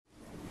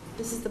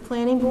This is the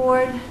Planning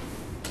Board,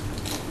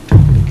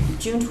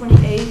 June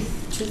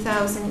 28th,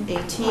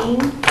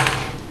 2018.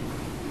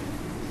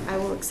 I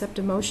will accept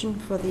a motion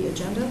for the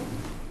agenda.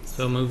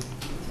 So moved.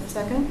 A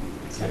second?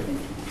 Second.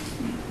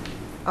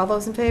 All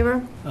those in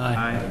favor?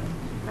 Aye.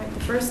 All right,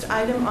 the first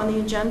item on the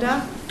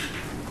agenda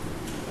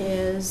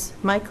is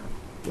Mike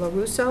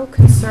LaRusso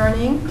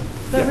concerning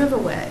the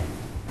Riverway.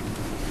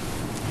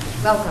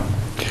 Welcome.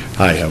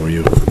 Hi, how are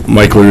you?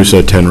 Mike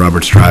LaRusso, 10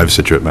 Roberts Drive,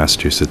 Scituate,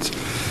 Massachusetts.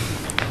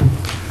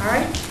 All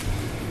right.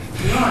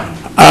 Ron,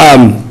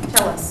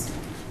 tell us.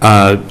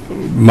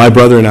 My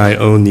brother and I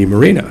own the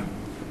marina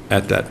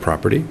at that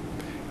property.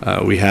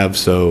 We have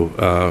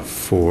so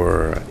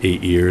for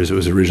 8 years. It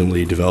was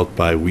originally developed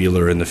by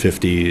Wheeler in the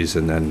 50s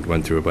and then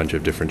went through a bunch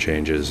of different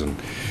changes and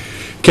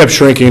kept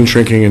shrinking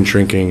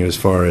as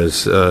far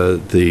as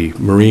the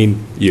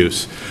marine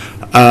use.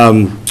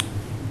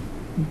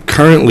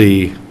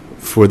 Currently,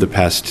 for the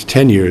past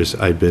 10 years,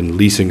 I've been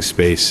leasing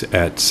space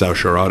at South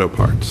Shore Auto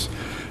Parts.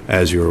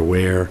 As you're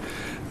aware,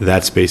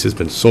 that space has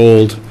been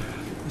sold.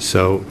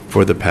 So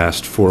for the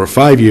past 4 or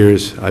 5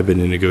 years, I've been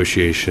in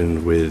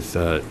negotiation with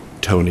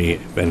Tony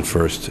and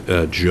first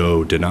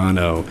Joe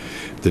Donano,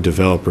 the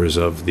developers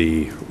of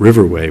the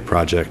Riverway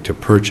project, to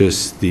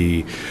purchase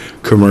the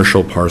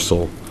commercial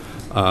parcel,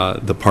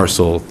 the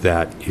parcel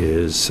that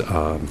is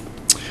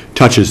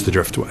touches the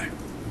Driftway.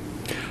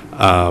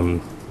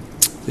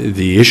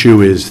 The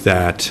issue is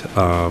that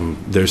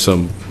there's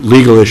some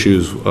legal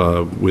issues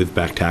with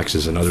back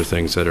taxes and other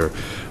things that are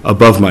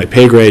above my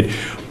pay grade,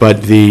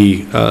 but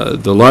the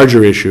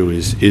larger issue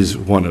is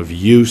one of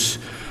use.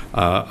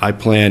 I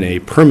plan a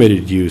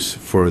permitted use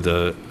for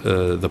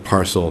the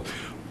parcel,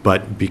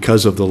 but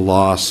because of the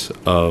loss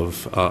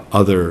of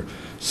other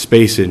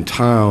space in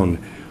town,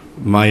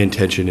 my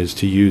intention is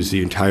to use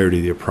the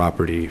entirety of the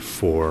property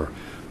for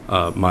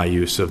my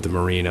use of the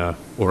marina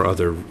or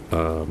other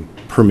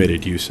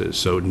permitted uses,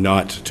 so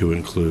not to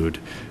include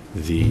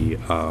the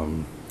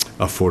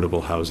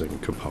affordable housing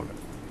component.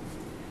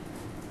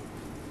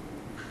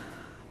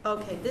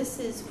 Okay, this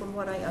is, from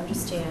what I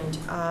understand,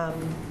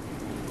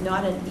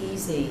 not an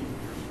easy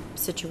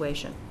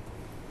situation.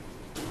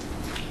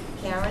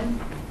 Karen?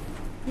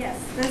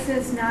 Yes, this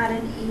is not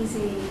an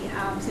easy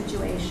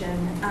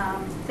situation.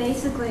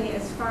 Basically,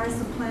 as far as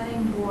the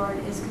planning board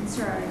is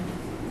concerned,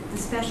 the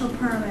special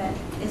permit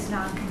is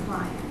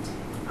non-compliant.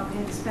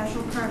 Okay, the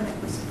special permit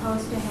was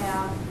supposed to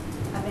have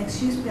a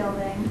mixed-use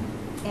building,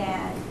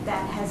 and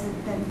that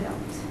hasn't been built.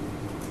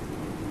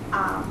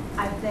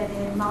 I've been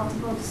in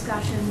multiple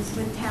discussions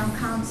with town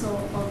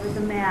council over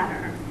the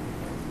matter.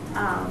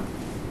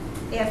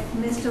 If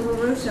Mr.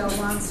 LaRusso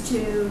wants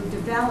to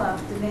develop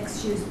the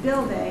mixed-use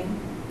building,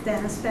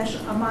 then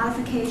a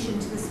modification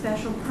to the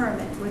special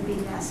permit would be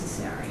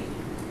necessary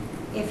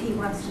if he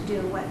wants to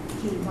do what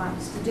he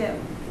wants to do.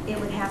 It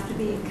would have to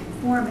be in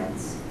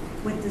conformance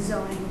with the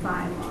zoning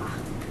bylaw.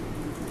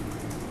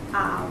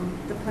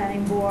 The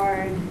planning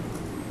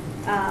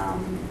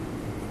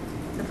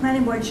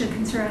board should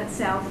concern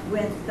itself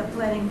with the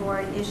planning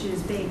board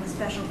issues being the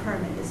special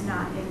permit is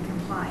not in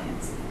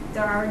compliance.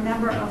 There are a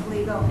number of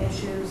legal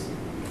issues.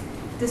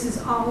 This is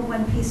all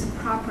one piece of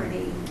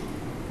property,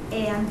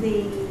 and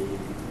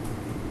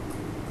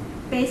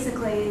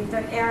basically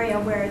the area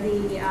where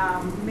the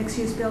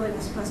mixed-use building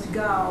was supposed to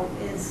go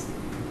is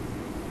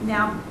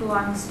now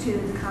belongs to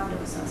the condo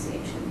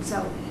association.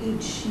 So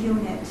each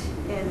unit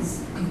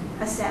is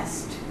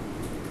assessed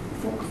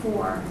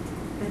for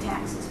the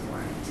taxes for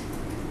it.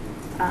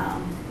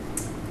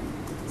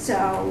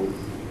 So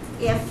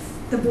if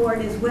the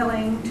board is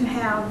willing to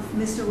have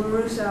Mr.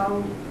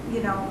 LaRusso,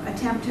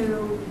 attempt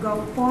to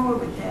go forward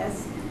with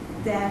this,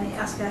 then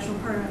a special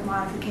permit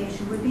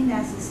modification would be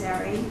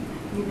necessary.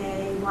 You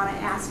may want to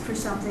ask for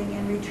something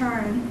in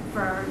return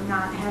for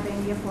not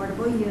having the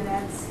affordable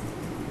units,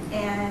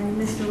 and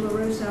Mr.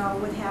 LaRusso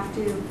would have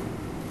to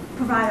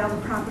provide all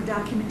the proper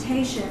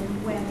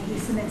documentation when he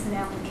submits an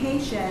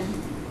application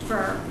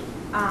for,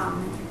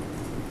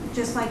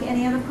 just like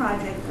any other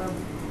project, of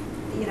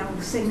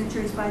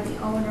signatures by the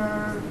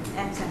owner,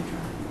 etc.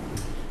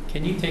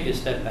 Can you take a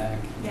step back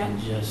and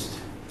just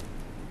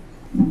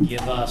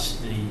give us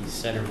the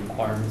set of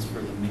requirements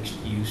for the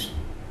mixed-use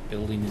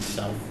building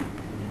itself?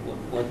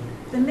 What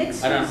The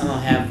mixed I don't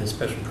have the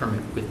special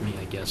permit with me,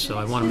 I guess, so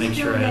I want to make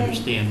sure I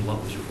understand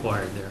what was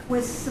required there.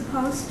 Was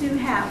supposed to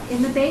have,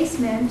 in the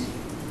basement,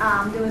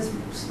 there was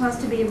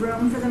supposed to be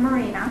room for the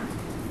marina.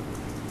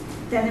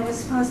 Then there was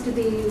supposed to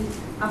be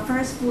a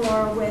first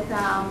floor with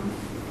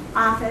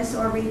office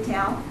or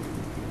retail.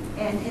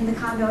 And in the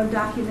condo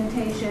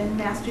documentation,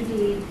 master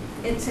deed,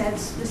 it said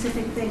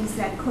specific things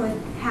that could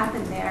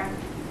happen there.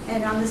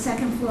 And on the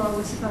second floor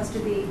was supposed to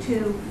be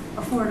 2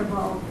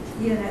 affordable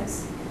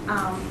units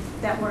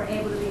that were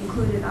able to be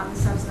included on the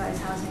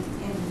subsidized housing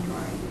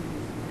inventory.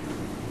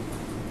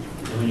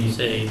 So when you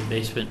say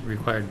basement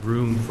required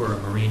room for a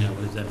marina,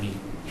 what does that mean?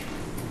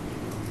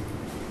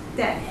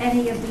 That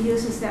any of the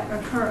uses that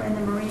occur in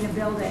the marina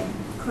building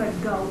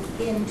could go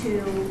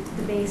into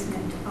the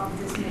basement of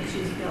this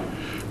mixed-use building.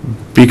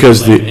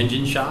 Because Like an the,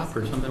 engine shop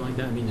or something like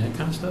that, I mean, that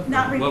kind of stuff?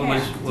 Not What repair,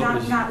 was- what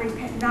was-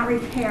 not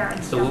repair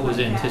and So stuff what was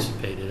like that.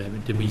 anticipated? I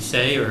mean, did we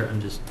say, or I'm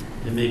just,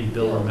 and maybe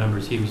Bill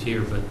remembers, he was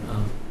here, but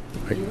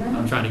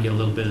I'm trying to get a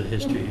little bit of the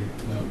history here.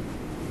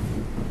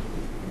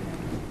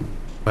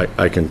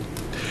 I can,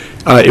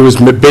 it was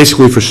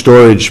basically for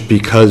storage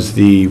because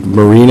the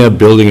marina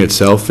building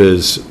itself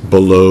is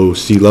below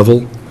sea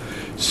level.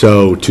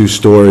 So to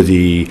store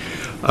the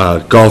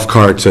golf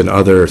carts and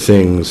other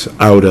things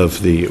out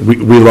of the,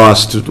 we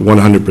lost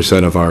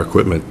 100% of our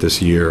equipment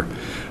this year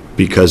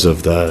because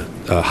of the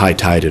high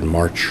tide in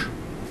March.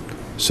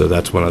 So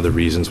that's one of the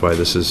reasons why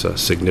this is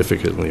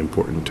significantly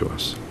important to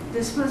us.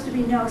 There's supposed to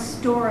be no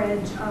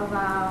storage of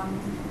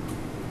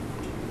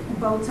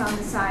boats on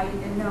the site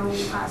and no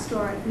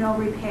storage, no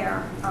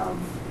repair of,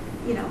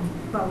 you know,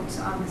 boats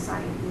on the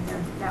site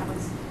either. That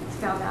was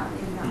spelled out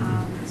in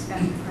the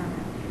special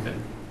permit. Okay.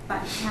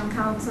 But town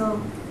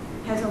council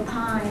has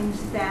opined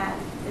that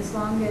as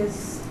long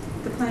as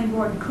the planning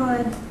board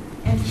could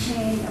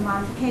entertain a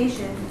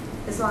modification,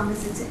 as long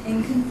as it's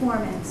in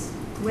conformance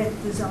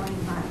with the zoning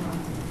bylaw.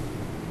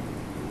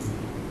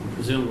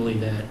 Presumably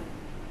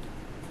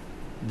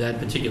that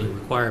particular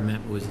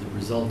requirement was the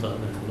result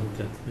of, and I looked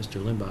at Mr.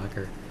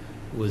 Limbacher,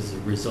 was the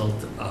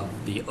result of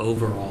the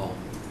overall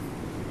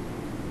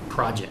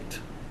project,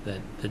 that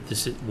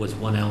this was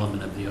one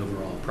element of the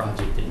overall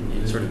project, and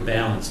it sort of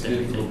balanced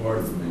everything.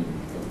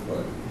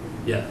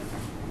 Yeah.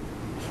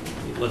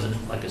 It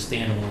wasn't like a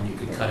standalone you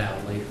could cut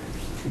out later.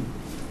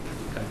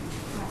 Okay.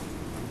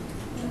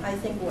 I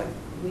think what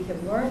we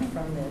have learned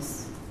from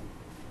this,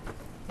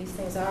 these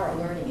things are a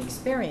learning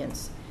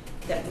experience,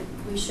 that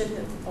we should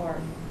have, or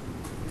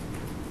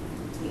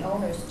the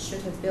owners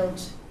should have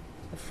built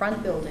the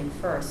front building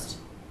first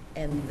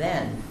and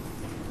then.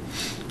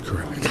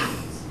 Correct.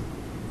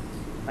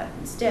 But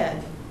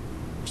instead,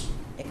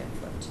 it got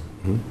flipped.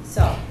 Mhm.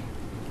 So,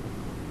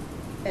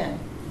 Ben,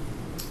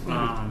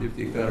 If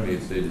the economy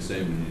had stayed the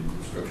same, then the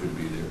infrastructure would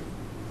be there.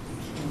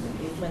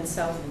 it went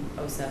south in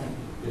 '07.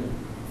 Yeah.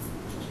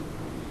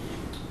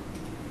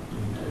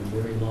 And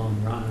a very long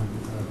run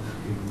of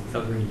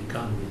recovering the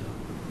economy, though,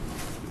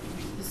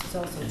 This is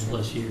also 10 true.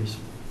 plus years.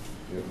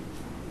 Yep.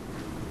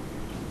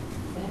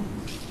 Ben?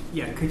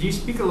 Yeah, could you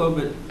speak a little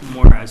bit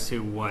more as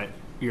to what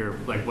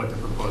what the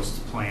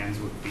proposed plans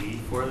would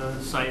be for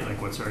the site?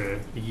 Like what sort of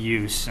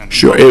use and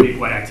Sure,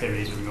 what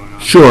activities would be going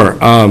on? Sure.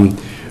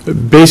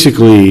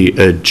 Basically,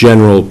 a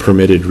general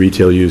permitted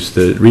retail use.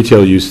 The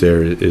retail use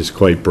there is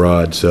quite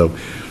broad. So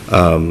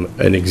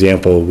an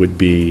example would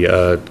be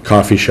a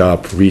coffee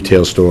shop,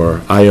 retail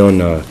store. I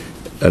own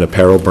an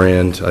apparel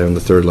brand. I own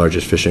the third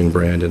largest fishing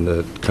brand in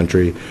the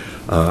country.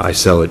 I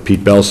sell at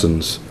Pete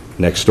Belson's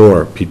next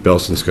door. Pete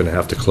Belson's going to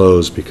have to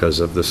close because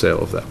of the sale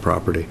of that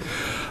property.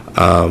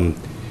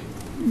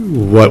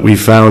 What we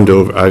found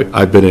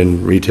I've been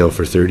in retail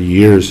for 30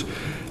 years.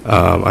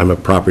 I'm a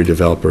property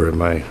developer in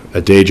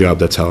a day job.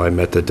 That's how I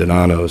met the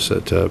Donanos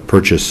to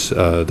purchase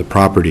the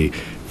property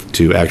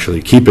to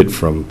actually keep it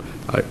from.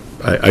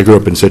 I grew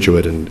up in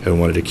Scituate and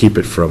wanted to keep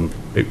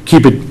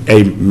it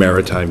a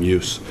maritime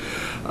use.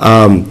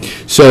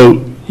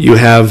 So you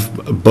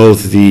have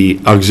both the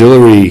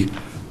auxiliary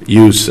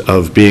use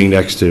of being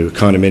next to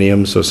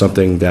condominiums, so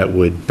something that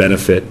would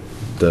benefit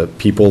the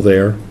people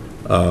there.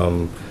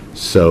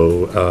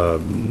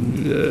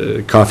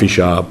 Coffee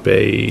shop,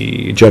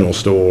 a general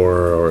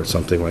store, or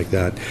something like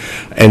that.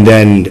 And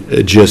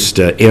then just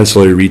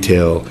ancillary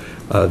retail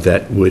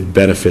that would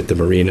benefit the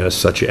marina,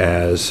 such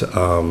as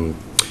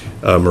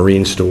a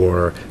marine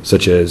store,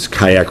 such as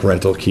kayak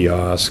rental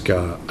kiosk,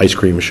 ice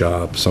cream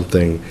shop,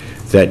 something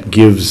that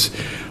gives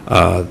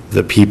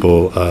the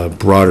people a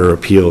broader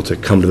appeal to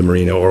come to the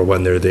marina, or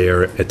when they're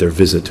there at their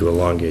visit, to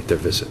elongate their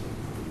visit.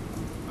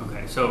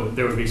 Okay, so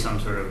there would be some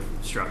sort of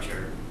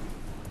structure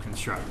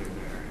constructed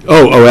there.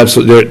 Oh,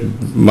 absolutely.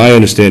 My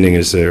understanding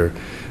is there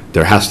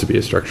has to be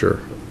a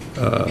structure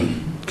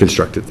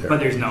constructed there. But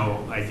there's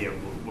no idea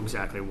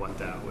exactly what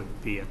that would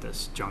be at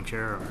this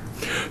juncture? Or?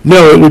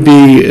 No, it would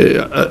be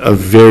a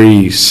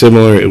very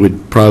similar, it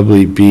would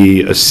probably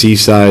be a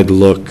seaside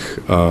look.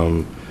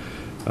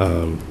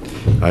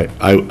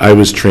 I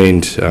was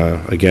trained,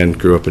 again,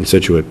 grew up in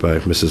Scituate by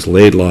Mrs.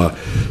 Laidlaw,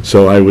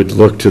 so I would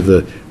look to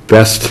the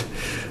best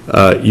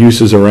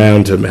uses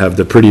around to have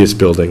the prettiest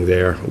building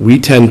there. We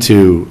tend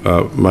to,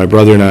 my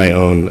brother and I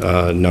own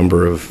a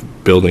number of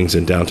buildings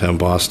in downtown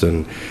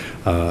Boston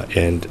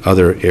and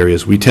other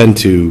areas. We tend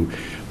to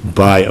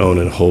buy, own,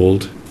 and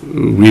hold.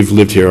 We've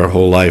lived here our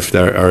whole life.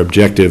 Our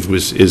objective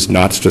is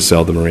not to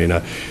sell the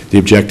marina. The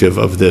objective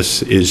of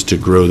this is to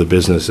grow the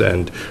business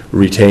and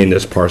retain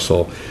this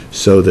parcel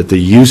so that the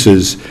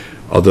uses,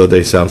 although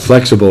they sound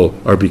flexible,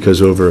 are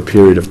because over a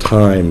period of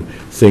time,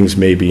 things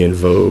may be in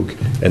vogue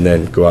and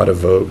then go out of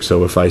vogue.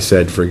 So if I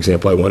said, for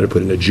example, I wanted to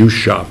put in a juice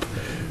shop,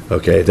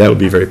 okay, that would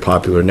be very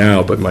popular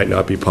now, but might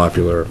not be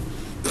popular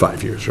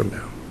 5 years from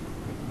now.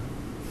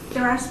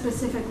 There are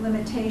specific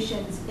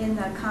limitations in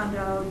the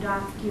condo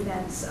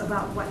documents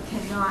about what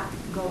cannot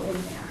go in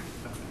there.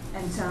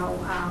 And so,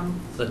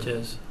 Such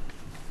as?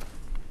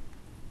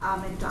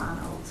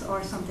 McDonald's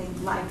or something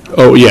like.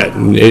 Oh, yeah,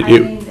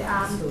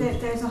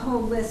 There's a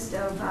whole list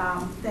of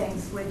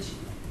things which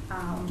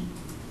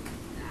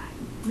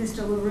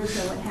Mr.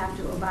 LaRusso would have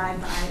to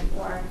abide by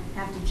or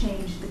have to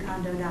change the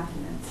condo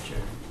documents. Sure.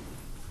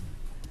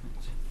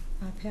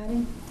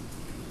 Patty?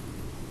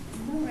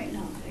 No, right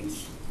now,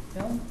 thanks.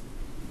 Bill?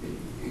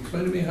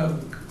 Explain to me how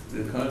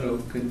the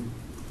condo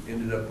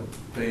ended up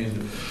paying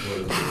the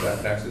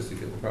back taxes to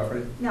get the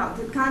property? No,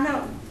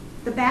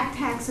 the back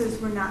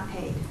taxes were not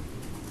paid.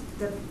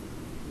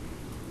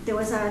 There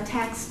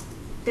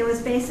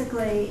was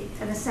basically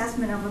an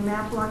assessment of a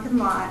map, block, and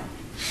lot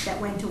that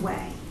went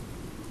away.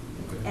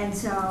 Okay. And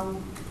so,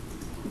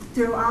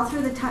 all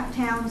through the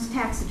town's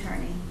tax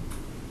attorney,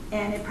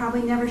 and it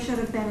probably never should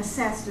have been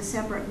assessed a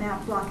separate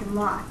map, block, and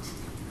lot.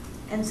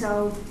 And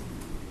so,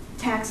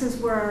 taxes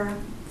were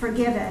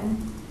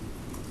forgiven,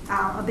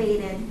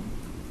 abated,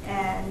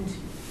 and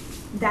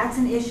that's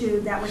an issue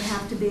that would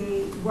have to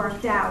be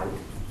worked out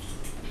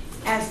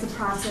as the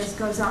process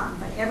goes on.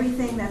 But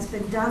everything that's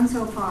been done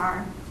so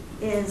far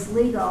is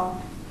legal,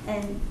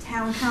 and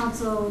town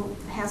council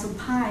has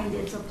opined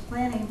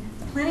the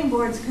planning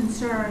board's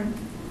concern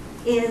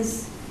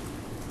is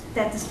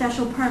that the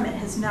special permit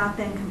has not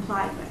been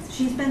complied with.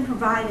 She's been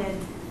provided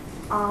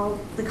all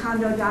the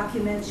condo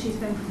documents, she's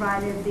been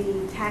provided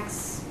the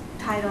tax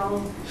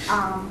title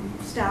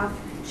stuff,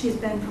 she's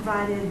been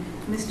provided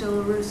Mr.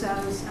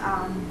 LaRusso's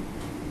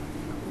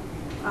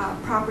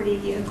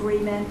property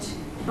agreement,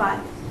 but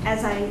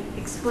as I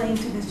explained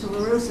to Mr.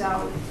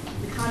 LaRusso,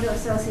 the condo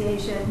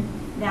association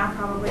now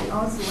probably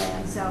owns the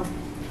land, so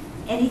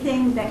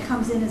anything that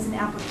comes in as an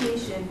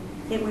application,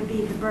 it would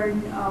be the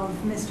burden of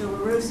Mr.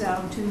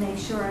 LaRusso to make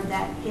sure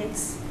that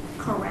it's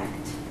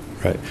correct.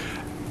 Right.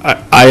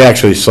 I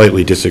actually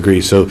slightly disagree.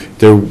 So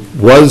there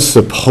was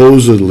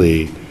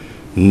supposedly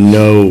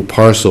no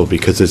parcel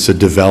because it's a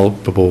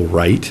developable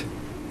right.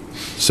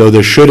 So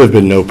there should have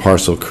been no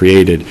parcel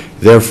created.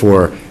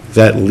 Therefore,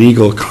 that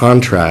legal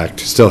contract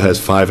still has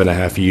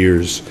 5.5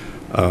 years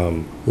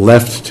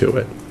left to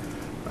it.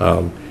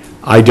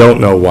 I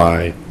don't know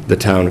why the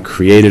town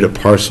created a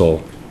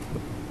parcel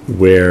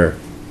where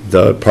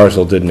the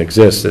parcel didn't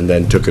exist and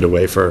then took it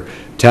away for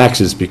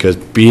taxes, because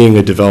being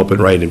a development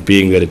right and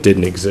being that it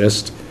didn't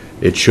exist,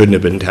 it shouldn't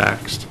have been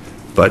taxed.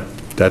 But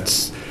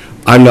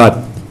I'm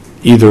not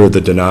either of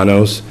the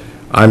Donanos.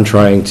 I'm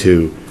trying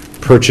to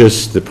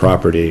purchase the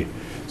property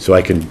so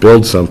I can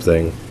build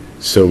something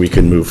so we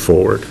can move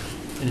forward.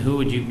 And who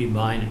would you be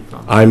buying it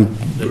from?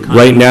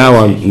 Right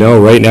now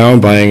I'm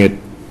buying it.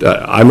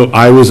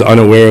 I was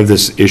unaware of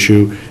this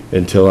issue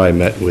until I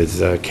met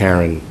with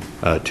Karen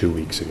 2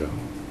 weeks ago.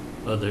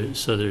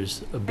 So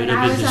there's a bit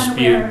And of a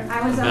dispute.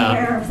 I was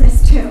unaware of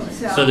this too,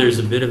 so. So there's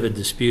a bit of a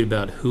dispute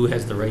about who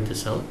has the right to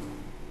sell it?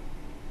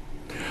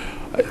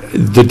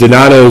 The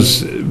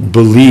Donatos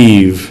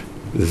believe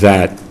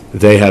that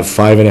they have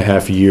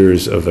 5.5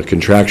 years of a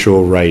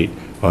contractual right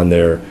on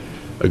their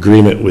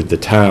agreement with the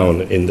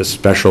town in the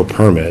special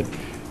permit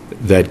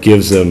that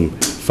gives them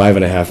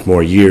 5.5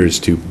 more years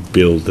to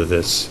build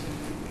this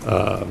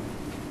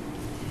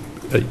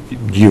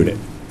unit.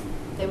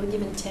 They were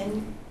given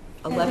 10,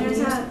 And 11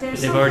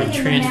 years? They've already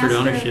transferred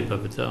ownership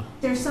of it, though.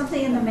 There's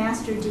something in the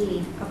master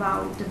deed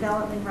about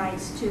development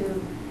rights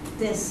to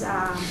this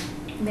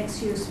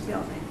mixed-use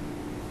building,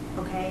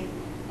 okay?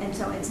 And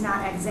so it's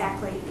not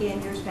exactly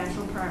in your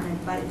special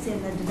permit, but it's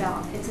in the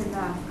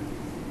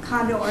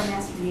condo or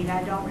master deed,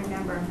 I don't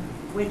remember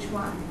which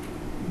one.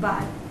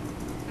 But,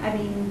 I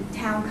mean,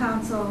 town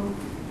council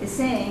is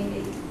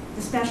saying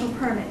the special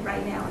permit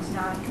right now is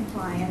not in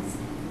compliance,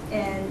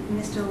 and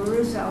Mr.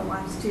 LaRusso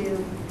wants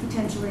to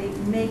potentially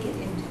make it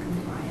into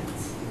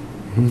compliance.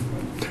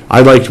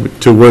 I'd like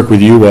to work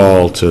with you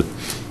all to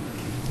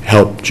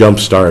help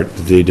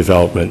jumpstart the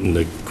development in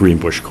the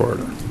Greenbush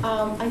corridor.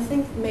 I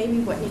think maybe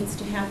what needs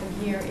to happen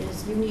here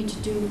is you need to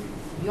do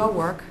your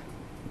work,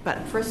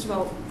 but first of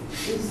all,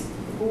 is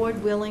the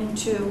board willing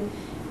to,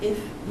 if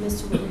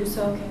Mr.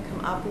 LaRusso can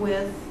come up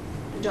with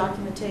the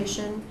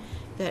documentation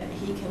that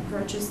he can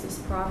purchase this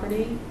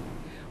property,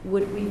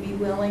 would we be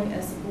willing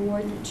as a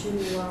board to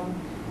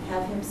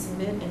have him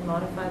submit and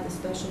modify the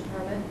special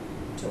permit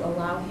to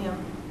allow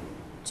him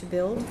to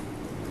build?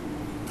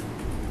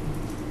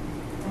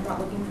 I'm not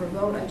looking for a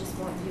vote, I just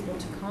want people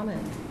to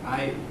comment.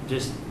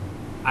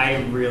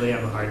 I really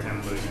have a hard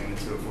time losing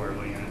the 2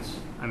 affordable units.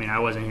 I mean, I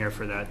wasn't here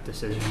for that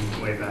decision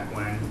way back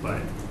when, but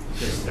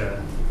just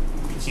it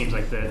seems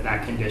like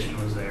that condition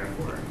was there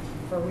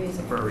For a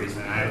reason. for a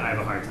reason. I have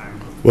a hard time.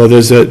 Well, there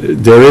is a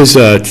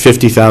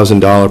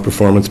 $50,000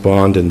 performance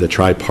bond in the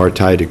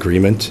tripartite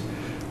agreement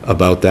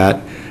about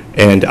that.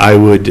 And I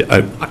would,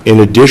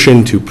 in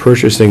addition to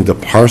purchasing the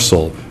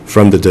parcel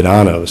from the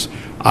Donanos,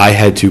 I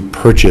had to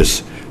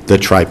purchase the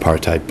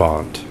tripartite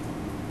bond.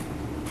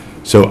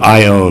 So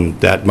I own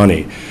that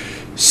money.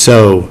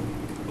 So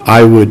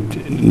I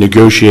would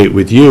negotiate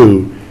with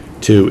you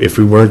to, if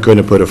we weren't going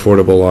to put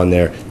affordable on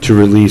there, to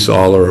release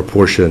all or a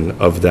portion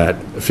of that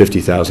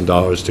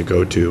 $50,000 to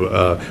go to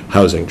a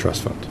housing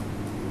trust fund.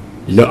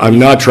 No, I'm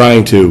not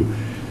trying to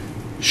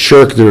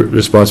shirk the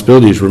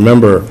responsibilities.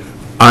 Remember,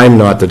 I'm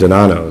not the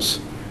Donanos.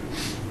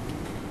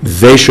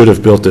 They should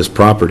have built on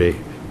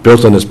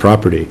this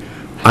property.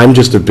 I'm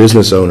just a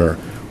business owner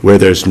where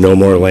there's no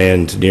more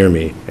land near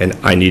me, and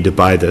I need to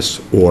buy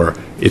this, or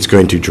it's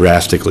going to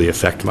drastically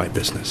affect my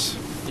business.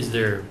 Is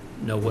there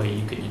no way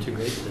you could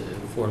integrate the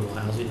affordable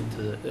housing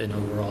into an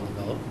overall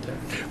development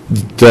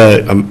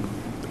there?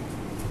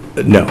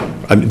 No.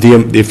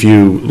 If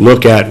you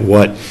look at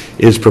what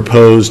is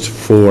proposed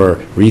for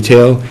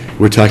retail,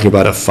 we're talking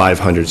about a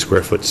 500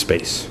 square foot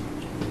space.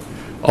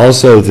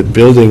 Also, the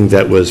building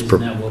that was, Isn't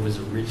that what was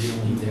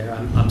originally there?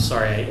 I'm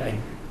sorry, I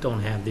don't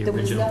have the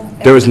original.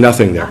 There was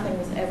nothing there. Nothing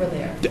was ever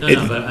there.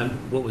 No, but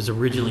what was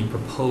originally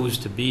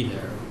proposed to be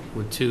there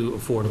were 2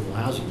 affordable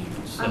housing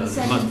units. On the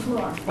So it second must-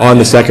 floor. On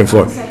the second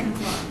floor. On the second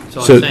floor.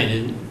 So So- I'm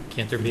saying,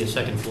 can't there be a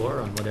second floor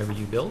on whatever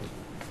you build?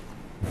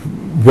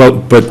 Well,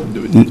 but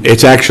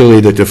it's actually,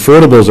 that the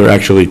affordables are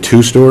actually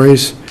 2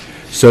 stories.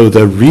 So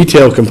the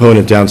retail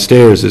component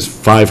downstairs is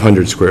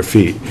 500 square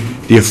feet.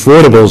 The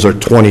affordables are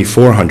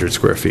 2,400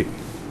 square feet.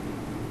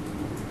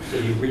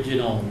 So the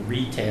original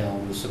retail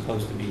was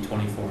supposed to be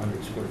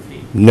 2,400 square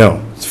feet.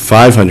 No, it's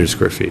 500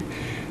 square feet.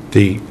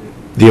 The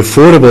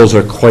affordables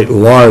are quite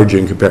large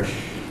in comparison.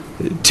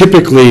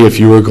 Typically, if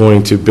you were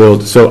going to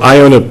build, so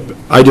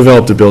I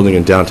developed a building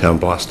in downtown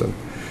Boston,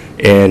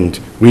 and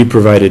we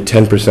provided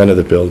 10% of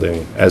the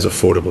building as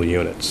affordable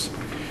units.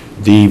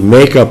 The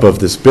makeup of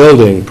this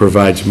building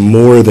provides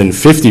more than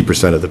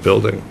 50% of the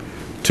building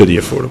to the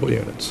affordable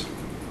units.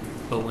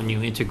 But when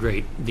you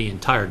integrate the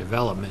entire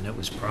development, it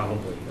was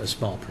probably a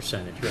small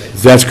percentage, right?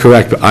 That's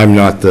correct, but I'm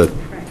not the,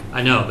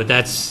 I know, but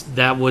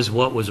that was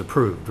what was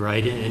approved,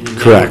 right? And now we're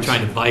Correct.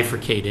 trying to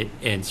bifurcate it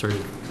and sort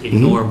of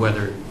ignore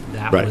whether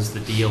that Right. was the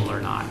deal or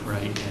not,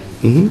 right?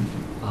 And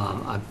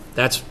Mhm.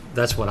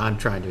 that's what I'm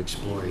trying to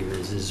explore here,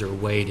 is there a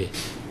way to,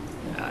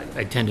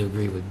 I tend to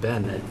agree with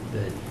Ben that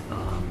the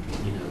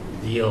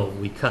deal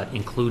we cut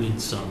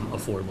included some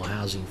affordable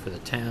housing for the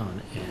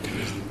town,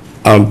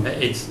 and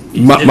it's.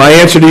 My difficult.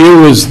 answer to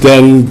you is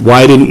then,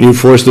 why didn't you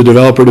force the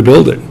developer to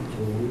build it?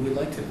 Well, we would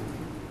like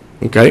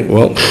to. Okay,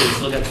 well, We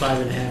still got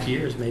 5.5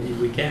 years, maybe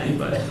we can,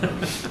 but.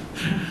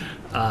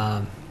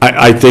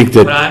 I think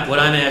that What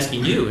I'm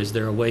asking you, is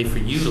there a way for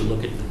you to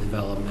look at the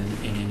development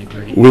and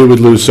integrate? we would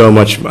lose so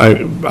much,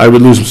 I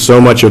would lose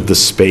so much of the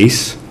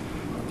space.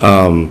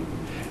 And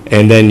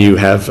then you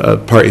have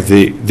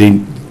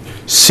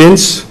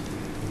since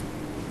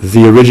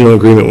the original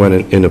agreement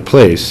went into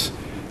place,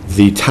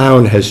 the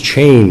town has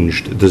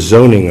changed the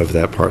zoning of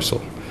that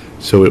parcel.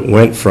 So it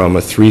went from a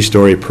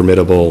 3-story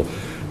permittable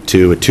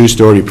to a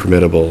 2-story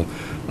permittable.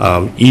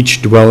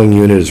 Each dwelling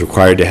unit is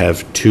required to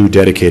have 2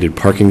 dedicated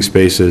parking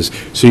spaces.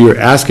 So you're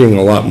asking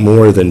a lot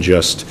more than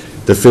just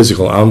the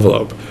physical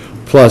envelope.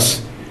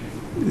 Plus,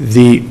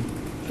 the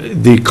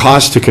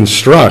cost to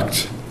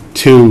construct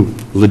 2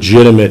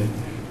 legitimate,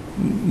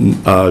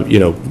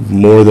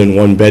 more than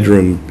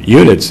 1-bedroom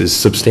units is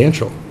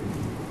substantial.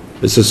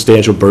 It's a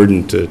substantial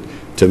burden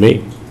to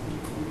me.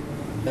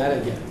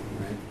 That again,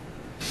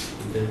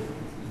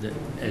 right?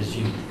 As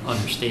you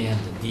understand,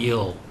 the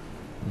deal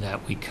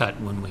that we cut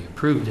when we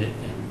approved it,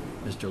 and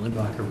Mr.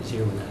 Limbacher was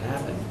here when that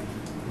happened,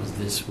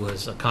 this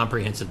was a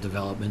comprehensive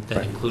development that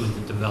Right. included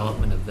the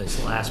development of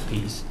this last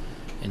piece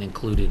and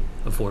included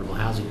affordable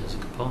housing as a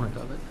component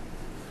of it.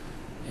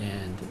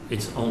 And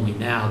it's only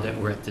now that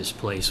we're at this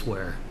place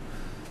where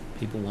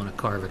people want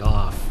to carve it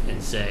off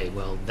and say,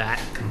 well, that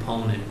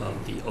component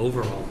of the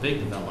overall big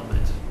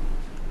development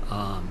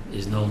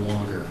is no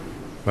longer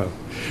Well,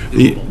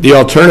 doable. the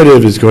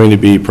alternative is going to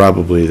be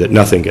probably that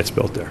nothing gets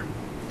built there.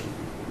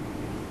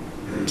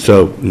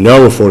 So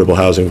no affordable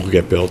housing will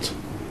get built.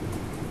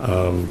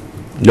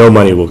 No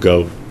money will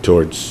go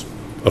towards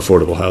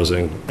affordable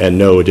housing, and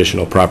no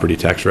additional property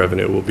tax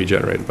revenue will be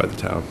generated by the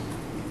town.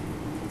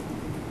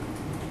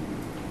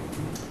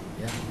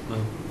 Yeah,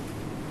 well,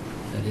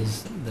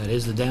 that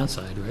is the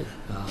downside, right?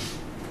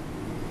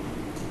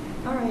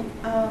 All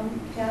right,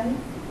 Patty?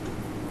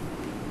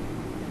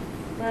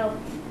 Well,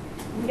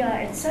 we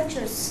are in such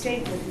a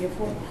state with the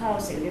affordable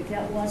housing, if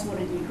that was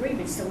one of the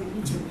agreements, so we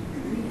need to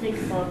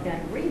rethink about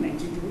that agreement,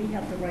 and do we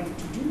have the right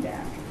to do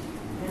that?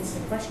 That's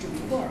the question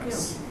before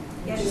us.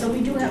 Yes. So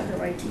we do have the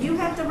right to do You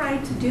have the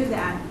right to do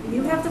that.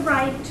 You have the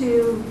right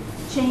to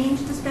change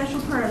the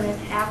special permit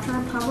after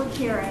a public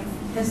hearing,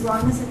 as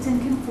long as it's in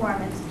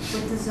conformance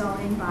with the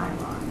zoning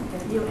bylaw.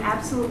 You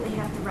absolutely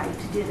have the right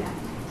to do that.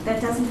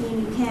 That doesn't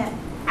mean you can't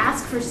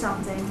ask for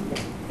something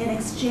in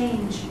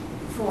exchange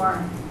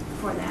for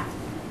that.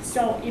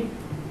 So if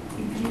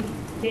you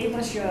gave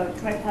us your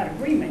tripart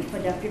agreement for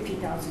that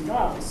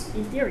 $50,000,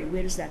 in theory,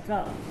 where does that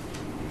go?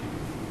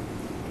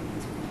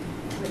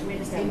 Where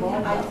does that go?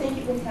 I think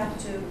it would have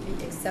to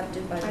be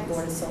accepted by the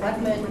Board of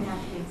Selectmen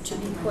to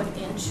be put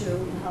into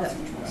the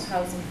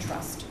housing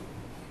trust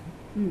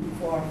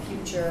for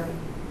future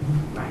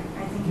Right,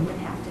 I think it would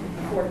have to.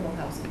 affordable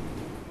housing.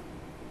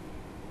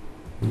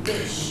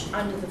 Which,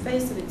 under the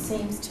face of it,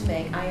 seems to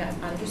make, I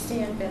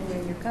understand, Ben,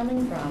 where you're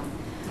coming from,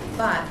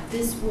 but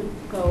this would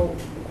go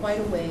quite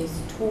a ways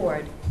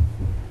toward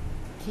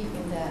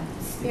keeping that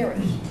spirit.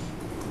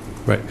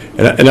 Right.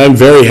 And I'm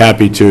very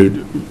happy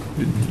to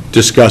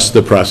discuss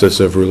the process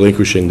of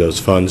relinquishing those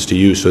funds to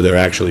you so they're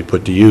actually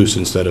put to use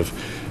instead of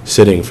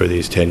sitting for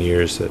these 10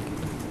 years that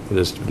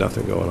there's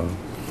nothing going on.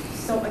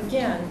 So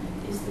again,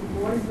 is the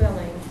board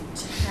willing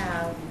to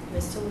have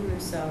Mr.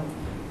 LaRusso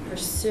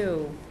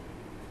pursue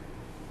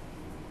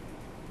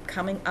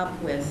coming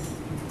up with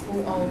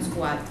who owns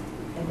what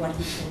and what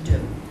he can do?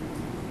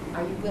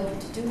 Are you willing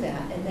to do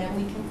that? And then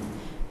we can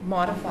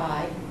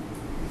modify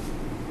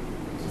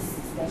this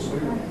special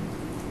permit.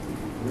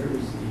 Where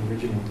is the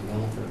original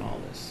developer in all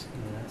this? I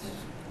mean, that's,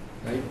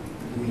 right?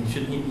 I mean,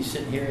 shouldn't he be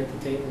sitting here at the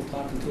table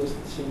talking to us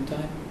at the same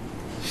time?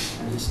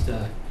 I just,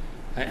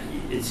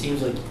 it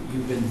seems like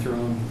you've been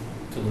thrown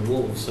to the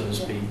wolves, so to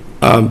speak.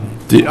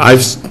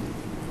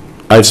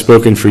 I've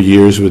spoken for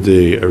years with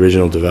the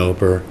original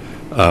developer.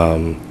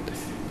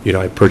 You know,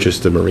 I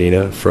purchased the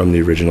marina from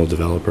the original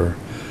developer.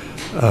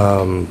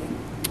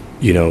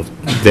 You know,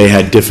 they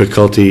had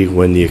difficulty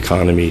when the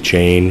economy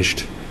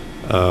changed,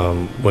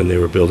 when they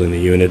were building the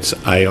units.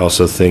 I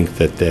also think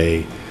that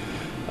they,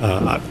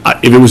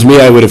 if it was me,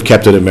 I would have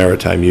kept it a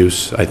maritime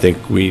use. I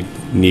think we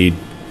need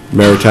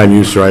maritime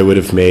use, or I would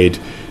have made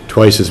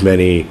twice as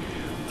many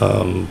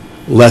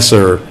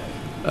lesser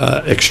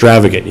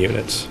extravagant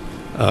units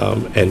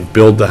and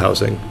build the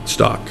housing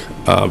stock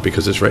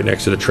because it's right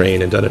next to the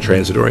train and done a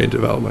transit-oriented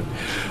development.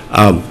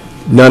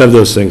 None of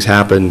those things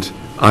happened.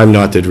 I'm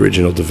not the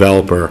original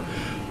developer.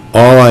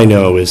 All I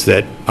know is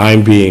that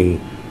I'm being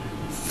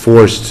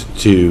forced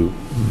to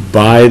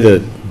buy the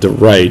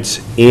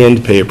rights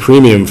and pay a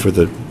premium for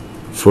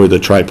the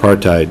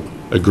tripartite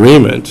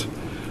agreement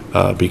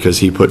because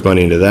he put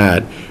money into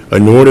that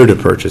in order to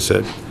purchase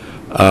it.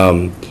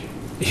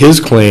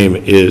 His claim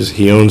is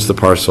he owns the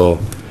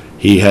parcel,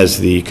 he has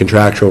the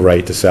contractual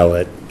right to sell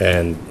it,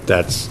 and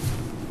that's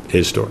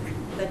his story.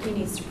 But he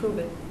needs to prove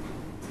it.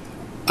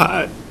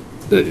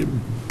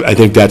 I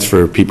think that's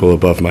for people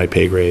above my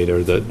pay grade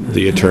or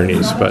the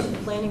attorneys, Not but to the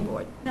planning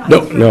board. No,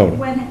 it's for no.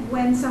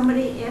 When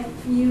somebody, if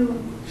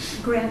you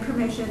grant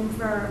permission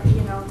for,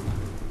 you know,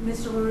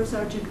 Mr.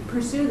 LaRusso to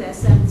pursue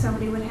this, then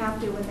somebody would have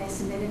to, when they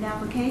submit an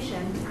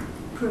application,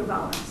 prove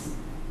all this.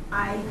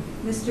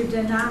 Mr.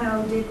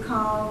 Donato did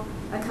call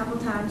a couple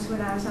times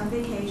when I was on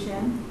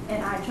vacation,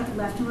 and I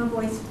left him a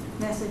voice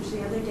message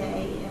the other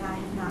day, and I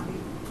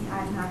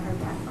have not heard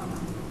back from him.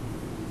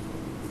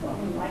 Well,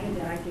 in light of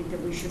that, I think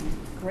that we should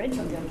grant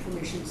him that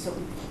permission, so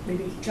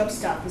maybe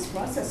jumpstart this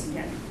process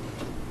again.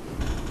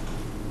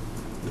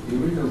 The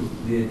original,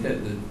 the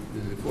intent,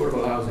 the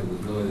affordable housing was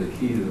really the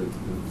key to the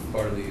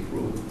part of the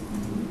approval.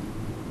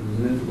 It was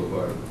an integral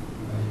part of it.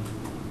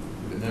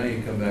 But now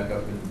you come back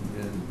up and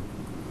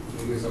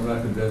I guess I'm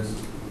not convinced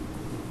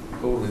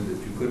totally that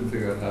you couldn't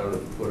figure out how to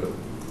put an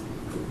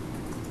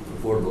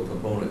affordable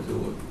component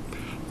to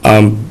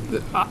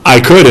it. I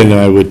could, and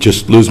I would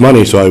just lose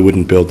money, so I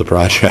wouldn't build the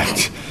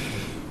project.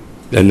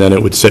 And then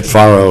it would sit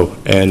faro,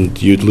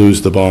 and you'd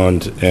lose the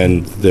bond,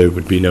 and there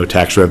would be no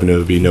tax revenue, there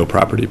would be no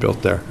property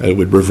built there. It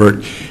would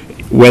revert.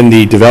 When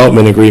the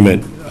development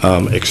agreement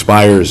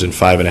expires in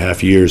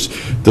 5.5 years,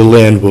 the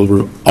land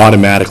will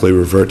automatically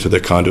revert to the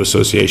condo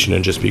association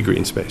and just be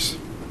green space.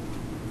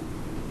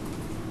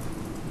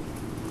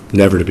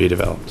 Never to be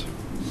developed.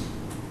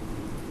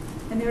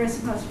 And there is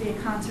supposed to be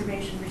a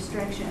conservation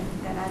restriction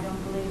that I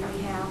don't believe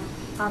we have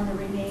on the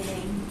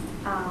remaining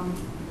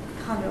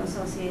condo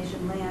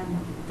association land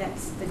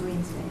that's the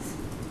green space.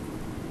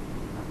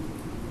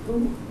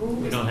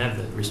 We don't have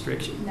the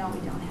restriction No, we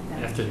don't have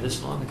that. after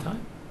this long a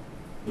time?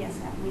 Yes,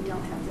 we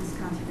don't have this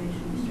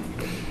conservation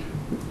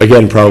restriction.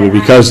 Again, probably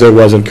because there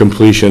wasn't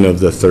completion of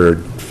the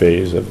third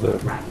phase of the.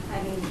 Right,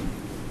 I mean,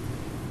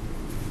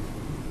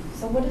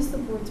 So what is the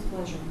board's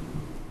pleasure?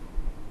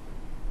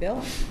 Bill?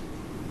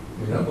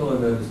 I mean, I'm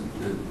willing to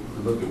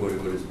look at what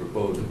is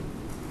proposing.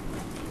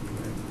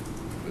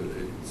 But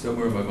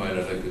somewhere in my mind,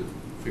 I'd like to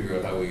figure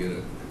out how we get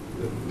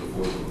the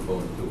affordable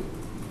component to it.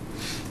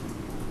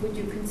 Would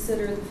you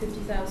consider the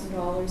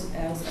 $50,000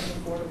 as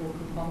an affordable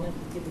component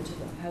given to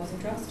the housing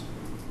trust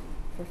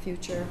for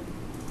future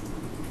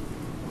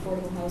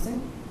affordable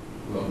housing?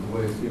 Well, the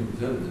way it's being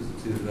presented is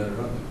it's either that or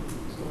nothing.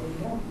 So there you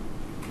go.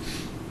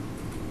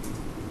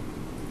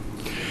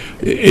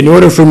 In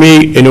order for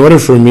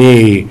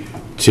me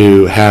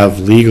to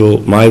have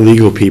my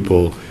legal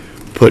people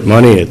put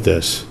money at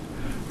this,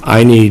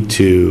 I need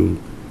to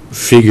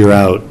figure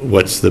out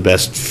what's the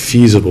best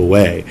feasible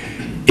way.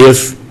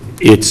 If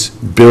it's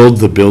build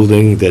the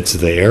building that's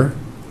there,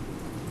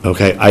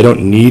 okay, I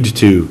don't need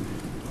to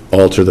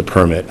alter the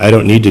permit. I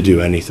don't need to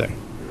do anything.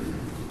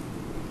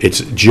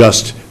 It's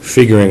just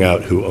figuring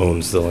out who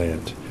owns the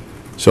land.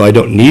 So I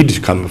don't need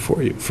to come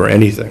before you for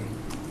anything,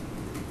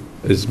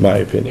 is my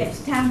opinion.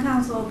 if town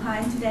council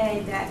opined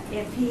today that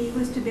if he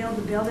was to build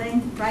the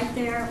building right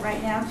there,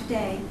 right now,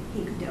 today,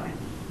 he could do it.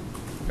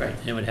 Right,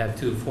 and it would have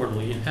 2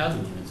 affordable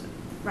housing units in it.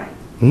 Right.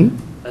 Hmm?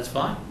 That's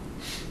fine.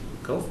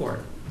 Go for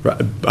it.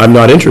 Right, I'm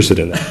not interested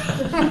in that.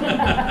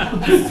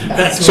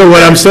 So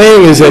what I'm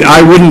saying is that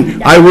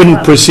I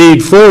wouldn't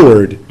proceed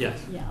forward Yes.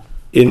 Yeah.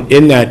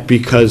 in that,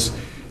 because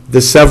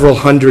the several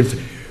hundred,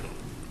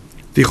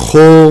 the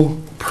whole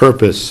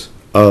purpose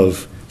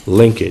of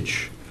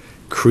linkage,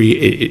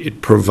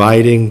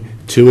 providing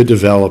to a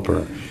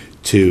developer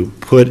to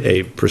put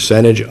a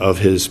percentage of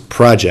his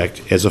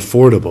project as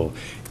affordable,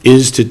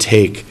 is to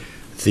take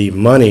the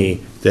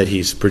money that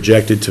he's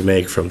projected to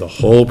make from the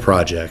whole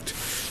project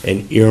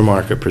and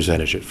earmark a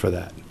percentage for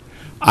that.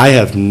 I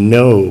had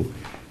no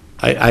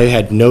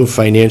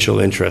financial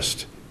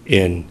interest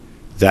in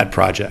that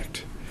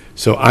project.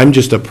 So I'm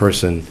just a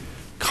person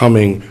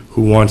coming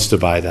who wants to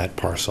buy that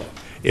parcel.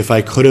 If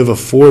I could have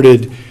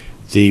afforded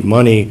the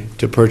money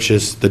to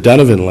purchase the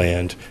Donovan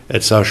land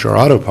at South Shore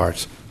Auto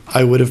Parts,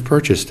 I would have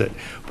purchased it.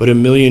 But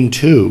 $1.2 million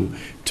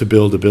to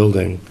build a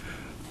building,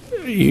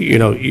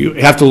 you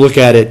have to look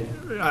at it.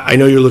 I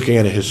know you're looking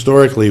at it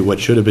historically, what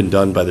should have been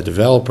done by the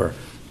developer.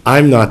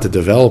 I'm not the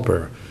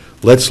developer.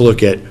 Let's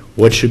look at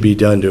what should be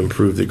done to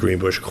improve the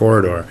Greenbush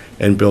corridor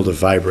and build a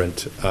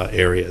vibrant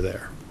area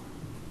there.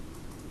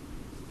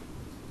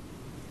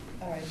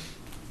 All right.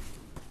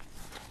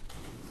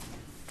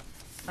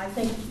 I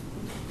think,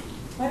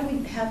 why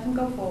don't we have him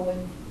go forward?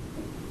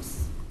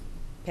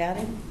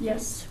 Patty,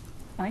 Yes,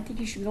 I think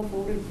you should go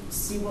forward and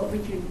see what we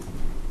can,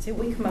 see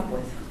what we come up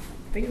with.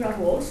 figure out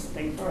who owns the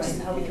thing first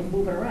and how we can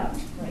move it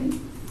around. Right.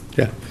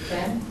 Yeah.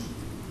 Ben?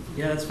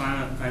 Yeah, that's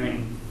fine. I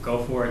mean,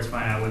 go for it, it's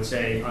fine. I would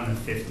say on the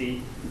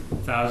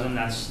 50,000,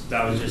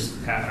 that was just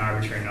an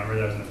arbitrary number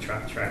that was in the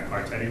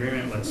tripartite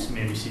agreement. Let's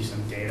maybe see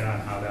some data on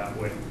how that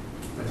would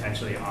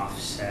potentially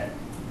offset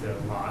the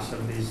loss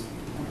of these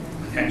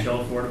potential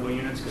affordable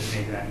units, because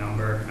maybe that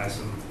number has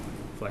some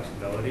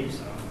flexibility.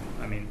 So,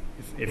 I mean,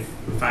 if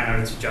we find out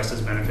it's just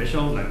as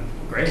beneficial, then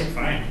great,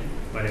 fine.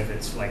 But if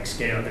it's like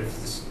scale, if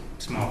it's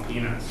small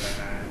peanuts,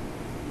 then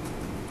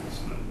it's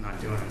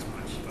not doing as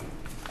much.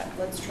 But.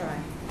 Let's try.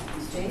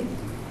 Steve?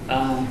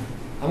 I'm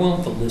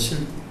willing to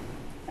listen.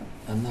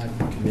 I'm not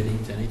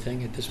committing to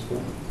anything at this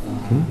point.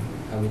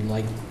 I would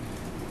like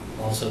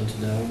also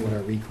to know what our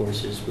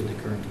recourse is with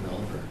the current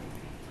developer.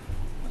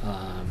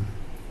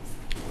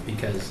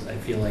 Because I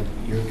feel like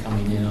you're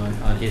coming in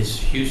on his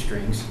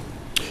shoestrings,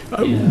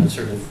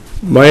 sort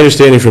of. My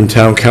understanding from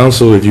town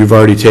council, if you've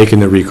already taken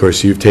the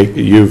recourse, you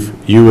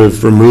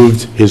have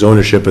removed his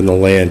ownership in the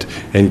land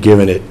and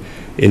given it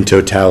in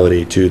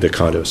totality to the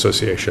condo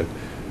association.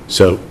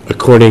 So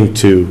according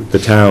to the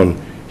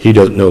town, he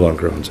no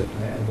longer owns it.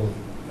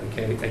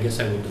 I guess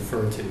I will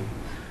defer to,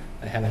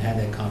 I haven't had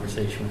that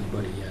conversation with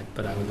anybody yet,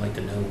 but I would like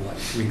to know what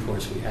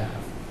recourse we have.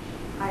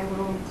 I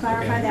will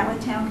clarify Okay. that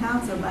with town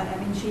council, but I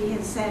mean, she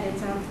has said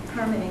it's a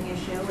permitting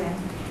issue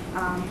and,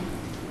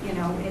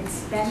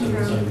 it's been So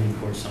there's a through,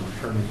 recourse on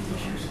permitting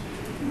issues.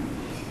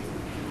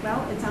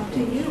 well, it's up to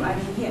you. I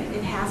mean,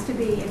 it has to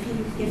be,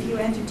 if you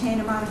entertain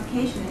a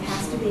modification, it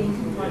has to be in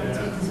compliance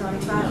with the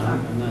zoning No,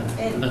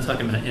 bylaw. I'm not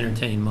talking about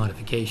entertaining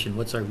modification.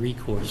 What's our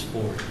recourse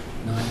for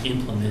not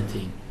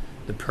implementing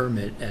the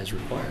permit as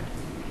required?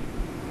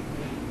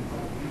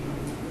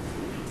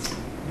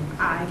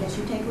 I guess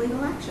you take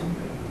legal action.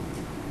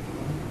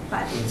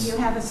 But if you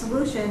have a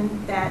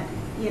solution that,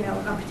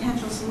 a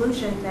potential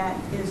solution that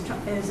is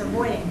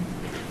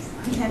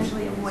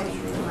potentially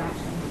avoiding legal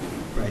action.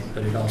 Right,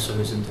 but it also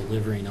isn't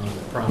delivering on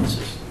the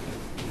promises.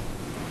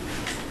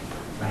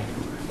 Right.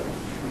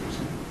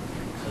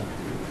 So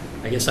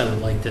I guess I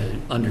would like to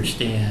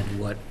understand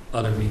what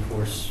other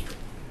recourse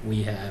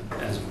we have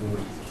as a board.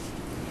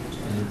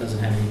 And it doesn't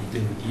have anything to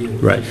do with you.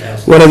 Right. It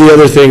has One of the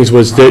other things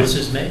was that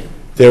promises made.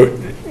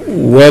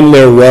 when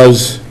there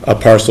was a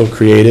parcel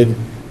created,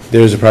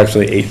 there was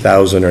approximately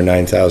 $8,000 or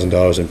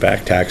 $9,000 in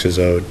back taxes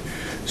owed.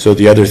 So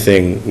the other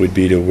thing would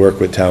be to work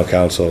with town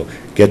council,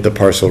 get the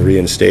parcel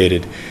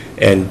reinstated,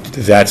 and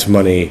that's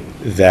money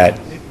that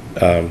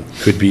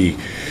could be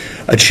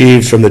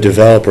achieved from the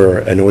developer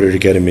in order to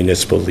get a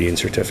municipal lien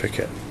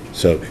certificate.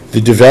 So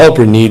the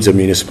developer needs a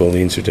municipal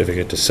lien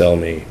certificate to sell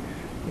me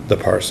the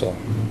parcel.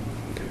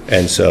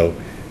 And so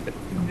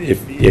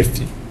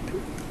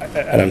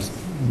and I'm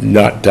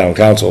not town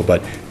council,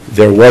 but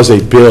there was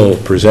a bill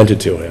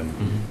presented to him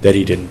that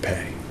he didn't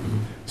pay.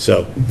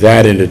 So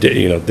that,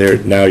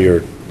 now you're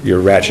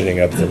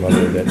ratcheting up the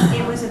money that.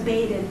 It was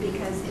abated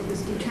because it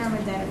was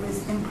determined that it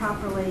was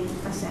improperly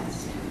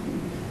assessed.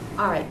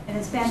 All right, And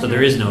it's been. So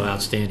there is no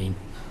outstanding.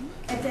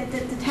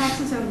 The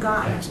taxes are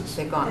gone.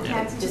 they're gone, The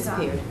taxes are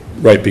disappeared.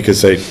 gone. Right,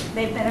 because They've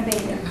been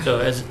abated. So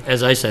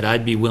as I said,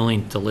 I'd be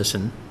willing to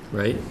listen,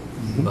 right?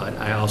 But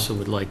I also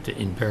would like to,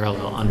 in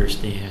parallel,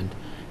 understand,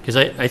 because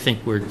I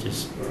think we're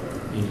just,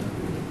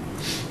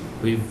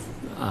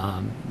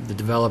 the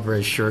developer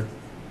has shirked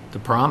the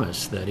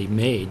promise that he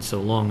made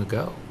so long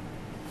ago.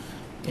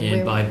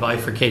 And by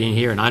bifurcating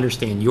here, and I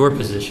understand your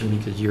position,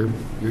 because you're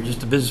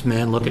just a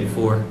businessman looking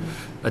for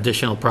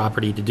additional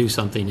property to do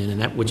something in,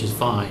 and that, which is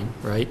fine,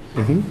 right?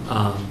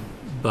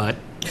 But.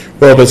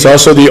 Well, but it's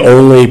also the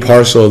only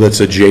parcel that's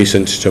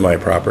adjacent to my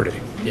property.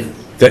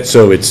 Yeah.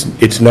 So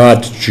it's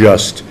not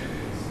just,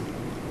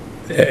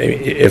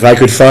 if I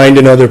could find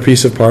another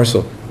piece of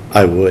parcel,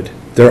 I would.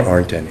 There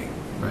aren't any.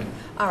 Right.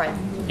 All right.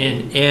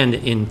 And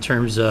in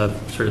terms of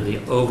sort of the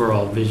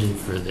overall vision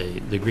for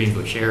the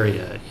Greenbush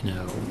area,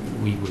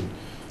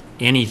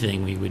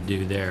 anything we would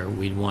do there,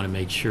 we'd want to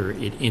make sure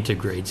it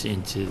integrates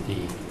into the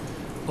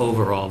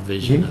overall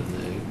vision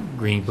of the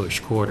Greenbush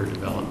Quarter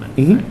development.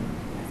 Right?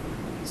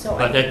 So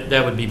But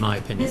that would be my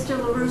opinion. Mr.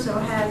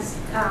 LaRusso has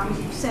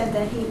said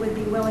that he would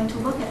be willing to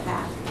look at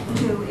that,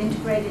 to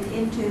integrate it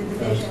into the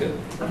vision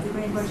of the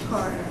Greenbush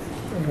corridor.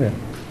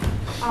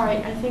 All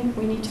right, I think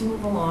we need to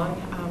move along.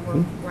 We're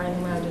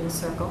running around in a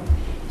circle.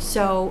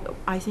 So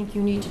I think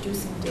you need to do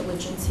some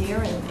diligence here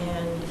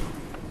and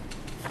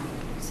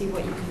see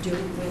what you can do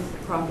with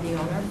the property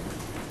owner.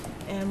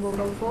 And we'll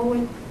go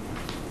forward,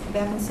 come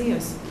back and see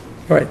us.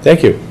 All right,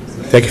 thank you.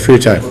 Thank you for your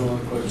time.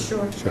 Sure.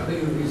 How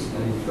big of a piece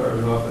are you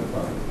carving off the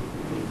property?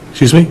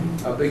 Excuse me?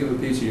 How big of a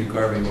piece are you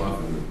carving off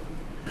of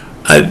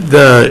it?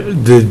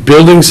 The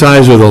building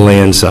size or the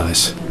land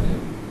size?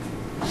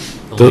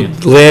 The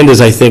land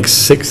is, I think,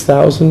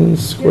 6,000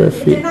 square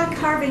They're feet. not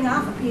carving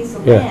off a piece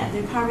of Yeah. land,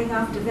 they're carving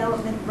off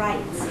development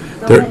rights.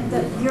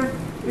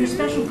 Your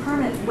special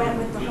permit went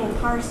with the whole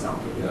parcel.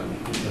 Yeah,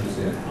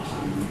 understand.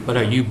 But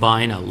are you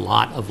buying a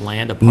lot of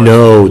land apart?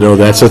 No,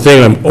 that's the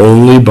thing. I'm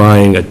only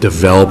buying a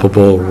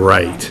developable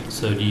right.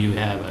 So do you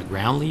have a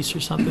ground lease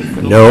or something?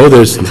 For the No, land?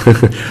 there's,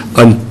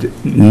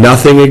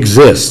 nothing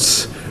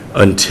exists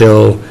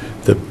until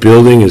the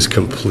building is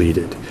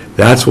completed.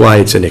 That's why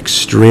it's an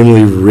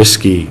extremely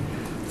risky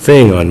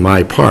thing on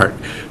my part.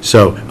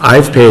 So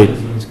I've paid,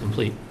 It's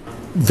complete.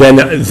 then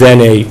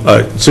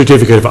a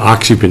certificate of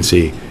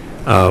occupancy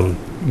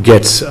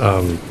gets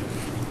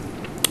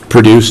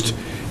produced,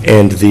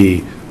 and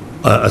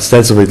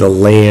ostensibly the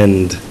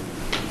land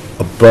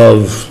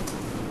above,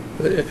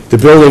 the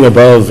building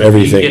above Do you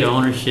everything. get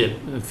ownership,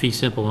 fee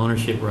simple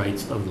ownership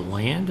rights of the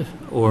land?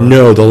 Or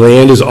No, the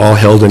land is all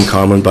held in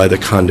common by the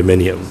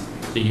condominium.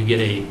 do you get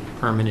a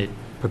permanent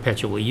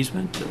perpetual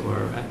easement, or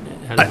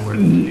how does it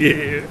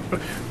work?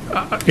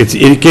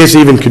 It gets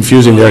even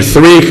confusing. There are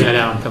three, Figure that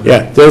out and come yeah,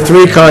 back. there are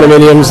three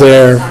condominiums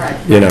there,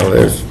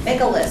 there's, Make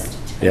a list,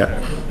 yeah,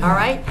 all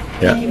right?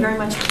 Yeah. Thank you very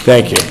much.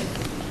 thank you.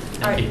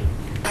 All right,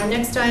 our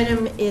next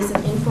item is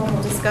an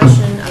informal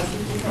discussion of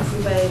 50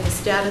 Country Way, the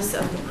status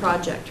of the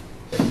project.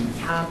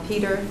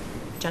 Peter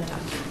Genta.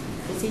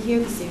 Is he here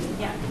this evening?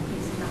 Yeah,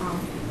 he's in the hall.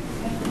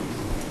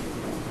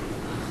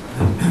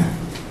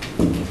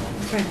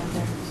 Right out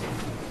there.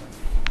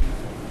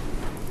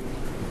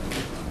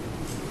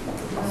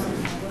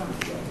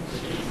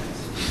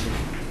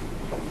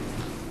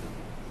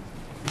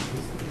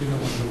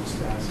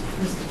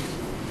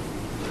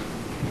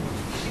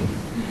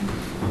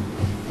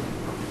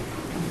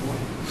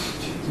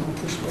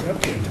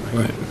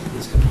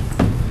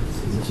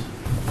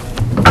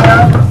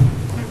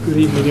 Good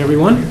evening,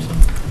 everyone.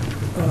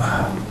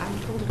 I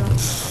told it all.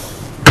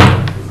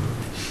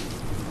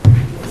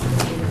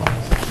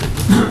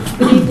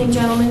 Good evening,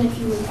 gentlemen, if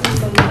you would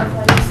please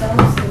identify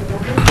yourselves for the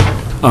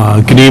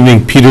record. Good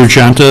evening, Peter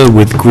Genta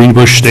with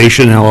Greenbush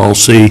Station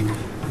LLC,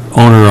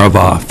 owner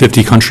of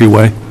 50 Country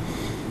Way.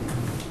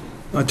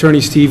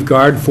 Attorney Steve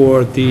Guard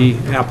for the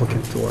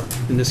applicant, or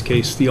in this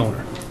case, the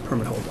owner,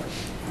 permit holder.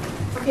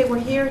 Okay, we're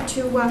here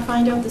to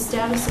find out the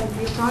status of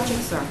your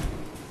project, sir.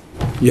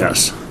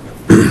 Yes.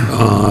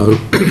 Go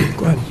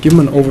ahead, give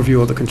them an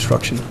overview of the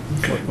construction.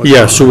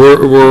 Yeah, so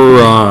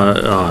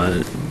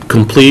we're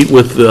complete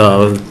with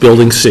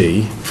Building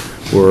C.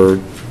 We're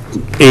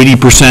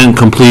 80%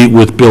 complete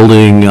with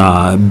Building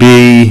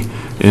B,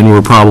 and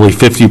we're probably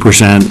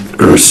 50%,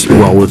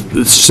 or with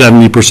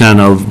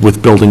 70%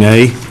 with Building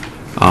A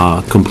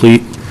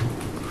complete.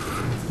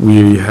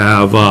 We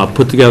have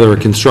put together a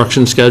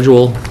construction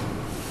schedule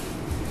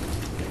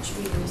Which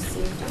we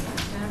received in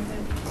our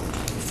packet.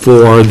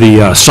 for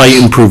the site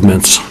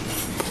improvements.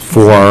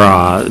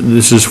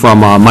 This is from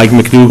Mike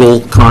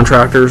McDougall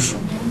Contractors.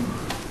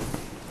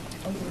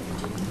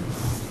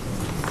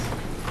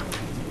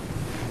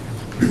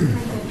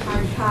 Printed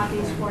hard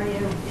copies for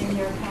you in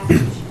your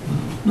package.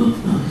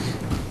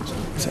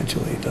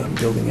 Essentially, the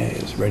Building A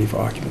is ready for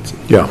occupancy.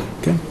 Yeah.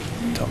 Okay?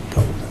 Tell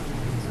them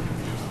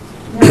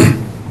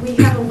Now, we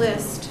have a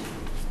list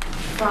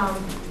from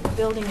the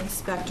building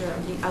inspector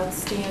of the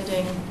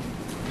outstanding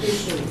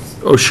issues.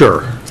 Oh,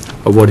 sure.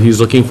 Of what he's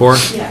looking for?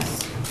 Yes.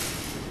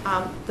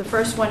 The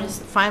first one is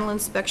the final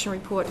inspection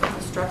report from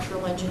the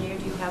structural engineer.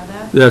 Do you have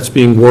that? That's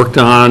being worked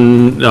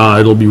on.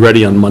 It'll be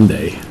ready on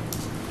Monday.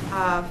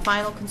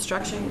 Final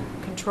construction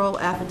control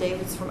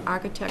affidavits from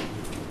architect,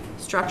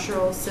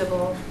 structural,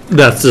 civil.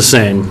 That's the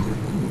same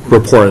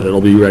report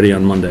that'll be ready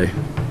on Monday.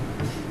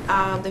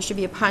 There should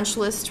be a punch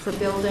list for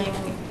building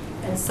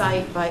and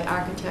site by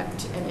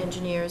architect and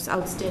engineers,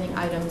 outstanding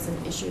items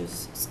and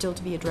issues still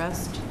to be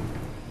addressed.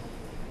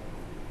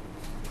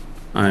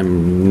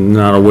 I'm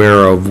not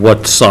aware of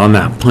what's on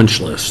that punch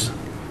list,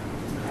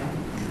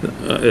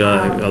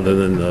 other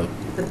than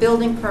The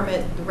building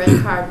permit, the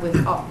red card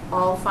with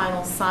all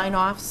final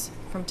sign-offs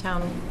from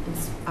town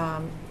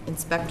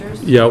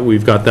inspectors. yeah,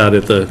 we've got that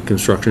at the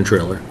construction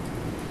trailer.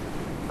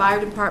 fire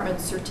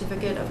department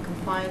certificate of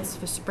compliance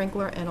for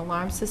sprinkler and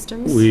alarm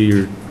systems.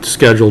 We're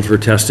scheduled for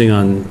testing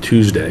on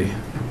Tuesday.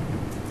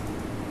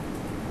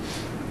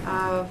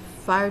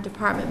 Fire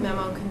department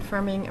memo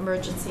confirming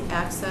emergency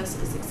access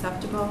is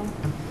acceptable.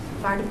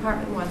 Fire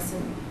department wants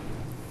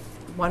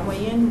one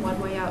way in,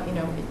 one way out, you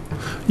know.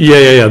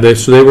 Yeah.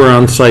 So they were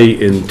on site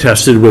and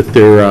tested with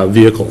their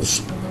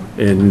vehicles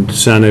and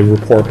sent a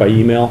report by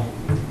email.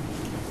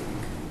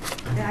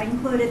 I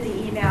included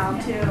the email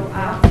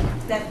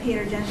that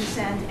Peter Genter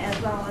sent, as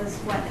well as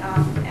what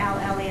Al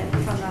Elliott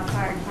from the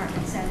fire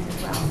department sent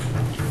as well.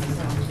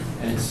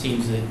 And it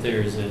seems that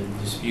there's a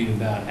dispute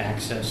about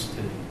access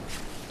to,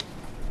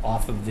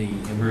 off of the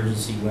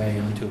emergency way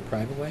onto a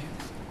private way?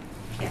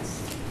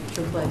 Yes.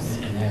 True place.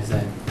 And has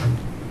that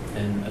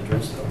been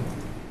addressed?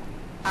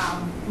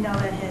 No,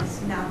 that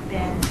has not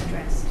been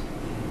addressed.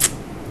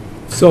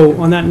 So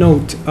on that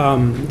note,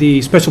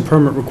 the special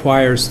permit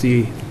requires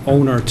the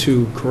owner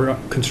to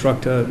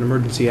construct an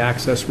emergency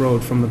access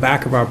road from the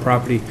back of our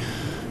property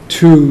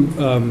to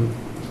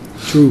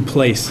Drew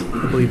Place,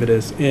 I believe it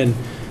is. And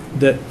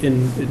that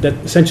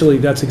essentially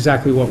that's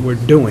exactly what we're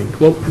doing.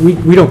 Well,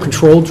 we don't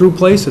control Drew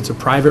Place. It's a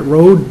private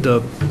road.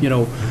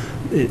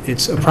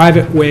 It's a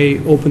private way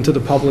open to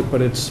the public,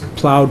 but it's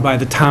plowed by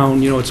the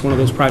town. It's one of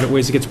those private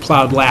ways that gets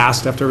plowed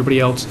last after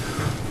everybody else,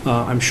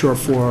 I'm sure,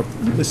 for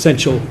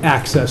essential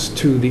access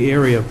to the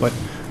area. But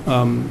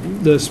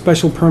the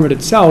special permit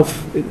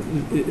itself,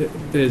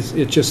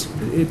 the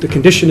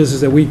condition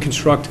is that we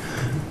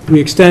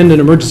extend an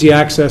emergency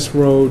access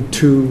road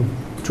to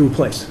Drew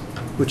Place,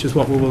 which is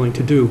what we're willing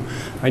to do.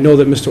 I know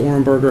that Mr.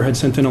 Orenberger had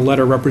sent in a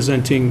letter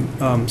representing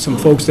some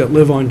folks that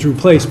live on Drew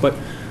Place, but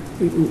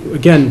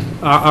again,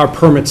 our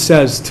permit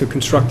says to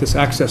construct this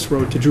access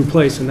road to Drew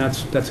Place, and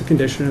that's a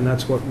condition, and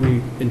that's what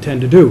we intend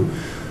to do.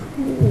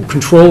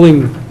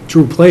 Controlling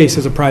Drew Place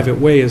as a private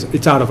way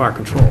it's out of our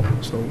control,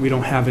 so we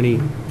don't have any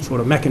sort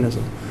of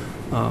mechanism.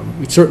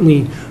 We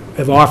certainly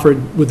have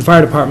offered with the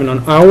fire department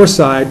on our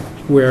side,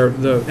 where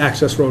the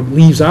access road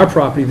leaves our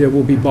property, there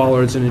will be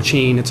bollards and a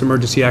chain. It's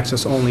emergency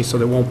access only, so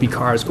there won't be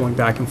cars going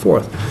back and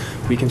forth.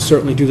 We can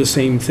certainly do the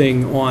same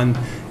thing on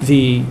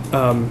the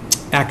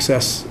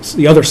access,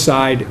 the other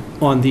side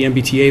on the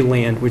MBTA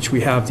land, which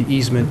we have the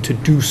easement to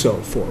do so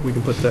for. We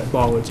can put the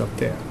bollards up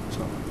there.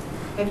 So.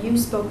 Have you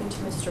spoken to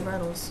Mr.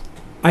 Reynolds?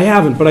 I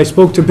haven't, but I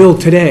spoke to Bill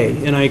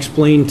today, and I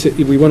explained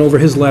we went over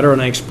his letter, and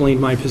I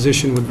explained my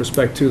position with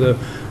respect to the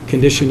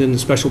condition in the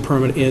special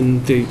permit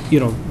in the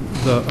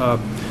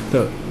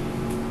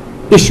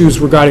issues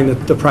regarding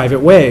the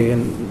private way,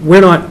 and we're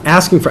not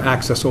asking for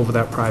access over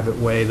that private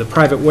way. The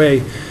private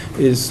way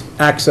is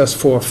access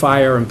for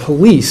fire and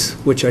police,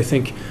 which I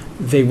think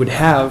they would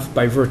have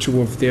by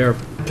virtue of their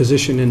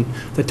position in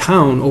the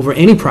town over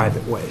any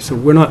private way. So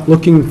we're not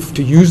looking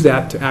to use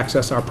that to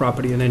access our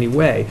property in any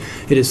way.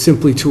 It is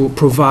simply to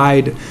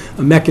provide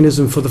a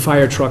mechanism for the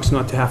fire trucks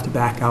not to have to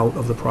back out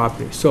of the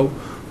property. So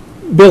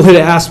Bill had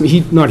asked me,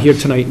 he's not here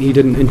tonight and he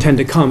didn't intend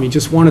to come, he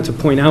just wanted to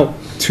point out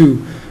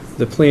to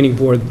the planning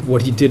board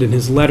what he did in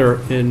his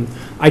letter, and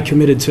I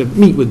committed to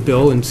meet with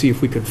Bill and see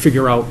if we could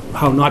figure out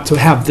how not to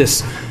have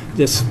this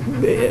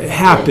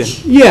happen.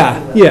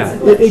 Yeah,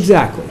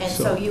 exactly. And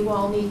so you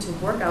all need to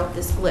work out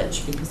this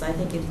glitch, because I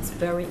think it's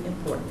very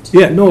important.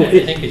 Yeah, no.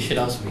 I think it should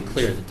also be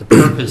clear that the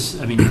purpose,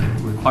 the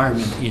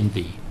requirement in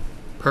the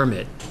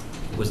permit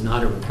was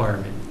not a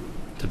requirement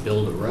to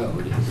build a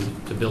road. It was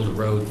to build a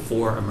road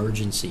for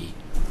emergency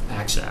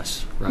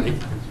access, right?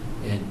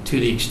 And to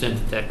the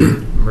extent that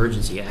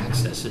emergency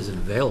access isn't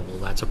available,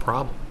 that's a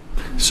problem.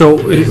 So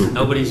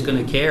Nobody's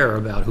going to care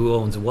about who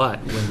owns what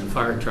when the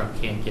fire truck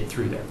can't get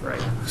through there,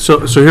 right?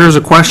 So here's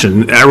a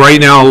question.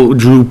 Right now,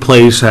 Drew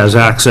Place has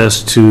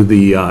access to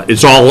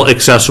it's all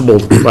accessible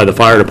by the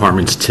fire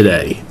departments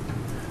today.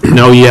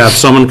 Now you have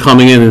someone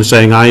coming in and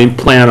saying, I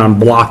plan on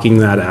blocking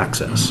that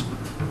access.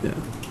 Yeah.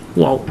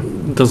 Well,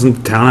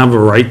 doesn't the town have a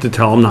right to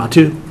tell them not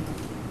to?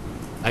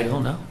 I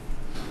don't know.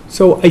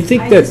 So I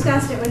think I that...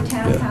 discussed it with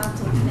town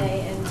council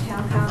today, and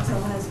town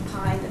council has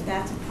opined that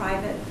that's a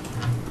private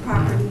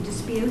property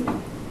dispute.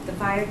 The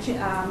fire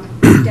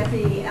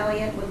deputy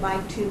Elliott would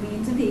like two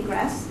means of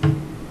egress,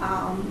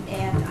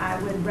 and I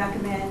would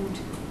recommend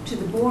to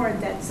the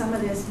board that some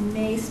of this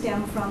may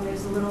stem from,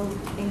 there's a little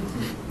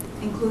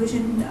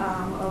inclusion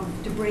of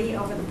debris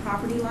over the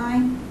property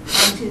line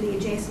onto the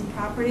adjacent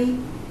property,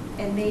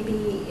 and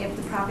maybe if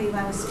the property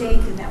line was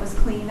staked and that was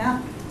cleaned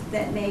up,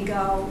 that may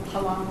go a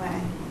long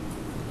way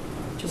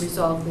To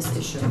resolve this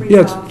issue. to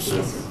Yes.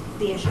 resolve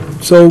the issue.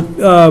 So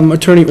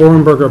Attorney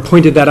Orenberger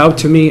pointed that out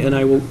to me, and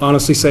I will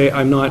honestly say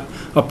I'm not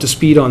up to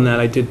speed on that.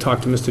 I did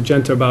talk to Mr.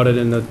 Genter about it,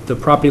 and the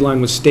property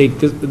line was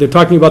staked. They're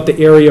talking about the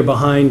area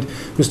behind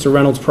Mr.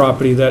 Reynolds'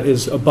 property that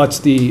abuts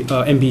the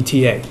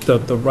MBTA,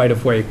 the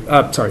right-of-way,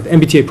 the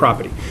MBTA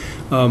property.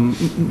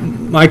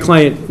 My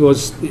client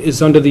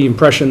is under the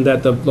impression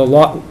that the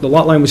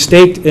lot line was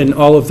staked, and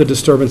all of the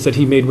disturbance that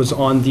he made was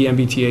on the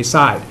MBTA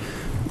side.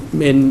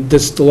 And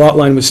the lot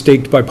line was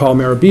staked by Paul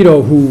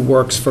Marabito, who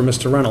works for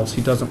Mr. Reynolds.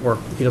 He doesn't work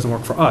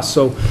for us.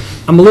 So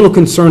I'm a little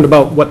concerned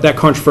about what that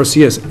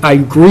controversy is. I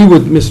agree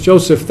with Ms.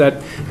 Joseph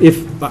that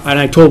and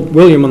I told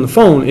William on the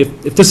phone,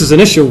 if this is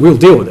an issue, we'll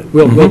deal with it.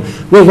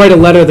 We'll write a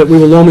letter that we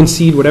will loam and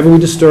seed whatever we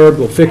disturb,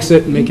 we'll fix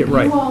it and make it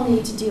right. You all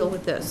need to deal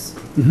with this,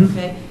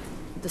 okay?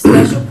 The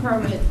special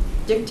permit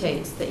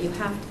dictates that you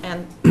have,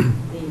 and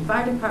the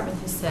fire department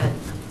has said,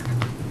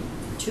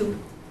 two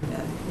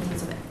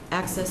means of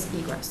access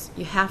egress.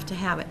 You have to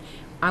have it.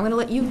 I'm going to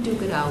let you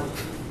duke it out.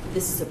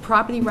 This is a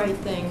property right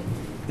thing,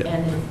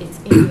 and it's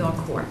in your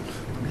court,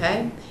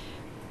 okay?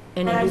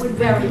 And But I it is would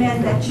very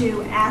recommend that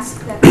you ask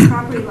that the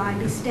property line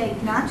be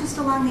staked, not just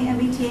along the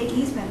MBTA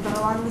easement, but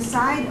along the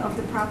side of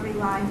the property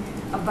line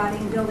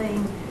abutting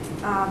building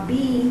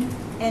B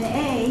and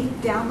A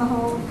down the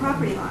whole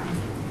property line.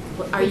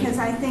 Are you, Because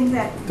I think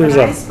that There's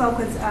when I a spoke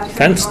with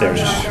fence Attorney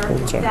there.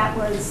 Orlander, Oh, sorry. that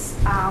was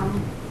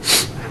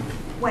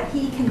what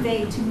he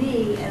conveyed to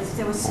me, as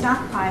there were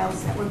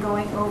stockpiles that were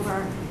going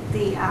over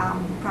the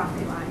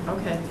property line.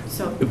 okay,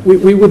 so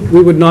We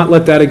would not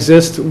let that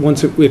exist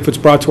once, if it's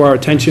brought to our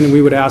attention, and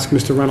we would ask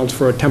Mr. Reynolds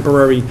for a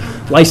temporary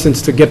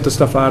license to get the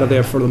stuff out of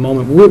there for the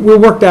moment. We'll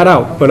work that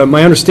out, but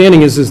my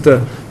understanding is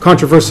the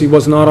controversy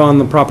was not on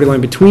the property line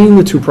between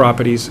the two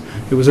properties,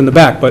 it was in the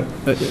back, but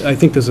I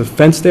think there's a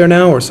fence there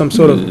now, or some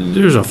sort of,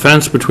 There's a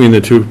fence between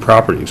the two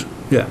properties.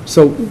 yeah,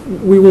 so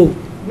we will,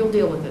 you'll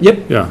deal with it.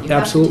 yep, Yeah.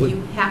 absolutely.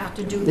 You have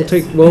to do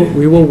We'll this.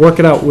 we will work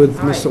it out with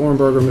All right. Mr.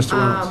 Ornberger and Mr.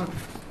 Reynolds.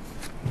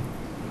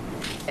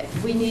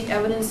 We need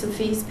evidence of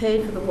fees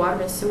paid for the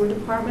water and sewer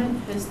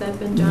department. Has that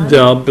been done?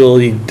 They'll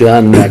be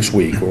done next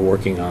week. We're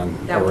working on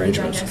That will be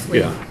done arrangements. next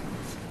week.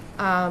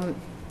 Yeah.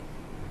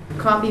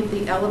 Copy of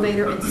the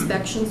elevator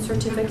inspection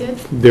certificate,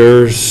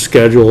 They're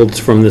scheduled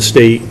from the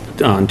state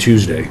on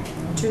Tuesday.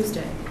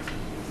 Tuesday.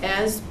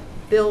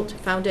 As-built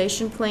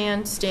foundation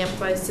plan stamped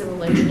by a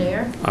civil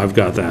engineer. I've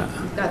got that.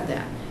 Got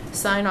that.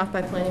 Sign off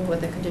by planning board,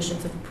 the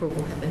conditions of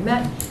approval have been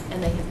met,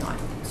 and they have not.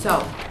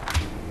 So,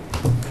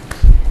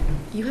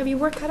 you have your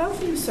work cut out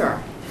for you,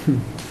 sir,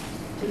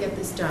 to get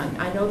this done.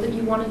 I know that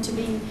you wanted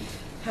to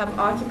have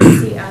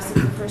occupancy as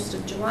of the 1st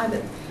of July,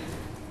 but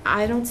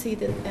I don't see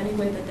that any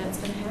way that that's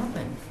going to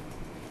happen.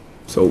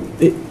 So,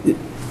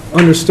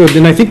 understood,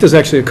 and I think there's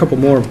actually a couple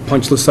more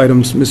punch list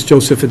items. Ms.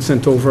 Joseph had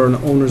sent over an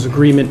owner's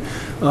agreement.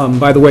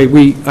 By the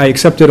way, I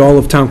accepted all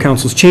of town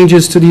council's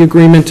changes to the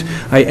agreement.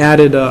 I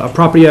added a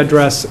property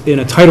address in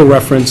a title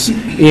reference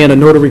and a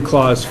notary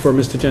clause for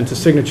Mr. Genta's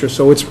signature,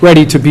 so it's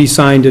ready to be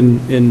signed in.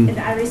 And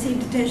I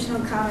received additional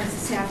comments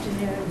this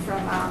afternoon from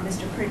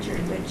Mr. Pritchard,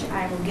 which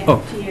I will get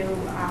to you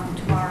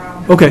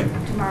tomorrow. Okay.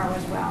 Tomorrow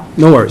as well.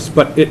 No worries,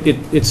 but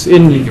it's I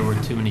don't think in, there were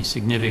too many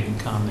significant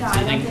No, comments.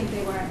 I don't think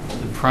they were.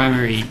 The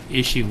primary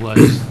issue was,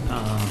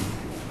 I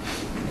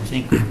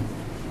think,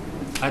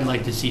 I'd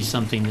like to see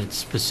something that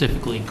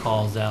specifically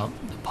calls out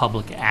the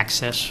public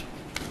access.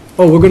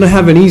 we're going to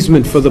have an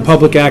easement for the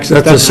public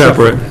access. That's a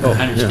separate. Oh,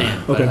 I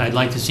understand, but okay. I'd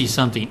like to see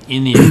something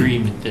in the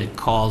agreement that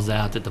calls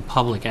out that the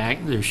public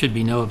there should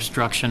be no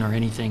obstruction or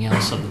anything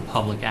else of the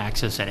public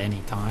access at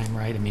any time,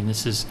 right? I mean,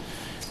 this is,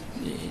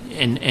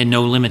 and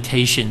no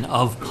limitation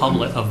of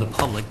the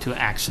public to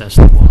access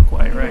the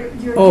walkway, right?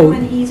 You're Oh. doing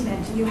an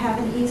easement. You have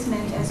an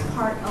easement as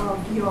part of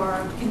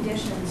your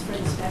conditions for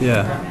the special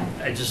Yeah. permit.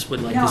 I just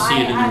would like No, to see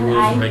it in the rules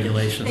and I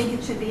regulations. think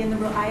it should be in the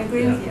rule. I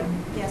agree with you,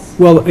 yes.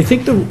 Well, I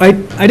think I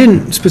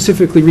didn't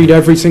specifically read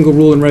every single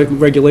rule and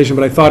regulation,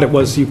 but I thought it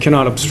was you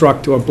cannot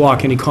obstruct or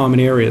block any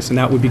common areas, and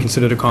that would be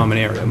considered a common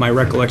area. My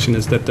recollection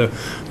is that the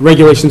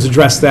regulations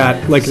address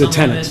that, like the Some of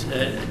tenants.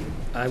 it,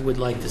 I would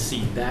like to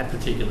see that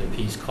particular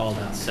piece called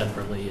out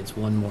separately. It's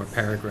one more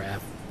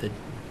paragraph that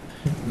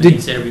Did-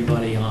 makes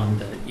everybody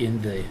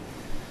in the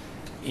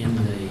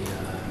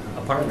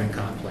apartment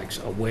complex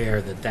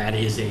aware that that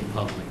is a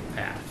public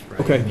path, right?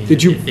 Okay. I mean,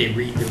 Did you- if they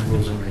read the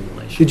rules and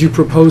regulations. Did you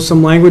propose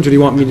some language, or do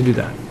you want me to do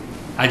that?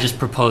 I just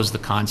proposed the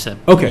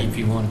concept. Okay. If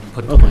you want to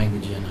put the Okay.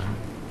 language in,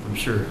 I'm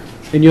sure.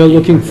 And you're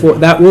looking for,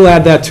 we'll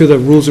add that to the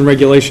rules and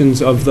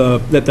regulations of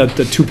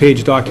the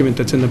two-page document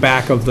that's in the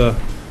back of the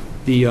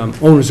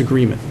owner's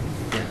agreement.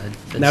 Yeah,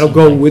 And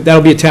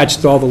that'll be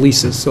attached to all the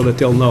leases, so that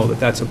they'll know that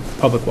that's a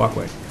public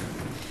walkway.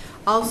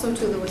 Also,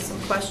 too, there was some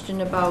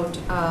question about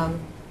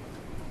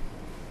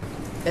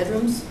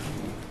bedrooms.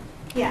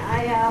 Yeah,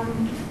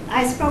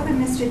 I spoke with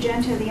Mr.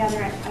 Genta the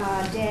other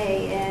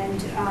day,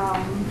 and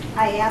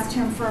I asked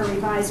him for a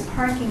revised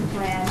parking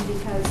plan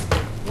because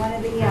one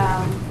of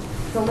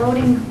the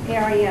loading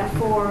area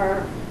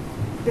for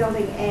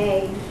Building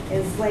A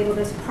is labeled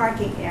as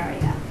parking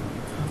area.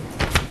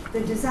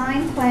 The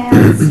design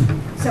plans,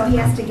 so he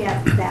has to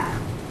get that.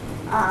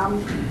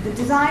 The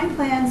design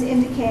plans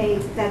indicate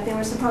that there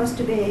were supposed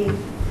to be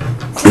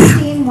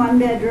 16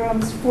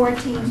 one-bedrooms,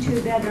 14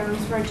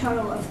 two-bedrooms, for a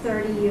total of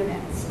 30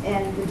 units.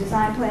 And the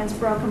design plans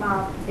broke them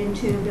out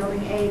into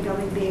Building A,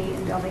 Building B,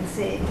 and Building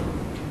C.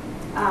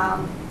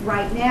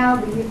 Right now,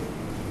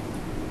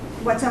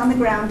 what's on the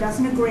ground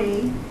doesn't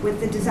agree with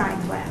the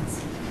design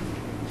plans.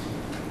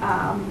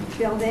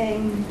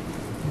 Building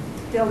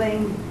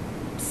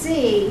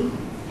C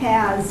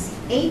has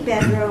 8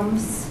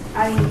 bedrooms,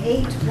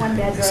 8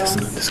 one-bedrooms.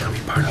 This is going to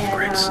be part of and,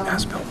 Greg's um,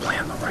 as-built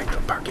plan, though, right, the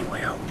parking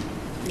layout?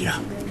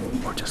 Yeah.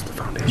 Or just the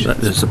foundation?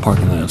 There's the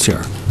parking that's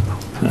here.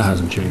 That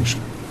hasn't changed.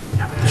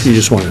 She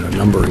just wanted a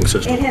numbering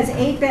system. It has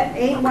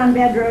 8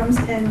 one-bedrooms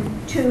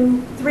and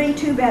 3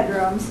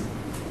 two-bedrooms,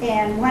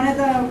 and one of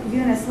the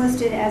units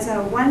listed as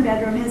a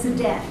one-bedroom has a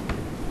den.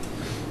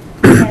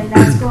 And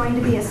that's going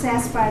to be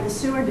assessed by the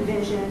sewer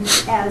division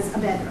as a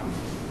bedroom.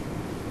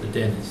 The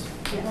den is.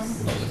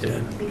 Yes,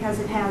 Okay. because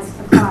it has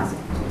a closet.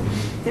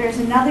 There's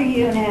another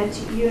unit,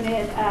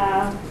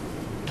 I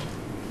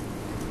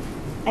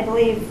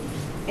believe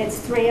it's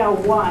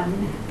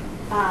 301,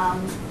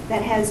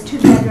 that has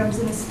 2 bedrooms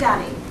and a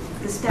study.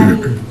 The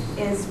study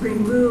is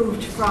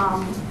removed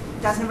from,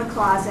 doesn't have a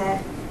closet,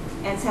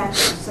 etc.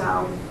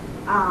 So,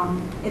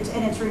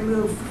 it's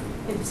removed,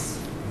 it's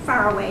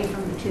far away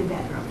from the 2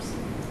 bedrooms.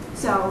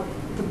 So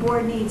the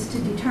board needs to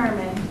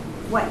determine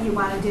what you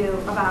want to do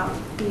about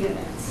the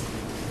units.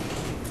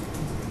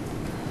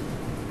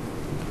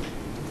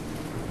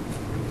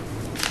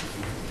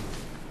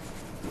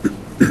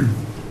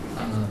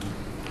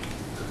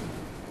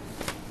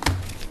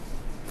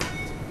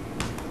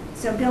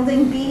 So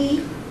building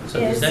B So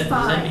does is that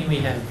fine. mean we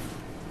have,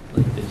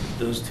 like,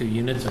 those 2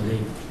 units, are they,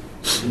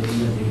 do they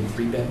need to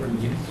be 3-bedroom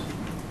units?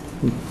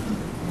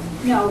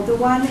 No, the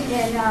one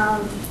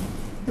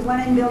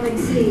in building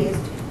C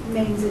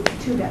means it's a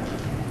 2-bedroom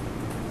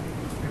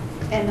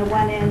unit. And the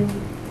one in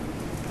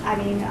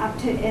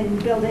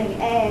building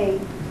A,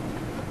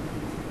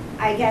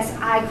 I guess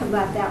I could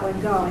let that one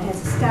go. It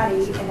has a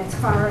study and it's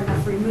far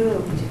enough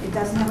removed. It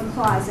doesn't have a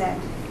closet,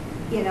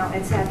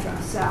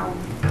 etc. So,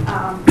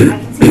 I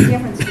can see the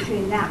difference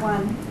between that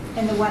one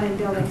and the one in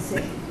building C.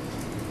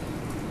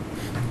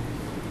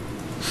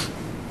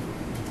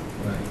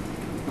 Right.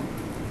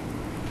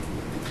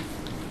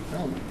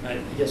 Well, I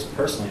guess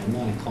personally, I'm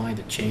not inclined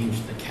to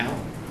change the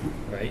count,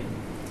 right?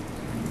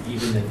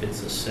 Even if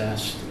it's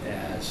assessed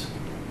as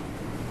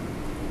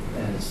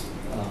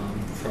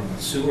from a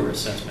sewer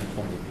assessment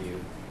point of view,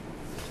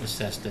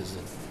 assessed as a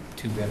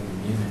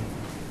 2-bedroom unit.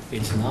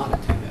 It's not a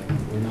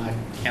 2-bedroom. We're not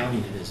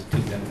counting it as a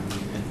 2-bedroom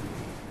unit.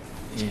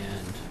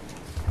 And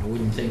I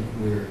wouldn't think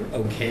we're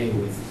okay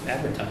with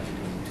advertising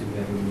it as a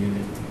 2-bedroom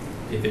unit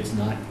if it's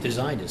not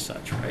designed as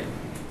such, right?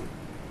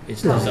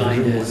 It's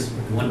designed as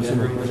 1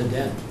 bedroom with a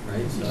den,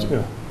 right?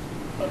 So,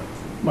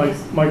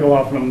 Michael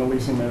Hoffman, I'm the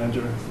leasing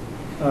manager.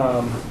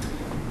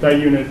 That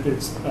unit,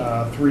 it's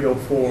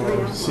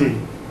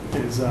 304C,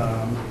 is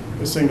a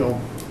single,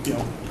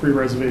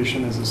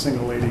 pre-reservation is a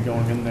single lady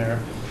going in there.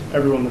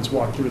 Everyone that's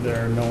walked through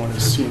there, no one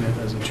has seen it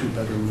as a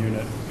 2-bedroom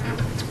unit.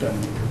 It's been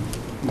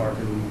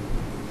marketed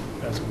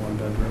as a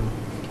 1-bedroom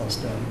plus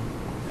den.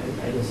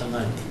 I guess I'm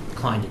not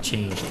inclined to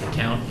change the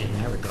count in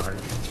that regard.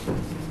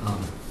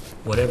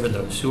 Whatever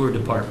the sewer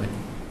department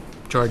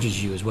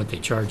charges you is what they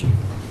charge you.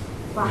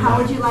 Well, how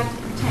would you like to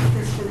protect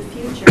this for the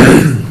future,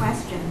 is the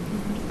question.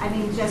 I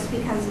mean, just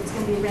because it's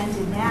going to be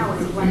rented now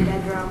as a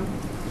 1-bedroom,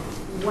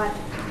 what do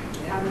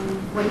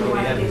you We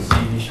want have to do the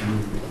same issue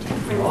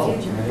for the all,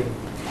 future? right?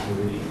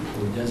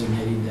 We're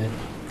designating that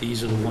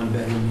these are the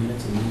 1-bedroom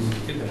units and these are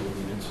the 2-bedroom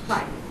units.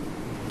 Right,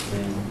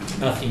 And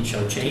nothing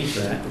shall change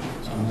that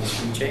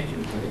unless we change it,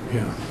 right?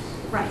 Yeah.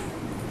 right.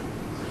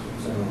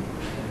 So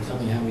tell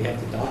me how we have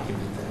to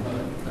document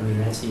that. I mean,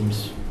 that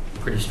seems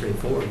pretty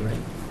straightforward, right?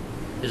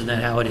 Isn't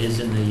that how it is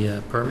in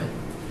the permit?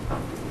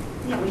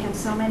 Yeah, we have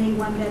so many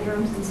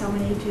 1-bedrooms and so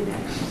many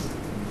 2-bedrooms.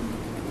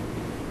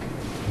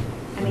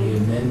 I Can we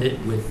mean, amend it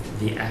with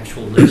the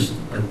actual list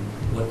of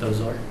what those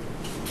are?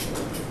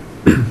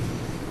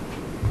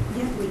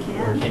 yeah, we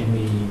Or can. can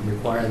we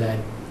require that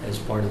as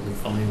part of the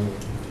final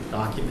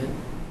document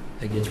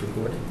that gets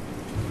recorded?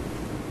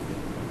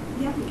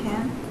 Yeah, we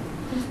can.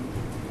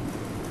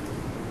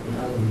 And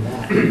other than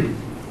that,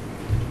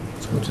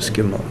 So we'll just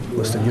give them a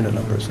list of unit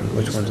numbers and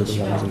which ones are the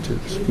 1s and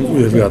 2s.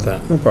 We've got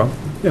that. No problem.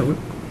 Yeah, we're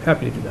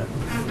happy to do that.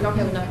 We don't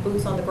have enough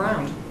boots on the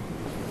ground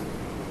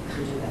to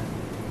do that.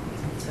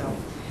 So,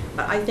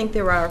 but I think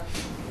there are,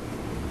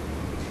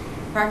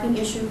 parking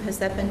issue, has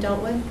that been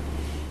dealt with?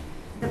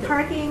 The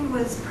parking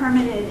was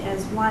permitted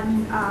as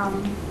one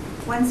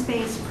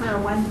space per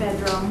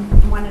 1-bedroom,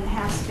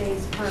 1.5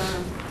 space per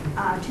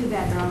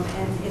 2-bedroom,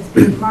 and it's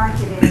been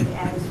marketed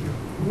as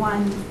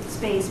 1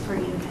 space per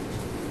unit.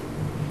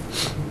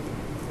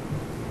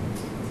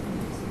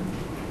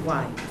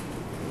 Why?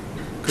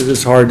 Because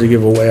it's hard to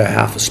give away a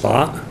half a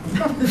spot.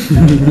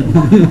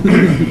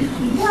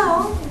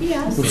 Well,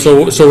 Yes.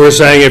 So we're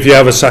saying if you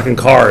have a second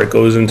car, it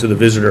goes into the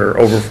visitor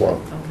overflow.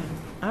 Okay,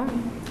 all right.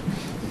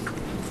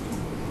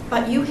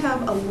 But you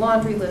have a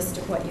laundry list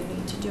of what you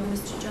need to do,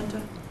 Mr.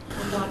 Genta,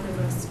 a laundry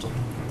list.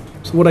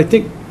 So what I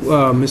think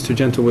Mr.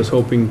 Genta was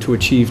hoping to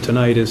achieve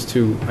tonight is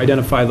to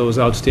identify those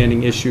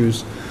outstanding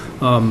issues,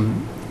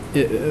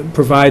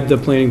 provide the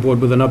planning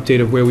board with an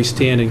update of where we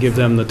stand and give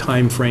them the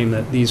time frame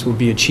that these will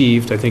be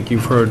achieved. I think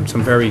you've heard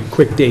some very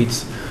quick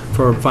dates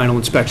for final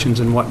inspections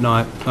and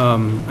whatnot.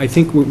 I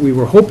think what we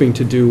were hoping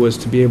to do was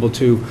to be able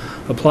to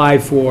apply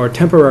for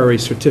temporary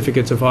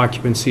certificates of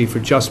occupancy for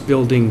just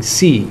Building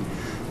C,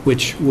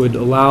 which would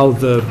allow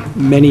the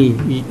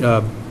many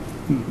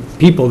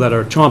people that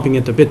are chomping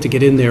at the bit to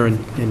get in there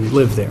and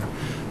live there.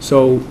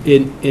 So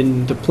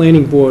in the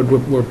planning board,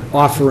 we're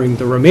offering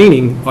the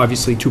remaining,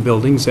 obviously, 2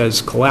 buildings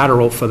as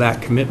collateral for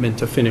that commitment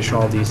to finish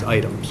all these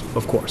items,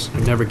 of course.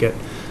 We never get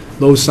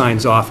those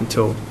signs off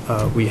until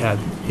we had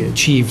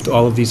achieved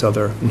all of these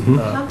other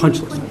punch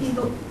How lists. can you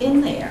put people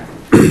in there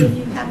if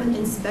you haven't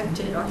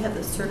inspected or have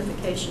the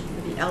certification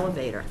for the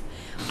elevator?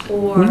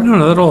 Or,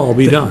 No, that'll all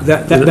be done.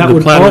 That The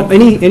would, plan-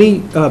 any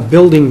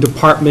building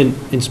department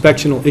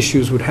inspectional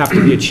issues would have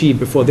to be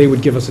achieved before they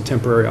would give us a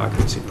temporary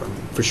occupancy permit,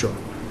 for sure.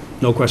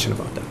 No question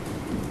about that.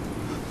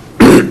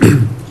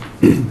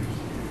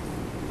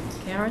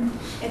 Karen?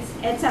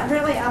 It's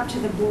really up to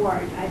the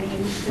board. I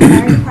mean, the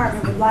fire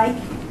department would like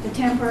the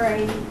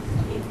temporary,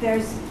 if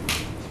there's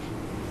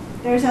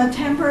a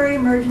temporary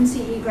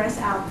emergency egress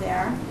out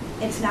there.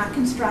 It's not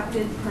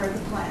constructed per the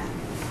plan.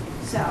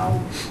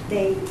 So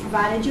they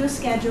provided you a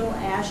schedule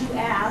as you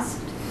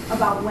asked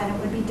about when it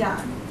would be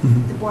done.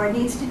 The board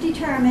needs to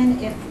determine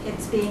if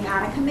it's being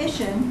out of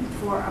commission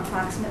for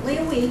approximately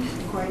a week,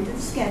 according to the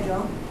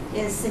schedule,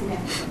 is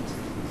significant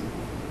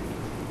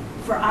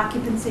for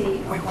occupancy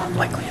of one.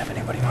 Likely have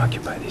anybody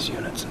occupy these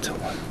units until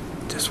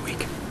this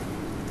week,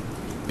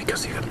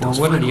 because you have Well,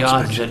 those what are final the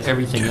odds inspections. that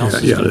everything else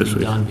is Yeah, going this to be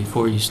week. done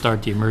before you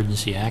start the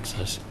emergency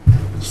access?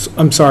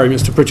 I'm sorry,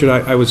 Mr. Pritchard,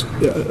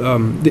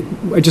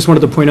 I just wanted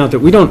to point out that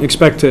we don't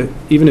expect to,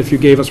 even if you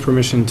gave us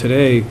permission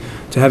today,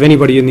 to have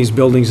anybody in these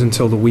buildings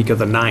until the week of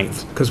the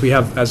 9th, because we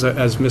have, as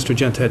Mr.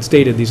 Genta had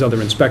stated, these other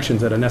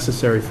inspections that are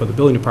necessary for the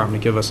building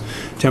department to give us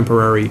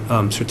temporary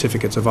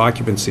certificates of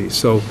occupancy.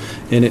 So,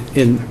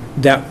 in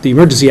that, the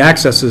emergency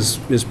access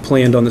is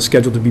planned on the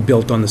schedule to be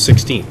built on the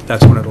 16th.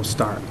 That's when it'll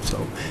start,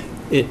 so.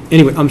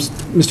 Anyway,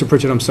 Mr.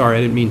 Pritchard, I'm sorry,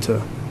 I didn't mean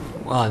to.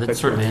 Well, that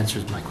sort of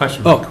answers my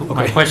question. Oh,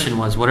 My okay. question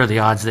was, what are the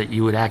odds that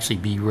you would actually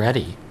be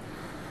ready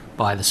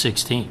by the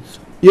 16th?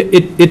 Yeah,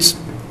 it's.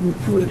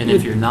 And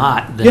if you're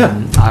not, then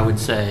Yeah. I would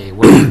say,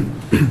 well,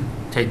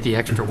 take the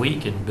extra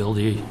week and build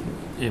the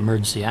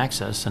emergency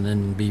access, and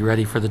then be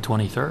ready for the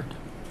 23rd.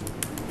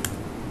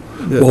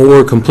 Well,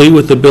 we're complete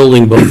with the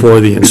building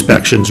before the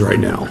inspections right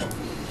now.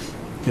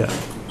 Yeah.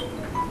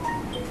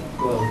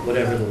 Well,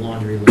 whatever the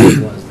laundry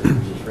list was that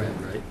you just read,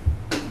 right?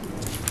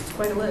 It's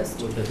quite a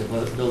list. What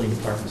the building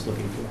department's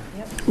looking for.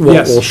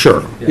 Yes. Well,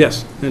 sure.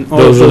 Yes, and all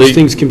Those of are those the-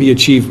 things can be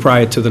achieved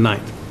prior to the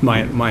 9th,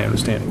 my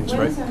understanding is, When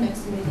right? is our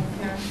next meeting,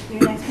 Karen?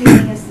 Your next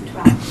meeting is the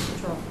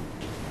 12th.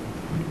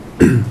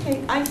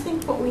 Okay, I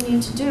think what we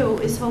need to do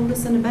is hold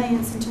this in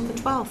abeyance until the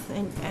 12th,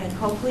 and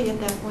hopefully at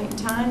that point in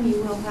time,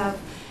 you will have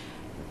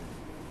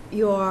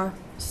your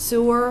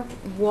sewer,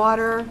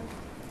 water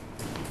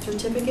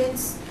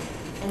certificates,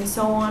 and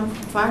so on.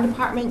 Fire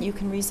department, you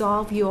can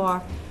resolve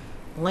your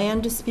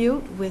land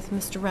dispute with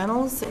Mr.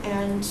 Reynolds,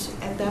 and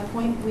at that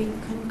point, we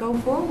can go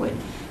forward.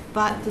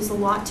 But there's a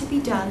lot to be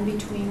done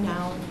between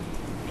now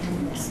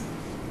and then.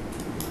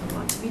 A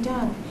lot to be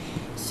done.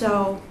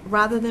 So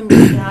rather than,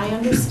 and I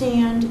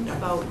understand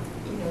about,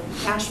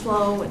 cash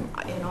flow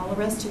and all the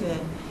rest of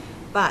it,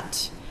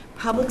 but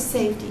public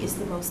safety is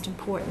the most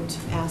important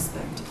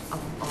aspect of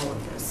all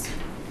of this.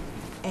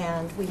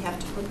 And we have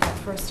to put that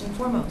first and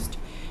foremost.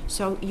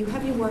 So you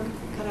have your work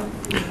cut out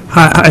for you.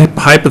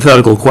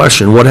 Hypothetical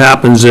question, what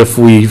happens if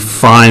we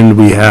find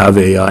we have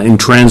a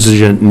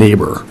intransigent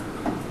neighbor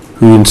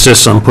who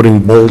insists on putting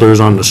boulders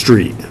on the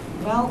street?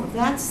 Well,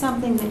 that's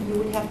something that you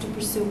would have to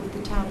pursue with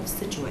the town of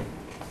Scituate.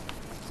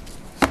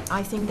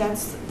 I think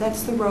that's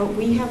the road.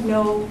 We have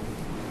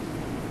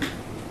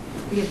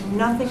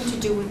nothing to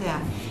do with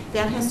that.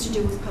 That has to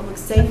do with public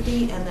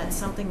safety, and that's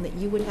something that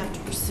you would have to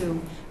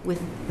pursue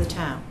with the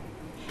town.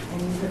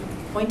 And you have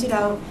pointed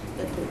out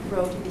that the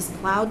road is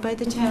plowed by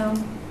the town.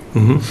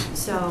 Mm-hmm.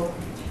 So,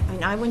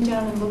 I went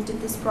down and looked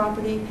at this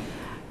property.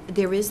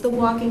 There is the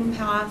walking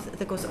path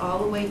that goes all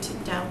the way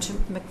down to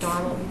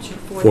McDonald, to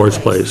Ford's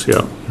Place,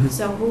 yeah.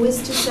 So who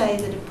is to say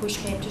that if push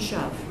came to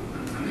shove,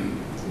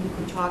 you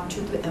could talk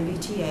to the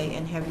MBTA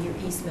and have your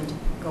easement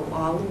go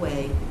all the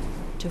way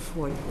to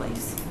Ford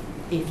Place,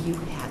 if you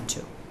had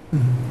to.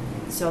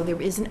 So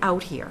there is an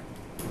out here.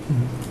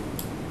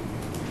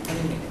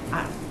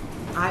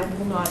 I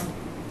will not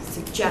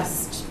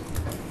suggest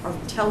or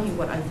tell you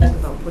what I think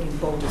about putting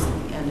boulders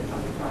at the end of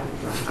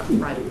a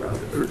private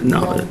road.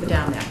 No. You won't go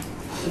down that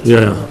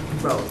Yeah.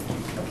 road,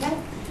 okay?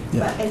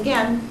 But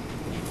again,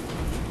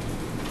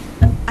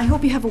 I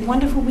hope you have a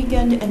wonderful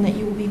weekend and that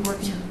you will be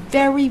working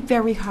very,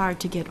 very hard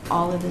to get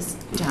all of this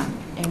done.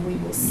 And we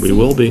will see. We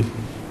will be.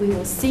 We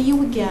will see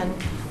you again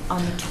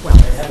on the I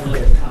 12th. have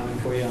another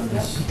comment for you on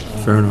this.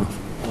 Fair enough.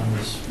 On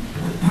this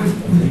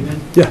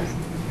agreement. Yeah,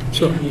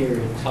 sure. In here,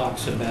 it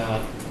talks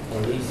about a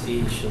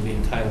leasee shall be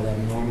entitled to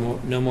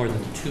have no more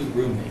than 2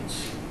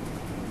 roommates.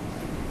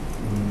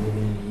 gentleman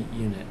living in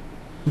a unit.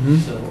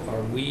 Mhm. So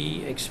are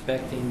we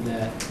expecting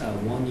that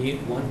one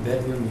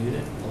bedroom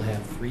unit will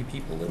have 3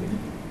 people living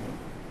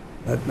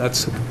in it?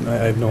 That's, I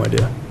have no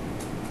idea.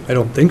 I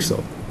don't think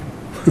so.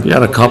 If you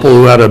had a couple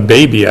who had a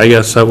baby, I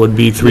guess that would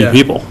be 3 Yeah.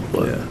 people.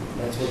 But Yeah.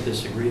 That's what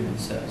this agreement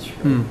says, right?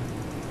 Hmm.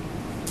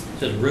 It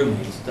says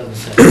roommates, it doesn't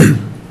say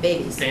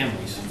Babies.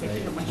 families, right?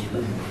 It says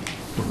roommates.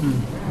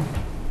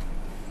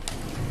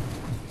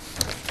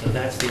 So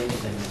that's the other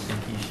thing I think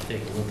you should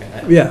take a look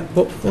at. Yeah,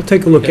 we'll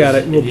take a look at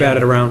it, Because we'll if you bat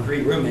it have around.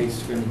 3 roommates,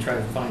 it's going to try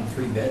to find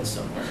 3 beds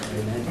somewhere,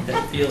 and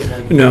that feels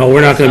like. No,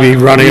 we're not going to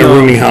be running a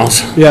rooming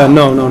house. Yeah,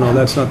 no,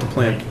 that's not the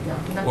plan.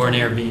 Or an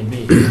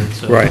Airbnb. Right?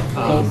 So, Right.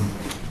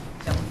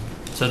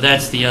 So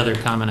that's the other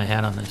comment I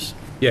had on this.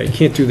 Yeah, you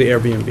can't do the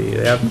Airbnb.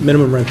 They have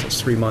minimum rentals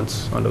 3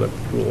 months under the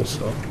rules,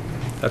 so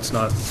that's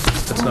not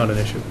an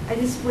issue. I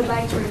just would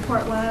like to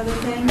report one other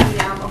thing. The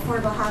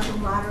affordable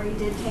housing lottery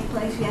did take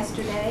place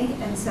yesterday,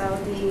 and so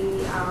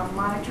the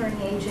monitoring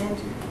agent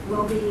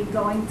will be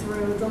going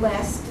through the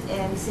list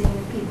and seeing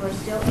if people are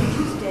still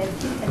interested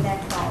and then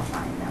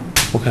qualifying them.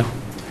 Okay.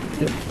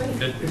 Good.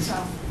 So,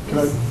 Can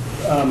I,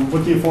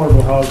 with the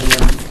affordable housing,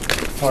 I'm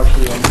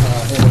partially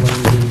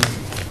handling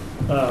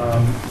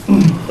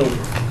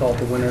call it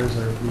the winners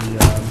or the,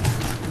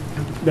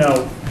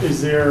 now,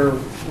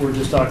 we're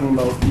just talking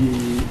about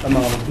the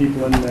amount of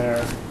people in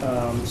there.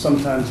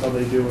 Sometimes how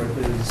they do it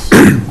is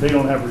they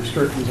don't have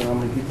restrictions on how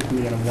many people can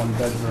be in a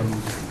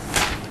 1-bedroom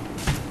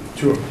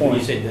to a When point.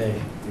 you say they,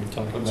 you're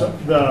talking So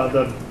about.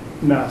 the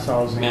mass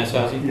housing. Mass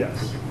housing?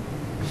 Yes.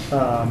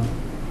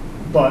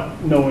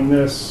 But knowing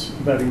this,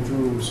 vetting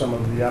through some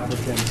of the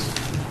applicants,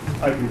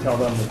 I can tell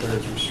them that there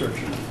is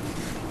restriction.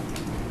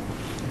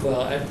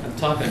 Well, I'm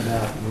talking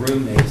about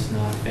roommates,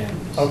 not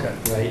families. Okay.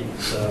 Right?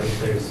 So if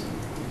there's,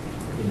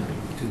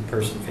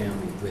 2-person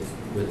family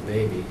with a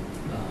baby,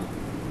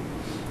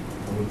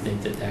 I would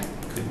think that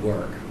could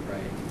work,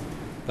 right?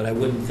 But I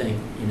wouldn't think,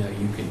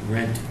 you could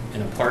rent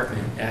an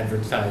apartment,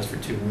 advertise for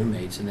 2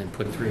 roommates, and then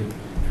put three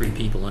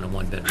people in a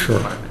 1-bedroom Sure.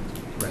 apartment,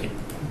 right?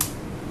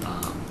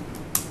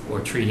 Or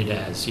treat it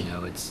as,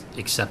 it's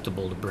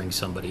acceptable to bring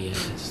somebody in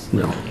as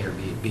No. an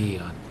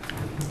Airbnb on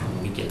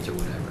weekends or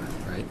whatever,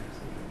 right?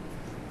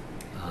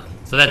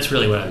 So that's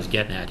really what I was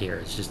getting at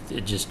here.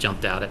 It just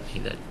jumped out at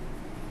me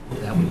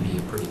that would be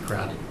a pretty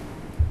crowded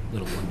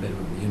little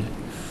 1-bedroom unit.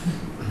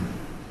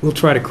 We'll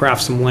try to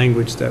craft some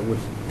language that would,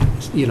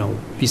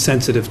 be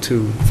sensitive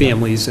to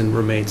families and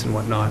roommates and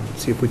whatnot,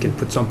 see if we can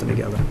put something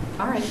together.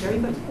 All right, very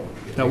good.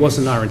 That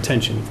wasn't our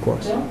intention, of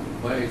course. Bill?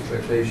 My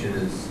expectation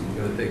is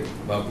you're gonna take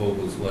Bob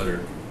Vogel's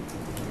letter,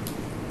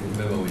 his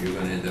memo, you're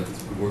gonna end up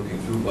working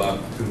through Bob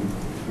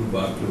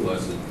to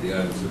us that the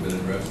items have been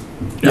addressed.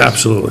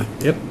 Absolutely.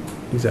 Yep,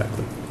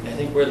 exactly. I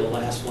think we're the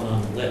last one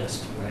on the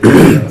list, right?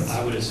 So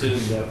I would assume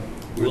that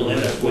we'll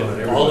end up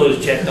with all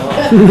those checked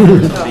off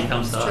before somebody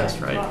comes to us,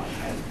 right?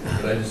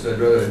 But I'd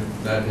rather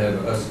not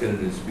have us get in a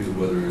dispute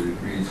whether it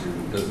agrees or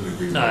doesn't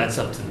agree. No, it's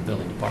up to the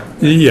building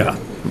department. Yeah.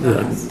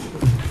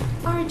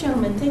 All right,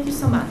 gentlemen, thank you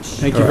so much.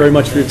 Thank you very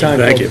much for your time,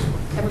 Thank folks. you.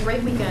 Have a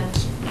great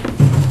weekend.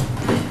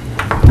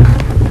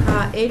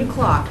 8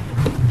 o'clock.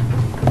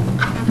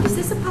 Is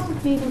this a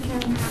public meeting,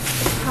 Karen?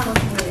 It's a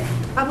public meeting.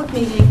 Public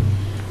meeting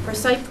for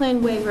site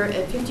plan waiver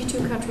at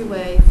 52 Country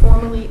Way,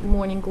 formerly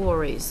Morning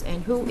Glories.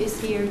 And who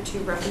is here to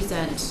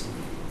represent?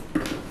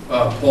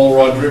 Paul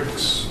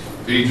Rodricks,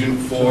 agent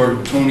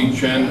for Tony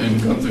Chen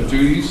and Gunther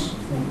Tooties.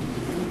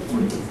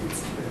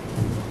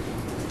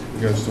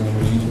 You guys don't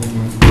have any?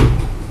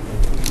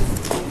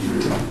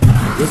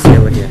 This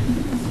here with you.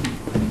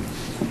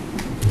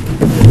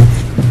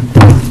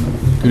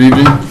 Good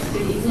evening.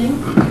 Good evening.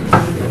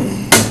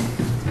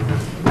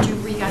 Would you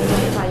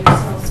re-identify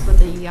yourselves for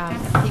the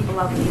people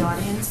out in the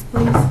audience,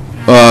 please?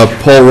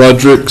 Paul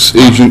Rodricks,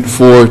 agent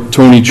for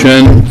Tony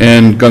Chen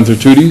and Gunther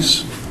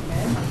Tooties.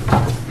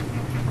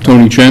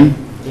 Tony Chen.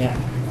 Yeah,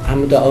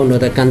 I'm the owner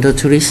of the Gunther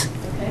Tourist.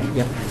 Okay.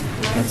 Yep. All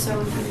right, so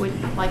if you would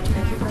like to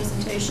make your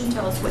presentation,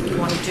 tell us what you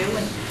want to do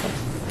and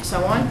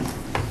so on.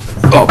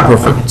 Oh,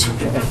 perfect.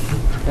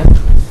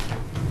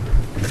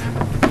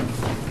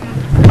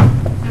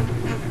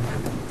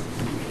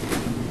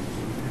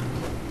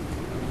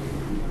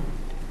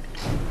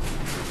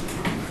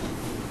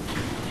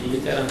 Can you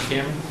get that on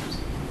camera?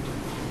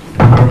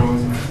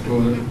 Go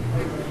ahead.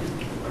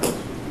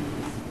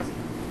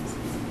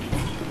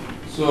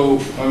 So,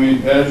 I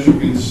mean, as you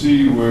can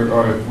see, we're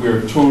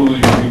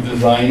totally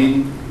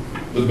redesigning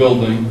the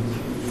building,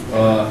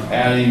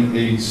 adding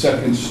a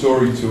second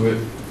story to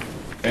it,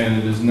 and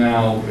it is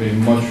now a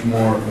much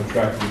more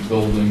attractive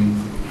building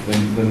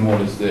than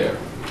what is there.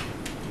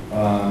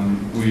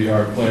 We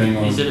are planning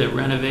on... Is it a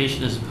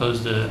renovation as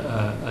opposed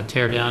to a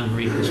tear down and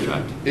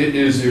reconstruct? It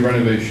is a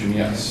renovation,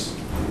 yes.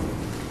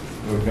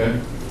 Okay?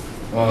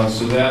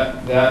 So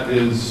that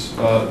is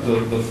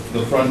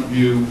the front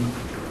view.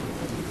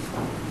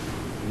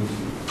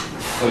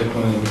 Site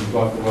plan that we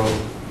talked about.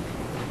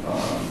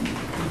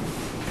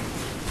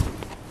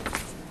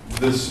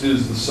 This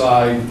is the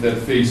side that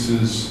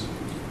faces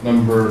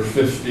number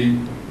 50.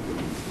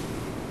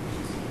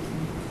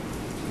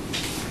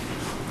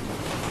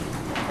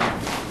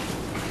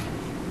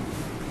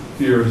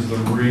 here is the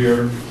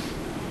rear.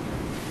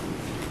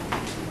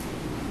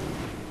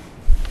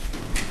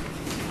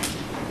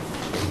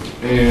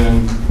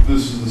 And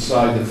this is the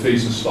side that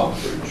faces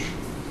Stockbridge,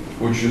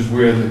 which is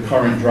where the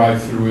current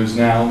drive-through is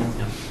now.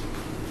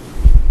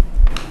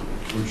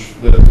 Which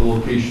the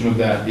location of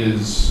that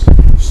is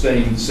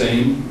staying the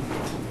same.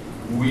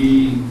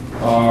 We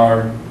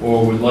are,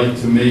 or would like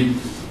to make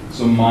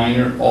some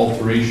minor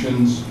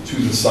alterations to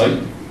the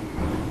site.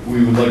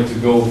 We would like to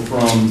go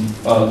from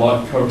a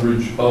lot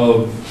coverage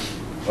of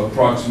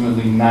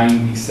approximately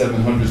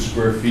 9,700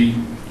 square feet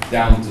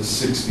down to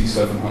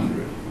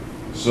 6,700.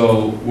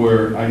 So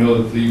I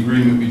know that the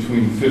agreement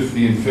between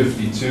 50 and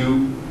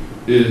 52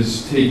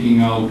 is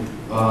taking out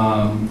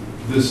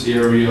this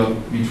area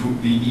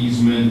between the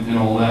easement and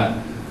all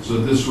that. So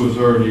this was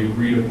already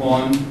agreed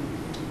upon.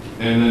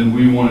 And then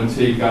we want to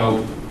take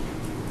out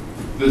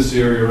this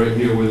area right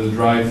here where the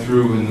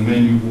drive-through and the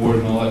menu board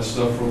and all that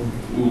stuff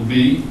will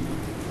be.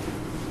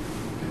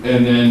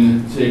 And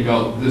then take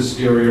out this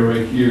area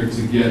right here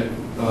to get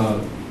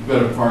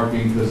better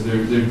parking because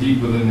they're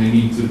deeper than they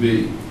need to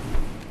be.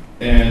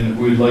 And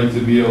we'd like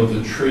to be able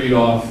to trade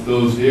off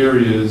those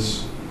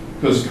areas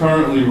because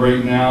currently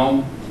right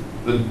now,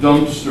 the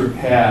dumpster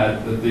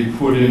pad that they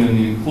put in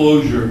the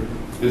enclosure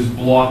is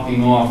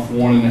blocking off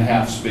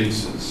 1.5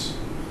 spaces.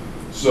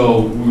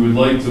 So we would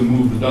like to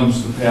move the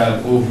dumpster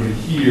pad over to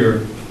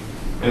here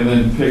and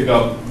then pick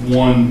up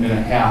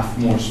 1.5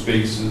 more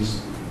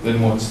spaces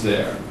than what's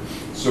there.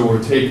 So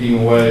we're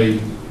taking away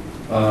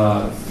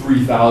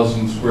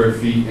 3,000 square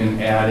feet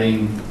and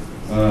adding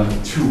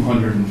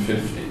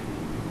 250.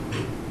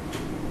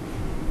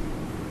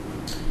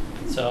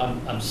 So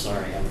I'm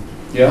sorry,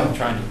 Yeah? I'm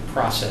trying to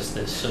process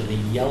this. So the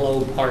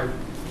yellow part.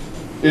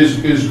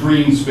 Is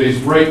green space.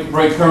 Right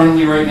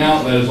currently, right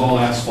now, that is all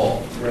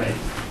asphalt. Right.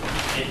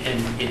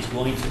 And it's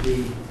going to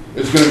be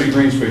It's going to be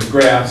green space,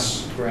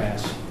 grass.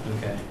 grass,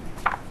 okay.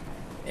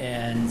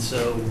 And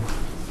so,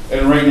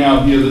 And right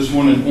now here, this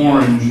one in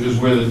orange is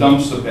where the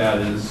dumpster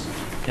pad is.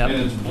 yep.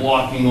 And it's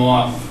blocking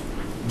off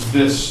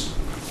this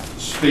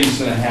space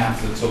and a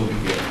half that's over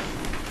here.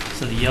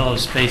 So the yellow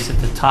space at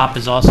the top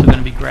is also going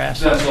to be grass?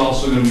 That's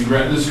also going to be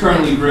grass. There's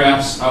currently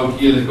grass out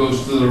here that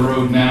goes to the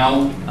road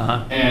now.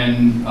 Uh-huh.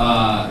 And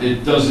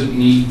it doesn't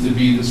need to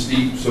be this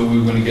steep, so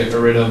we're going to get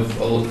rid of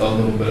a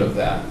little bit of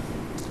that.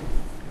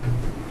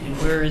 And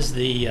where is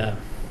the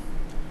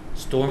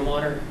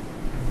stormwater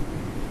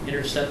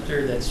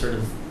interceptor that's sort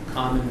of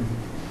common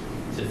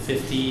to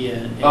 50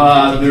 and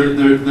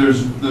 52?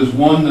 There's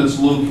one that's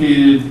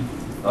located,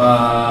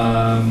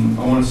 I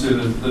want to say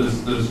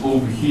that is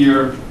over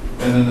here,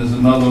 and then there's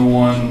another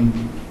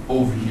one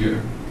over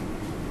here.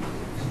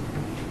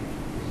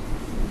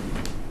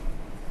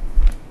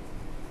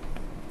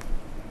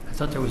 I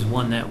thought there was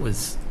one that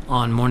was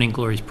on Morning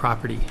Glory's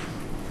property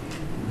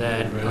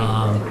that,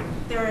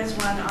 There is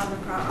one on the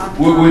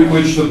property.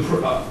 Which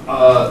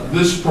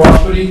this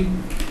property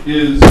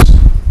is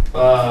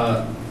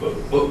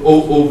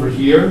over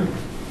here,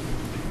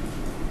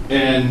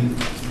 and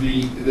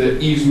the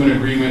easement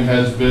agreement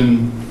has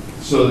been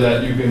so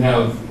that you can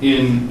have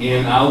in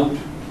and out,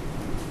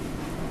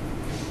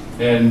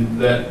 and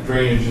that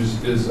drainage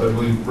is I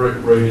believe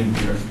right in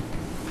here.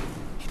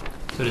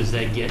 so does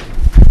that get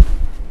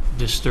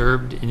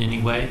disturbed in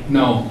any way?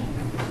 No,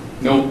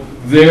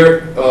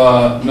 they're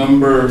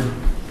number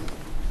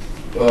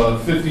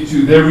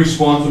 52, they're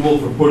responsible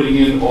for putting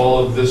in all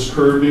of this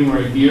curbing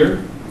right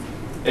here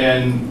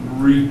and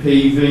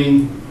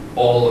repaving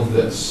all of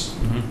this.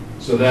 Mm-hmm.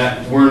 So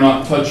that we're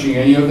not touching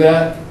any of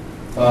that.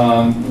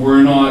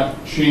 We're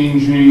not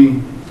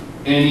changing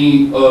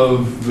any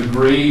of the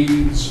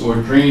grades or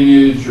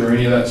drainage or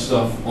any of that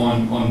stuff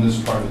on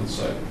this part of the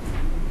site.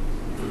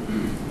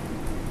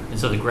 And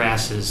so the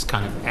grass is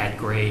kind of at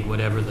grade,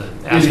 whatever the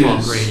asphalt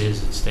is. grade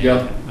is, it's staying?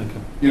 Yep. Okay.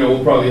 You know,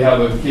 we'll probably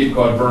have a Cape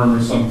Cod berm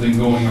or something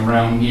going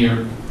around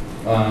here,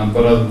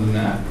 but other than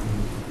that.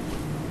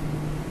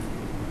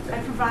 I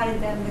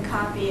provided them the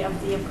copy of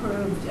the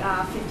approved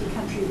 50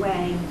 Country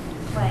Way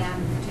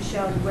plan to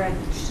show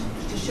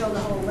the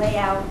whole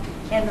layout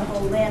and the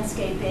whole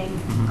landscaping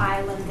Mhm.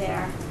 island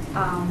there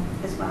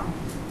as well.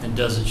 And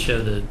does it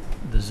show the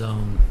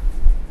zone?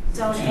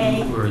 Zone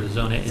A. Or the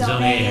zone A,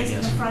 Zone A I is in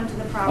the guess. front of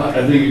the I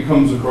property. think it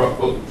comes across.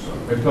 Oh,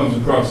 sorry. It comes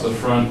across the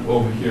front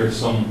over here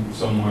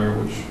somewhere,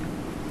 which.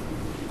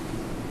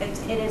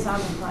 It is on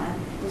the plan.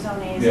 The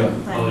Zone A is Yeah. on the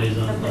plan. Oh, it is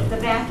on the plan. The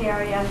back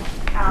area is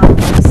about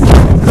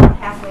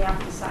halfway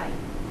off the site.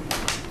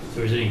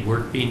 So is any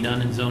work being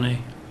done in zone A?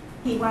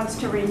 He wants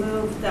to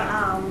remove the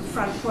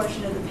front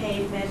portion of the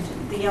pavement,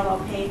 the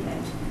yellow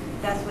pavement.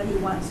 That's what he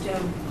wants to.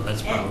 Well,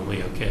 that's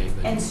probably okay,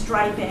 but And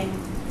striping,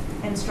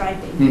 He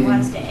Mhm.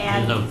 wants to there's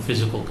add no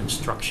physical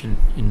construction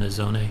in the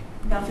zone A?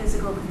 no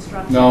physical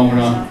construction. No, we're there,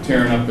 not so-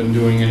 tearing up and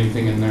doing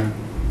anything in there.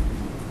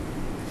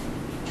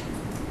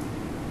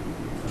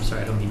 I'm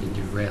sorry, I don't mean to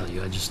derail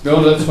you, I just.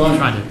 No, that's fine. I'm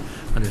trying to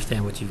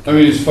understand what you've. I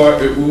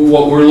mean,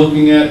 what we're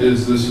looking at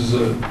is this is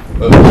a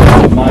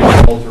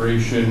minor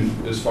alteration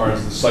as far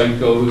as the site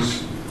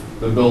goes.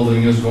 The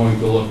building is going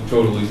to look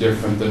totally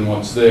different than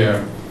what's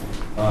there.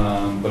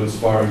 But as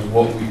far as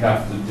what we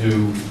have to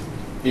do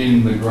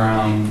in the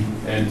ground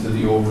and to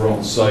the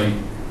overall site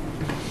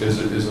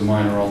is a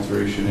minor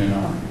alteration in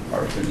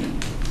our opinion.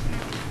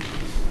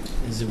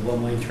 Is it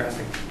one-way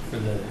traffic for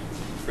the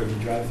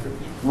drive-through?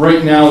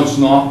 Right now, it's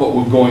not, but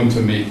we're going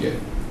to make it.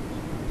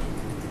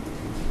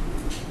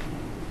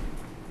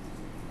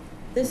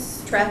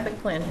 This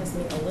traffic plan has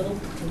me a little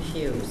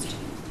confused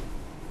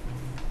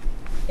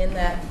in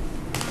that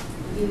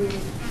you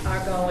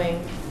are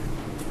going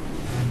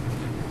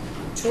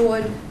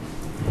toward, You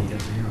got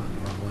the arrow on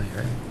the wrong way,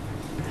 right?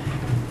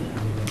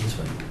 Yeah, we go this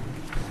way.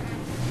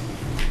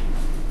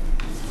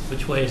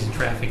 Which way is the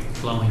traffic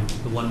flowing,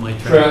 the one-way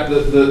traffic?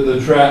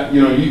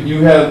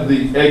 You have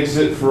the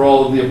exit for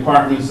all of the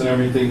apartments and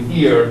everything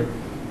here.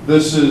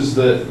 This is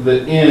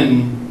the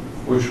inn,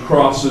 which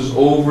crosses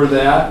over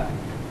that,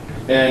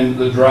 and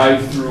the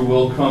drive-through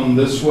will come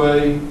this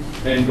way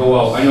and go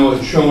out. I know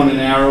it's showing an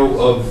arrow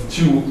of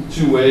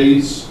two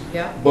ways,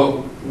 yeah?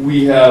 but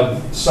we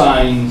have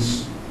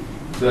signs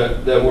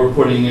that we're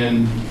putting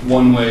in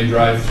one-way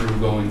drive-through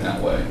going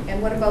that way.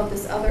 And what about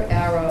this other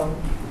arrow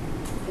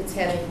that's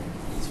heading?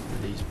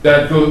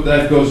 That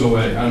goes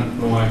away. I don't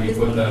know why he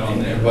put that on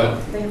there,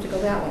 but They have to go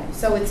that way.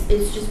 So it's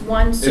just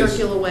one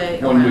circular way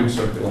around. one big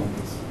circle.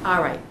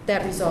 All right,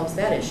 that resolves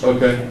that issue.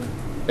 Okay.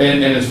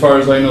 And as far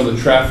as I know,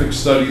 the traffic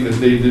study that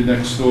they did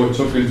next door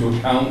took into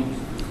account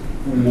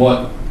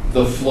what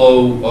the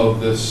flow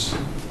of this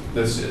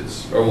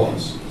is, or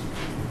was.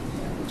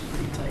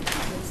 Pretty tight.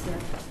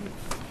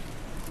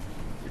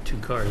 Your two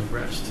cars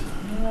abreast.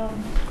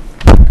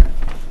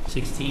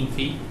 16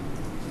 feet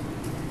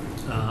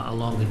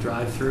along the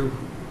drive-through.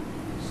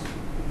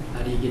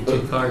 How do you get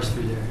two cars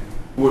through there?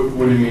 What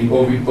do you mean,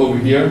 over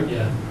here?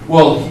 Yeah.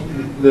 Well,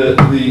 the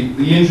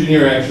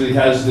engineer actually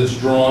has this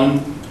drawn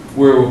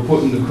where we're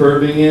putting the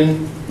curbing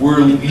in. We're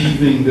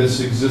leaving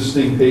this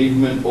existing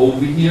pavement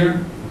over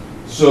here.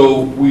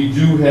 So we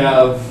do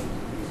have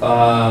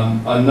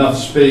enough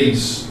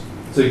space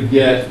to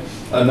get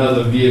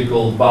another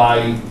vehicle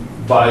by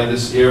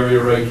this area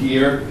right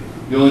here.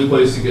 The only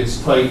place it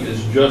gets tight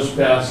is just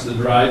past the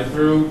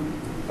drive-through,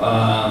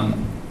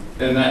 and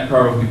that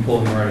car will be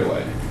pulling right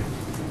away.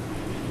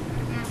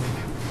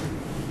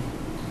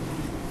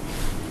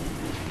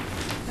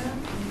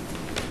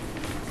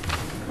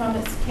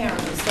 Comments, Karen,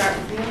 we'll start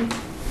with you.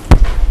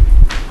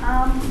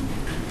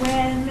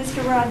 When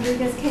Mr.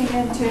 Rodriguez came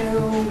in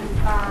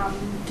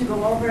to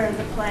go over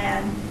the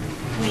plan,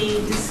 we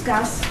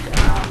discussed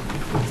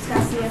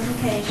the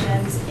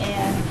implications,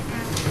 and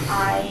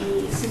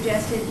I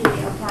suggested he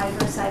apply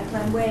for a site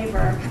plan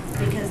waiver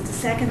because the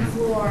second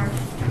floor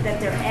that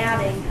they're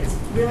adding is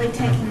really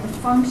taking the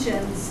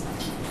functions,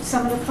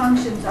 some of the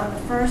functions on the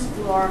first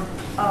floor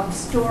of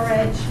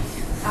storage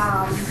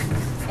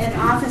and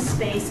office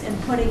space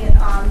and putting it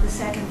on the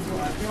second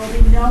floor. There will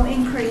be no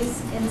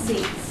increase in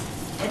seats.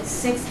 It's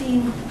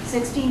 16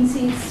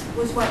 seats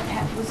was what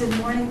was in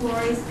Morning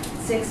Glories.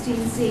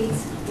 16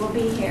 seats will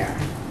be here.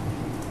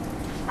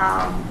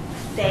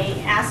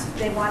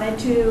 They wanted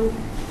to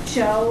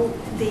show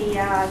the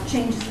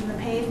changes in the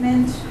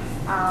pavement.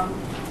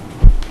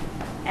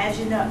 As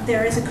you know,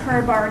 there is a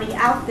curb already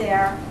out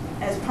there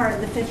as part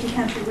of the 50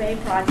 Country Way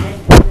project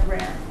in the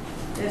rear.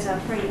 There's a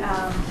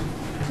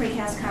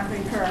precast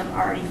concrete curb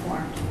already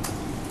formed.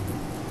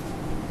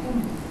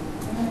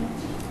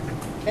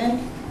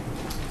 Ben?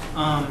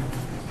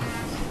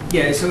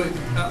 Yeah, so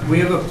we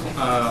have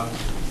a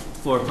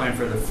floor plan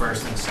for the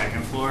first and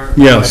second floor.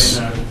 Yes.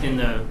 But in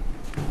the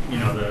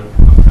the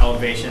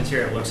elevations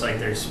here, it looks like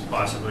there's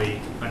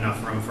possibly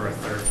enough room for a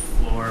third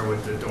floor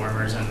with the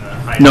dormers and the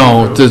height.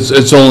 No, of the roof.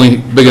 it's only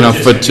big enough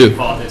for Just two. gonna be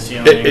vaulted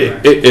ceiling,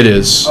 or- It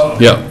is, Oh,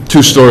 okay. yeah,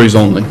 2 stories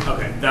only.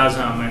 Okay, that was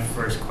my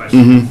first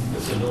question.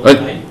 What's the building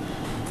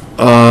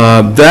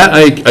height? That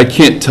I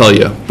can't tell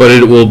you, but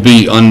it will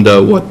be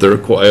under what they're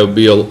required, it'll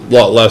be a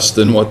lot less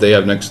than what they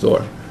have next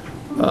door.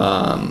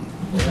 Well,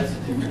 that's a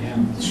different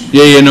house.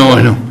 Yeah, no,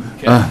 I know.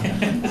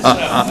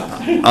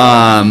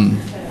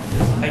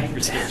 Height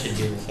restriction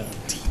here, so.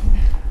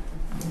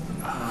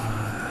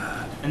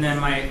 And then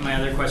my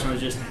other question was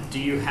just, do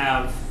you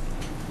have,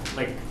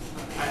 like,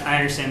 I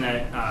understand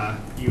that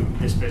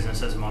this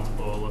business has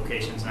multiple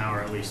locations now,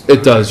 or at least.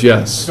 It does,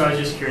 yes. So I was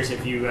just curious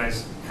if you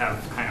guys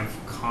have kind of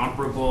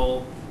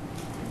comparable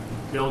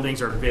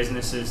buildings or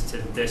businesses to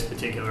this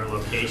particular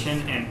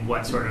location, and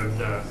what sort of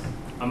the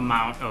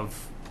amount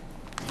of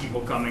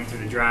people coming through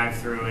the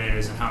drive-through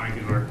is, and how many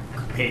people are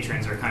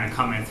patrons are kind of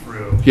coming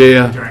through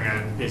Yeah. during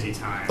a busy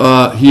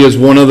time. He has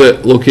one other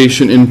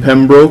location in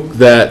Pembroke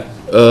that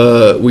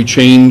we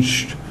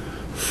changed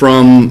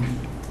from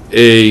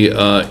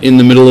in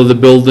the middle of the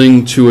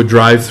building to a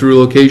drive-through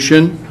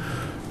location,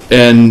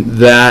 and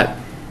that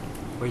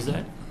Where's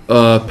that?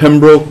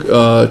 Pembroke,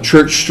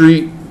 Church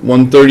Street,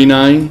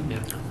 139,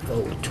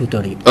 Oh,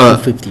 230,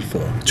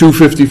 254.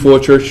 254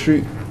 Church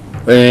Street.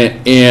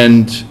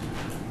 And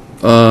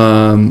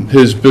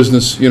his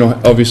business,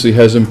 obviously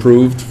has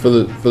improved for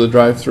the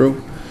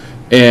drive-through.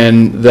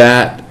 And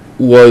that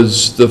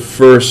was the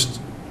first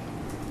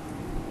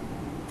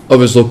of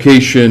his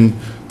location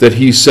that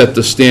he set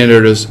the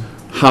standard as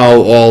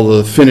how all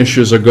the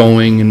finishes are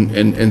going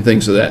and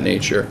things of that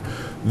nature.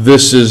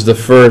 This is the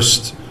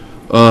first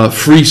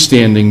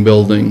freestanding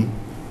building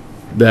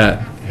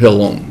that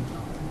he'll own.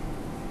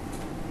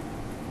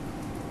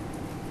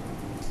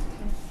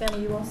 Ben, are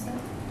you all set?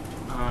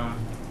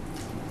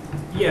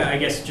 Yeah, I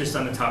guess just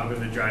on the topic of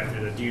the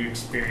drive-through, do you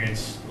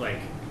experience, like,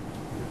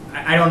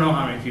 I don't know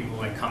how many people,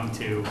 like, come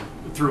through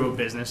a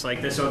business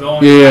like this, so the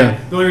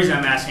only reason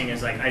I'm asking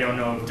is, like, I don't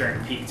know if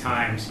during peak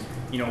times,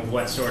 you know,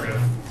 what sort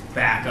of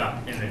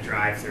backup in the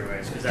drive-through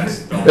is, because that's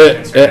the only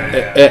concern I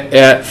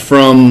have.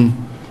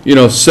 From,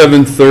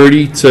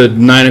 7:30 to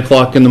 9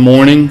 o'clock in the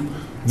morning,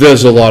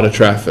 there's a lot of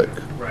traffic.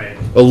 Right.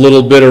 A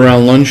little bit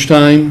around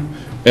lunchtime,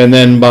 and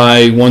then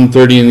by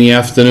 1:30 in the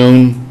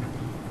afternoon,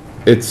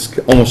 it's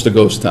almost a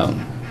ghost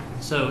town.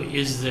 So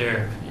is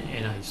there,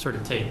 and I sort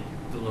of take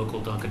the local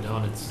Dunkin'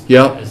 Donuts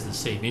Yep. as the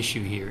same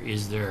issue here,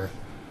 is there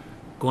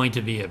going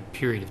to be a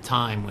period of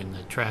time when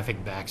the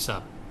traffic backs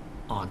up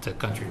onto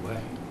Country Way?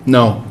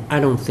 No. I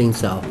don't think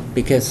so,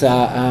 because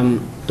the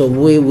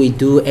way we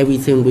do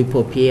everything we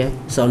prepare,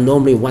 so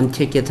normally one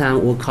ticket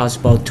time will cost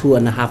about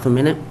 2.5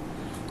 minutes.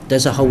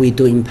 That's how we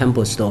do in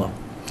Pembroke store.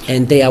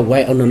 And they are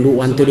right on the Route So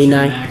what's your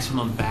 139.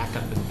 maximum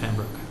backup in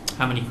Pembroke?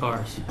 How many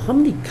cars? How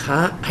many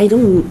car? I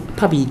don't,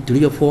 probably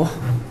 3 or 4,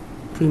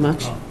 pretty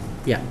much. Oh.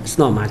 Yeah, it's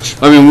not much.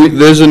 I mean,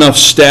 there's enough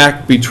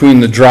stack between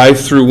the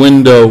drive-through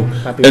window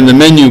and the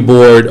menu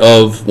board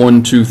of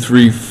 1, 2,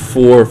 3,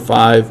 4,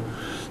 5,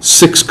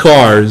 6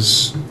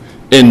 cars,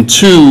 and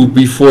 2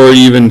 before it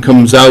even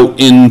comes out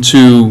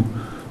into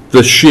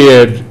the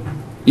shared,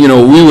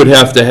 we would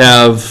have to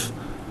have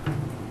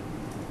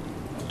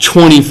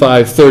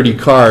 25, 30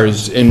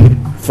 cars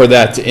for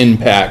that to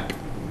impact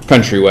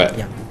Countryway.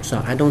 Yeah,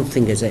 so I don't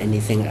think there's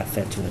anything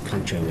affect to the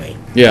country way.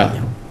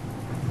 Yeah.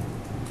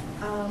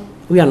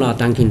 We are not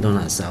Dunkin'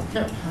 Donuts, so.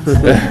 It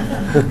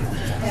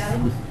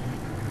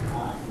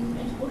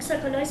looks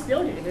like a nice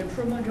building, an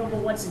improvement over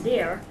what's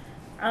there.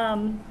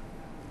 And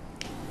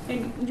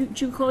do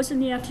you close in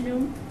the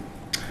afternoon?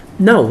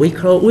 No, we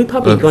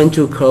probably going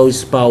to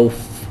close about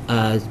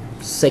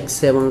 6,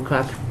 7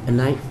 o'clock at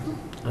night.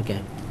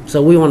 Okay,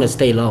 so we want to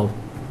stay low.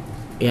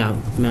 Yeah,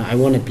 no, I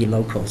want to be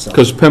local, so.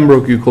 Because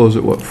Pembroke, you close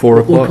at what, 4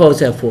 We o'clock?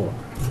 close at 4.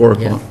 4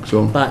 Yeah. o'clock,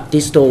 so. But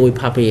this store, we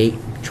probably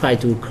try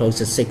to close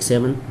at 6,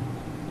 7.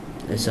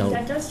 So,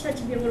 That does tend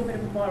to be a little bit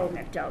of a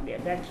bottleneck down there.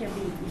 That can be,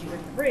 because you've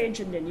got the bridge,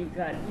 and then you've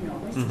got, at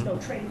least there's no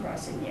train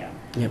crossing there.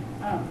 yep.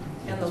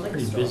 And the liquor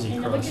Pretty store. busy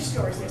And the liquor crossing.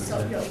 stores there,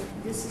 so,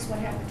 this is what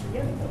happened to the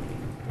other building.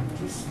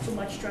 Just too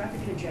much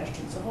traffic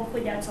congestion. So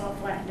hopefully that's all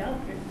flattened out,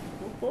 and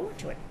look forward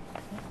to it.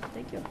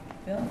 Thank you.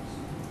 Bill?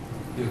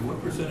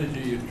 What percentage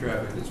of your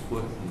traffic is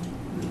foot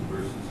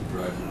versus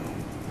drive-through?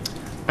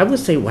 I would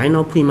say right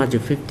now pretty much a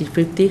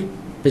 50-50,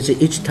 because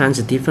each time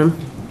is different.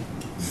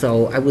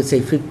 So I would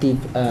say 50,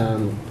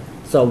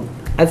 so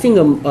I think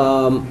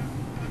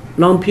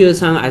long period of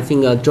time, I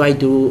think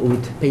drive-through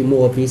would pay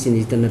more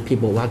business than the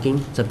people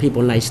walking. So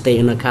people like stay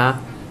in the car.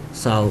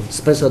 So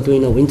especially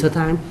during the winter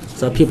time,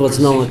 so people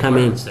know come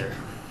in. Apartments there.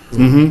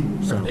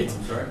 Mm-hmm. So, I'm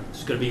sorry?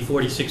 There's going to be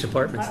 46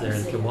 apartments there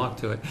and you can walk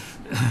to it.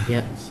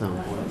 yeah, so.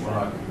 What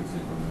occupancy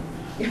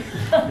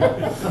from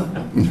that?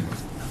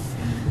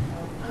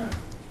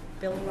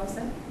 Bill, you all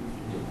set?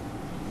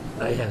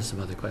 I have some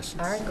other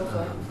questions. All right, go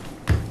for it.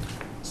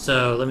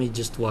 So let me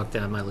just walk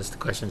down my list of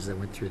questions that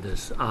went through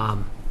this.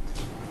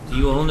 Do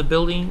you own the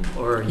building,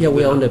 or? are you Yeah, we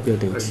with- own the are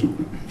buildings.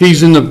 you- He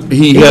has in a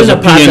the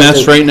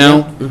process PNS right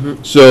now,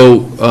 Mhm. so,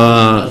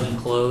 Doesn't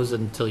close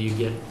until you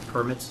get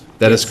permits?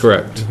 that is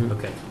correct.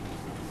 Okay.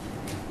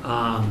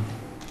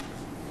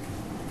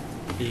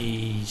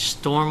 The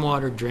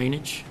stormwater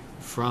drainage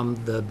from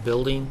the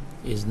building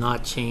is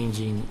not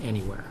changing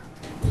anywhere.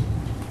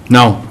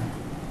 No,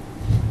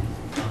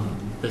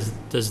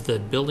 Does the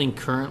building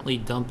currently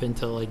dump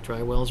into like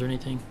dry wells or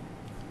anything?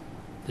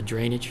 The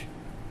drainage?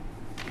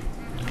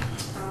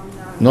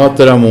 not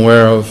that I'm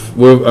aware of.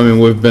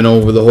 We've been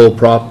over the whole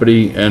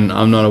property, and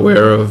I'm not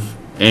aware of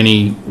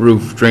any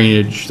roof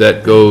drainage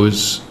that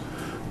goes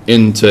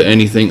into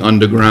anything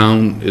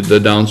underground. The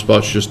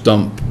downspouts just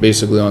dump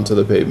basically onto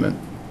the pavement.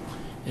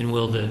 And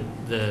will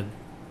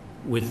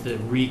with the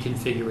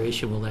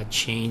reconfiguration, will that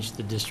change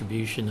the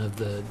distribution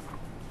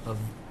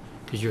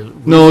because your roof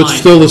No, it's lines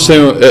still are the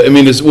same.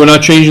 going- We're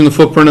not changing the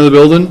footprint of the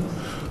building,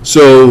 The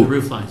so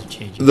roof lines are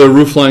changing. the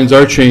roof lines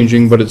are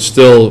changing, but it's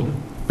still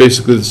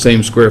basically the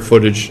same square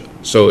footage,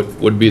 so it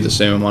would be the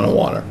same amount of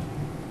water.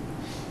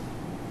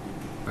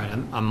 Right,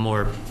 I'm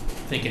more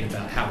thinking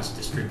about how it's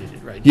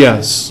distributed, right?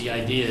 Yes. The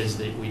idea is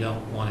that we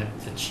don't want it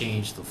to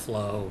change the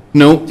flow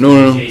No, to no,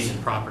 no, no.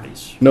 adjacent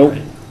properties. Nope.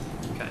 right?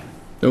 Okay.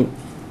 Nope.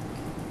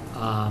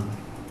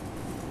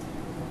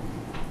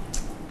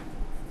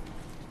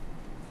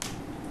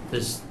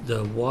 Does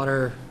the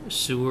water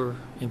sewer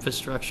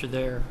infrastructure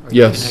there? Are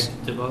you Yes.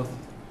 connected to both?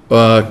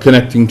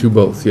 Connecting to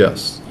both,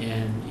 yes.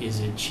 And is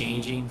it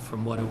changing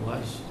from what it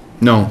was?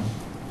 No,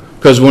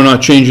 because we're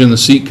not changing the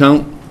seat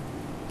count,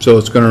 so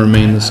it's gonna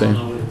remain the I same.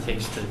 don't know what it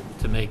takes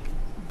to make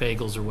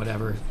bagels or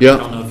whatever. Yeah. I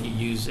don't know if you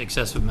use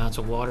excessive amounts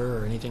of water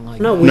or anything like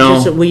No,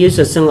 that. No. we use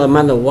a single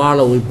amount of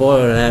water, we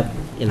boil that,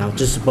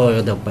 just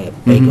boil the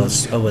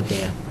bagels over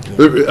there.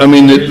 Yeah. I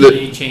mean, There isn't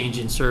the any change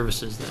in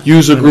services then?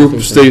 user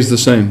group stays the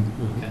same.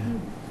 Okay.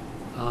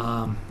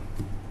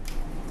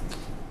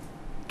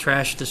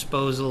 Trash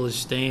disposal is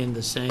staying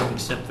the same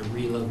except the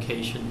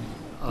relocation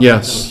of the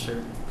Yes.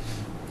 dumpster.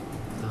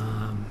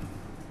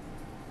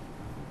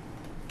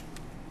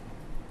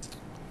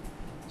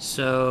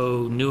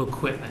 So, new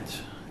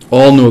equipment,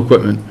 All new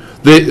equipment.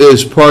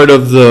 As part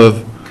of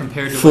the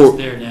compared to For- what's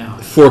there now.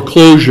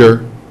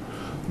 foreclosure,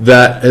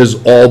 that has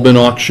all been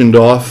auctioned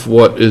off,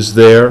 what is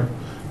there.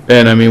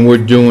 And I mean, we're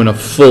doing a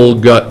full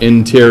gut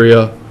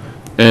interior,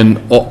 and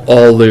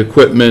all the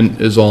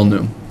equipment is all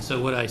new. So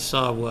what I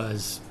saw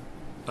was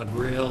a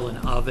grill, an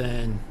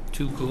oven,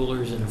 2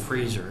 coolers, and a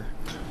freezer.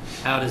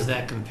 How does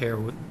that compare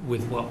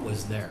with what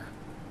was there?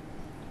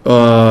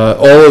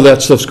 All of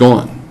that stuff's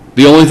gone.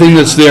 The only thing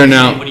that's there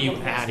now, What are you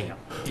adding?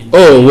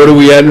 what are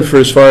we adding for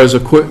as far as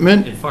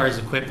equipment? As far as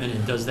equipment,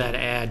 and does that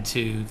add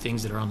to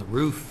things that are on the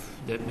roof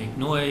that make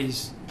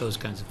noise, those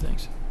kinds of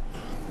things?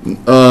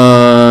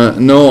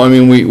 No, I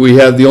mean, we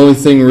have, the only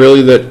thing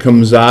really that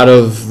comes out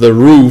of the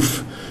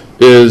roof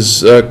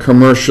is a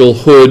commercial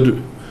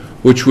hood,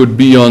 which would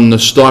be on the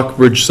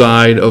Stockbridge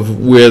side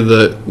of where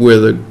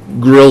the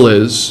grill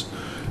is.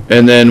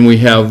 And then we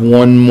have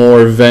one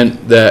more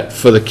vent that,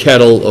 for the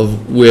kettle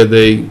of where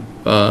they,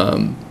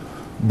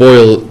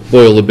 boil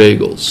the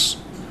bagels.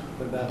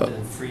 What about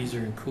the freezer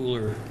and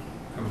cooler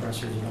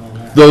compressors and all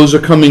that? Those are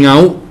coming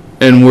out,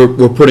 and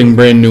we're putting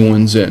brand-new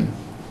ones in,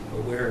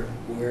 Or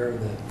where are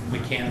the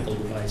mechanical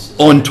devices?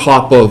 on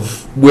top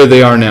of where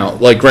they are now.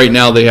 Like, right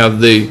now, they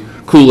have the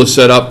cooler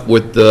set up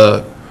with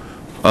the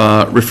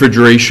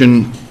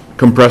refrigeration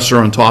compressor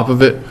on top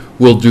of it.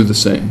 We'll do the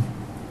same.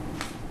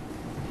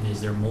 And is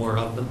there more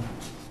of them?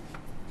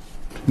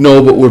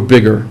 No, but we're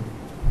bigger.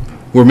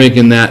 We're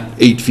making that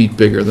 8 feet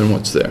bigger than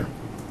what's there.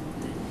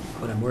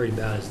 What I'm worried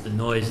about is the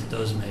noise that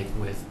those make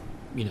with,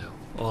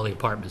 all the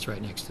apartments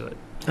right next to it.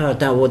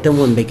 That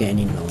won't make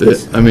any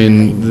noise. I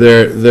mean,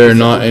 they're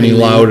not any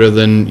louder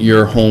than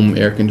your home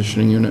air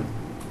conditioning unit.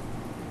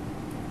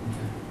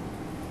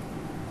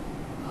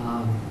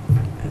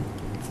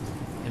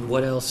 And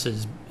what else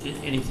is,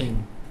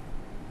 anything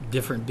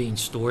different being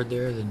stored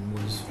there than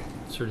was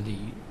sort of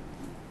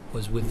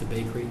was with the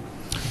bakery?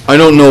 I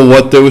don't know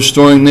what they were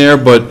storing there,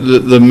 but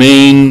the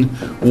main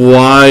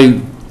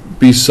why,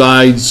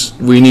 besides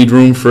we need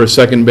room for a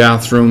second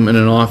bathroom and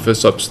an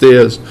office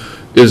upstairs,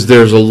 is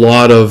there's a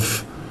lot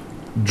of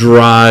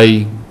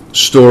dry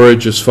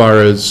storage as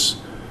far as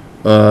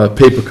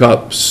paper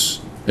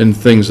cups and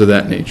things of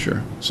that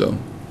nature, so.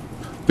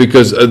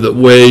 Because of the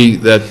way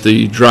that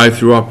the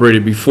drive-through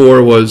operated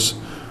before was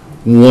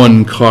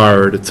 1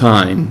 car at a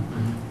time,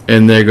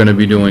 and they're gonna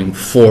be doing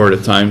 4 at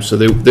a time, so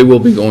they will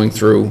be going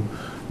through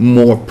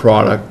more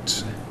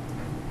product.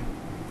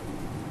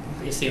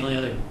 I guess the only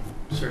other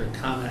sort of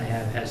comment I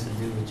have has to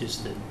do with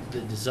just the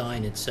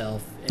design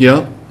itself.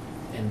 Yeah.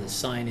 And the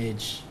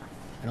signage.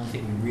 I don't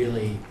think we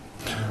really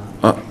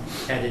Uh,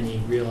 had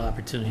any real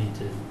opportunity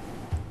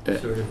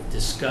to sort of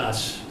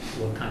discuss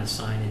what kind of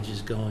signage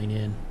is going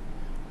in.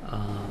 And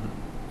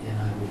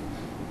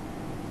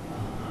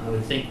I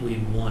would think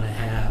we'd want to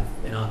have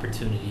an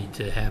opportunity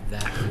to have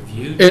that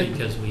reviewed,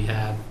 because we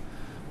have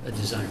a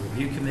design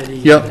review committee.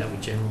 Yep. That we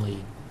generally,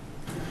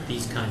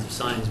 these kinds of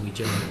signs, we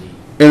generally.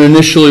 And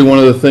initially, one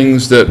of the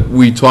things that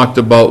we talked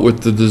about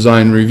with the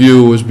design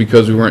review was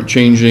because we weren't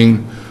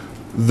changing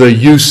the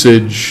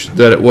usage,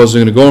 that it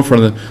wasn't gonna go in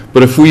front of them.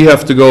 But if we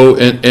have to go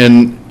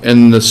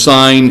and the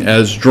sign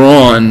as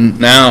drawn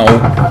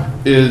now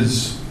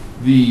is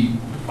the,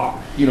 the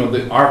I think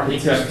there's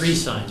architect's. 3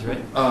 signs,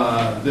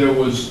 right? There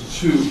was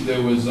 2,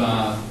 there was,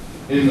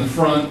 in the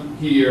front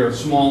here, a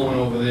small one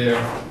over there,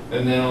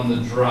 and then on the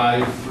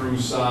drive-through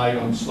side,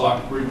 on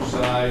Stockbridge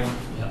side,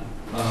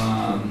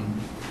 Yeah.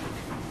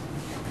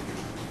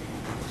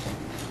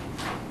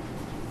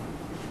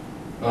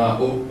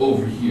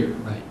 Over here.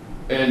 Right.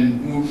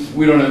 And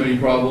we don't have any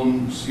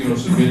problems,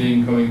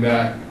 submitting, coming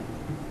back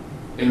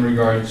in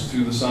regards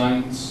to the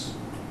signs.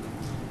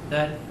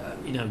 That,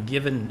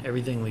 given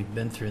everything we've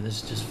been through, and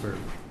this is just for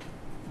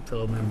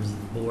fellow members of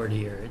the board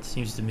here, it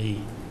seems to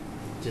me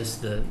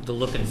just the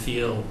look and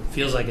feel,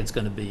 feels like it's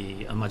going to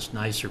be a much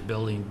nicer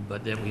building,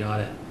 but that we ought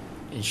to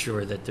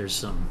ensure that there's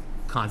some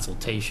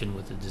consultation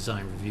with the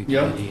design review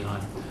Yeah. committee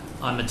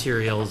on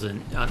materials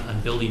and on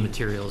building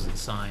materials and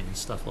sign and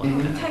stuff like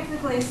Mhm. that.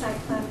 Technically, a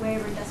site plan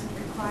waiver doesn't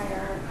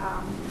require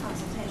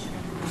consultation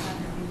of the design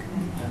review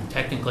committee.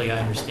 Technically, I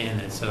understand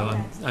that, so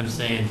I'm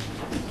saying,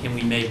 can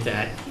we make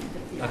that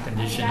a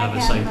condition I of a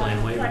have, site plan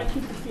Try waiver? to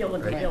keep the feel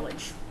of the Right.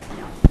 village,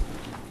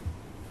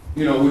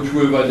 Which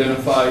we've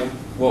identified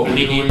what I we're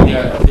mean, doing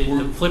at.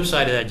 the flip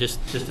side of that, just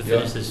to finish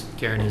Yeah. this,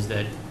 Karen, is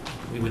that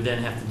we would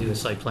then have to do a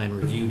site plan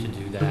review to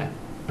do that,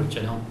 which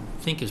I don't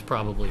think is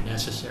probably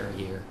necessary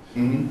here.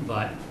 Mhm.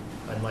 But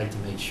I'd like to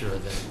make sure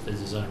that the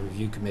design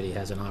review committee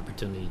has an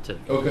opportunity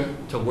Okay,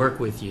 to work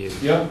with you,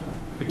 yeah.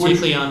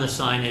 particularly on the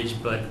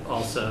signage, but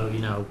also, you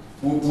know,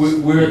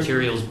 We're,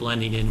 materials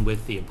blending in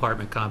with the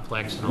apartment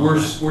complex and all we're,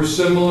 that. we're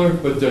similar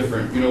but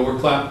different. You know, we're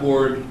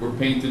clapboard, we're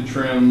painted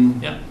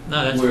trim, Yeah,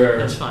 no, We're-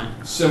 that's fine.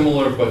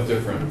 similar but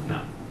different.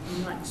 No.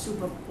 Not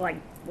super like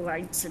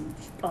lights and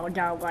all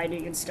down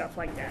lighting and stuff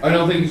like that. I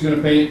don't think he's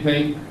gonna paint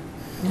pink.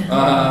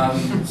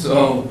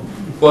 So,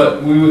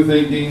 but we were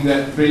thinking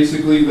that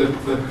basically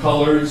the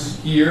colors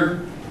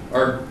here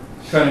are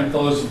kind of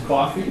colors of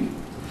coffee.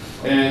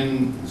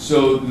 And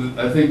so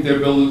I think their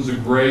buildings are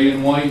gray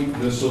and white.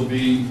 This will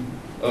be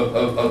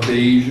a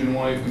beige and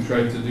white. We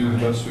tried to do the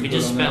best we We could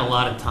just on spent a that.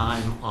 lot of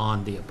time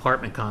on the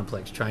apartment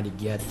complex trying to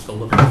get the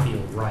look and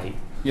feel right.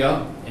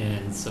 Yeah,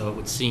 And so it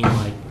would seem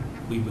like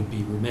we would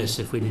be remiss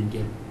if we didn't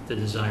get the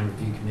design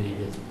review committee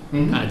to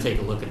Mhm. kind of take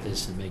a look at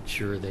this and make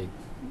sure they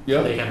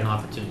yeah. had an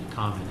opportunity to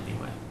comment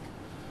anyway.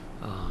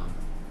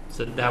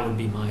 So that would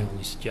be my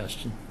only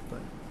suggestion. But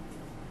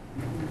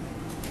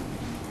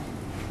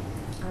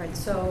All right,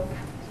 so.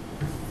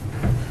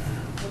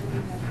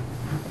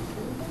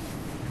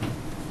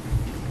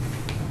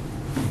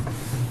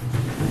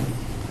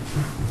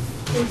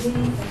 Could we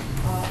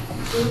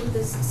approve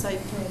this site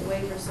plan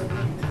waiver so we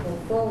can go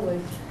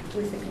forward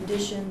with the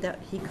condition that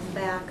he come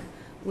back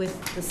with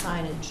the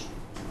signage?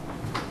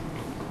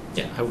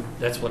 yeah,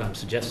 that's what I'm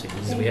suggesting,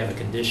 is we have a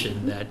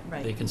condition that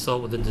Right. they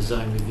consult with the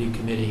design review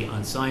committee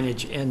on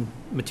signage and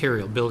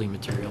material, building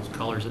materials,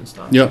 colors and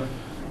stuff. Yeah.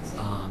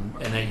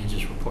 And then you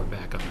just report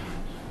back on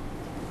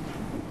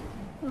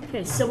that.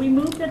 Okay, so we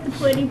move that the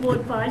planning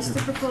board finds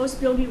the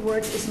proposed building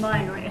work is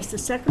minor, as the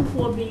second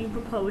floor being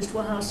proposed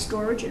will house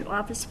storage and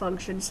office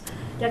functions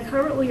that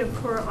currently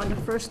occur on the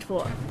first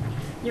floor.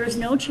 There is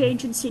no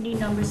change in seating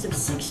numbers of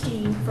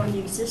 16 from the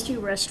existing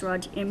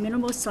restaurant, and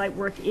minimal site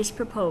work is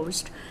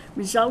proposed,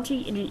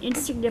 resulting in an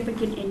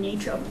insignificant in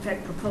nature of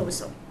effect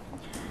proposal.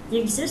 The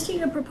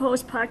existing and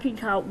proposed parking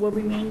count will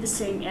remain the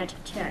same at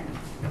 10.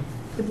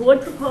 The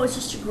board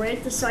proposes to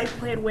grant the site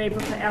plan waiver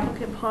for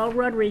applicant Paul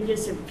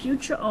Rodriguez and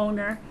future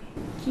owner,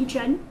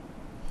 Key-Chen,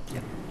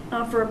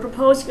 for a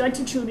proposed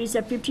gun-to-chunies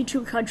at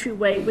 52 Country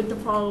Way with the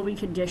following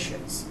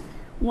conditions.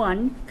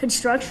 1,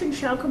 construction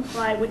shall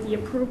comply with the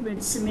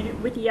improvements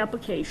submitted with the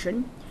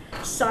application.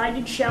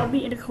 Signage shall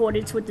be in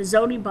accordance with the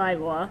zoning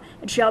bylaw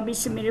and shall be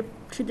submitted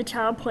to the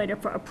town planner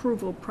for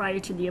approval prior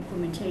to the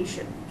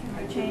implementation.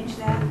 Can we change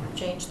that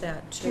Change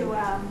that to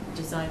to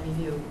design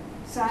review.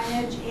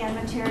 signage and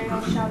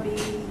materials shall be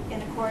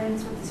in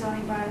accordance with the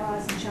zoning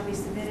bylaws and shall be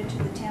submitted to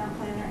the town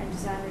planner and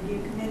design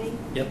review committee?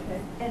 Yep.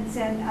 And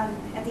then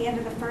at the end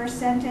of the first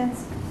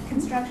sentence,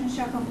 construction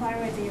shall comply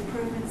with the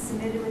improvements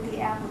submitted with the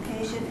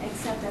application,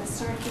 except that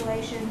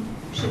circulation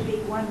should be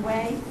one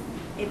way.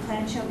 A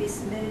plan shall be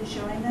submitted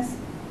showing this,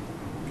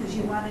 because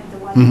you wanted the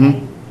one-way,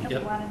 you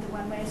Yep. wanted the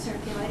one-way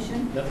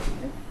circulation. Yep.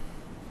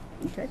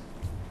 Okay,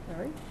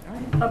 all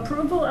right.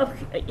 Approval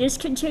is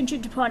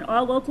contingent upon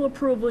all local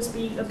approvals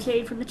being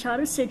obtained from the town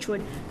of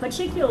Scituate,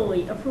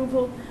 particularly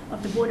approval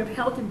of the Board of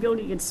Health and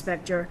Building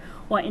Inspector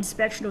or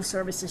Inspectional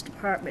Services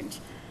Department.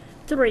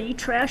 3,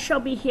 trash shall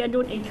be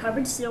handled in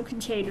covered seal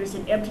containers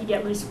and emptied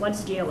at least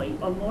once daily,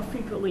 or more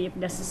frequently if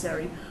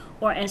necessary,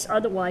 or as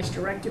otherwise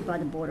directed by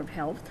the Board of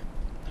Health.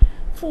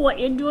 4,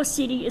 indoor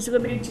seating is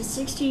limited to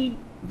 16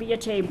 via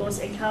tables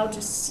and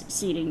counter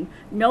seating.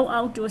 No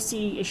outdoor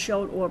seating is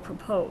shown or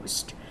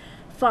proposed.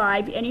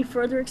 5, any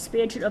further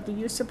expansion of the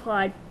use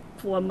applied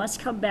for must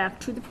come back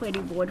to the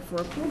planning board for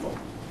approval.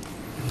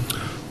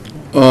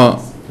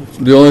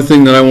 The only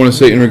thing that I want to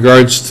say in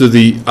regards to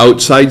the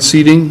outside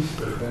seating,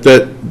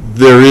 that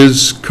there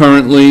is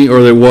currently,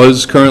 or there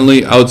was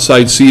currently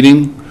outside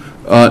seating,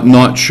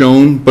 not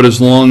shown, but as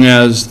long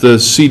as the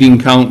seating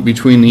count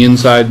between the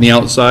inside and the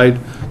outside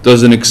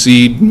doesn't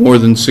exceed more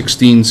than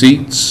 16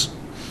 seats,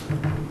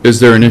 is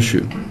there an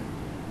issue?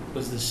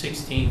 Was the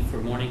 16 for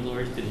Morning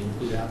Glories, did it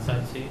include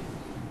outside seating?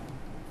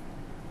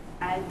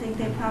 I think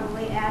they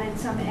probably added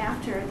some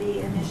after the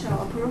initial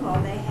approval.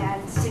 They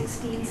had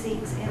 16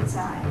 seats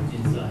inside.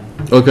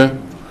 Inside. Okay,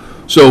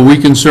 so we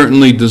can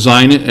certainly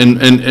design it,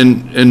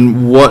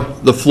 and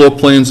what the floor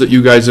plans that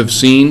you guys have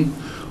seen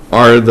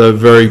are the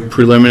very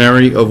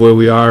preliminary of where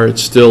we are.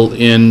 It's still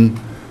in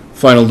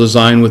final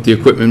design with the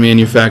equipment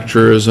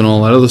manufacturers and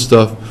all that other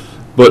stuff,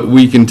 but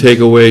we can take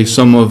away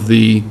some of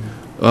the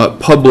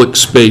public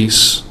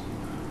space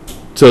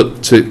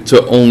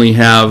to only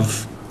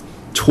have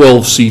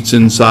 12 seats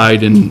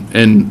inside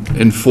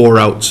and 4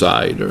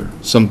 outside, or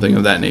something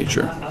of that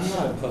nature. I'm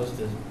not opposed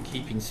to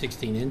keeping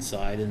 16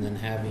 inside and then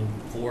having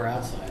 4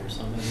 outside or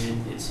something. I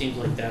mean, it seems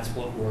like that's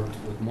what worked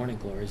with Morning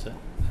Glories. I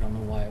don't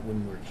know why it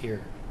wouldn't work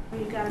here.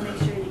 You've got to make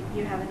sure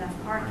you have enough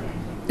parking.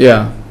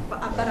 Yeah,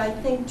 But I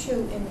think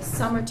too, in the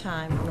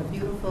summertime, on a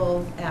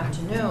beautiful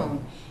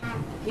afternoon,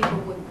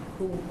 people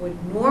who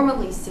would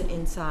normally sit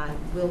inside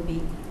will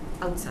be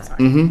outside.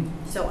 mm-hmm.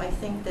 So I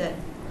think that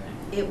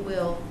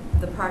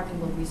the parking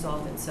will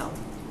resolve itself.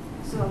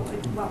 So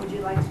what would you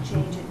like to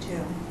change it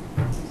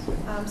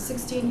to?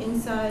 16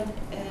 inside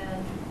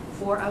and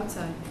 4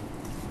 outside.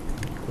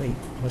 Great,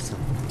 awesome.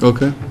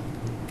 Okay.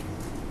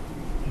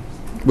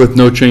 With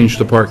no change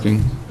to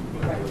parking.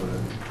 But I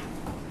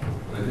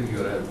think you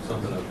gotta have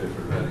something up there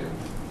for patio.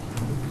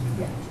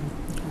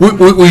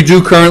 We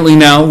do currently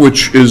now,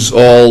 which is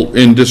all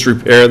in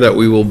disrepair that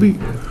we will be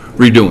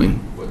redoing.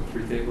 What,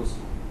 3 tables?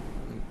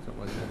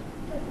 Something like that?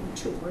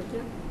 2, weren't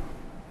there?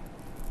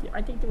 Yeah,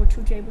 I think there were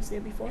 2 tables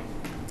there before.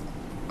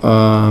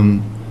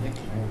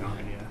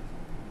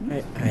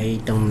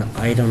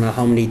 I don't know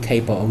how many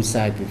table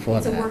outside before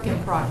It's a that. work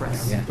in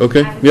progress. Yeah.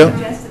 Okay, I would yeah.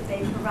 suggest that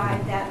they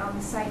provide that on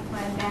the site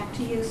plan back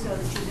to you so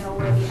that you know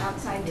where the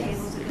outside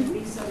tables are going to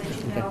be, so that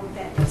you know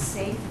that it's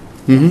safe.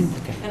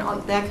 Mm-hmm.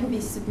 And that can be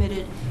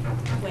submitted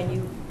when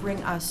you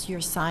bring us your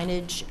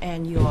signage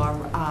and your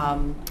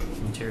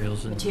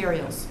Materials and.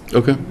 materials,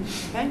 Okay.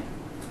 okay?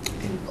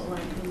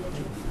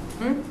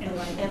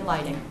 And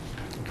lighting.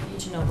 You need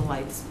to know the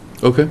lights,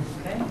 Okay.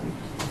 okay?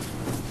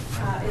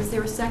 Is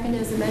there a second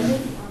as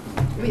amended?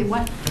 Wait,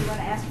 what? You want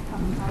to ask for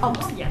public comment?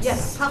 Oh, Yes.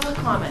 yes, public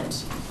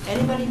comment.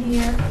 Anybody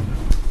here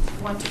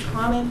want to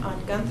comment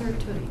on Gunther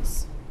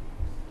Tooties?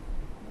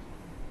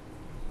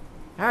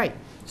 All right,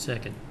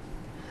 Second.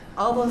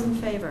 all those in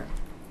favor?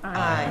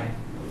 Aye.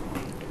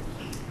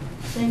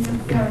 Thank you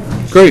very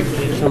much. Great.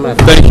 So much.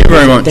 Thank you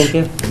very much. Thank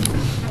you.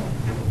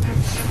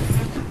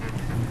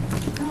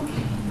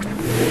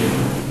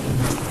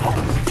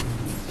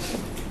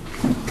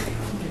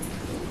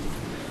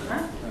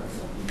 Huh?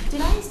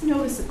 Did I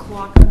notice a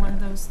clock on one of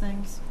those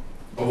things?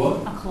 A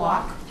what? A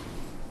clock?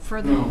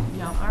 For the, No.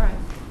 no, all right,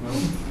 No?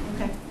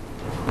 okay.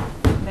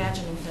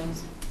 Imagining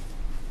things.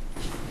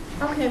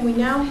 Okay, we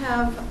now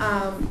have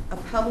a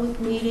public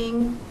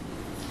meeting,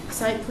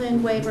 site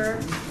plan waiver,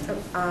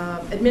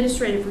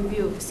 administrative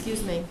review,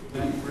 excuse me.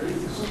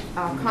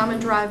 Common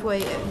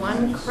driveway at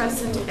 1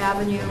 Crescent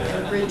Avenue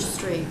and Bridge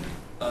Street.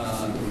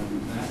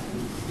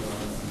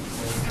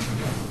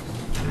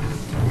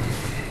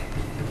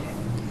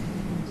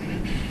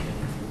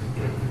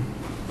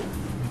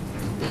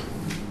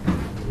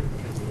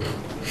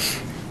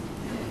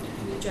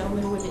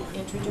 Gentlemen, would you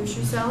introduce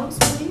yourselves,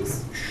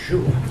 please?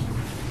 Sure.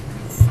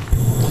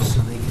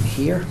 So they can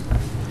hear.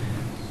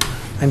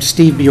 I'm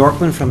Steve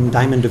Bjorkman from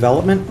Diamond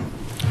Development,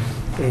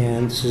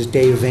 and this is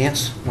Dave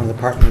Vance, one of the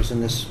partners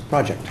in this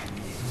project.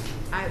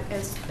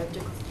 As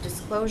a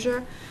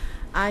disclosure,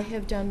 I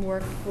have done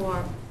work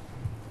for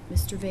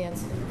Mr.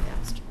 Vance in the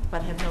past,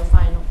 but have no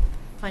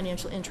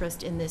financial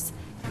interest in this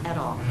at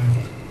all.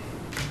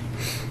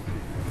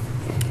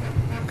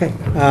 Okay,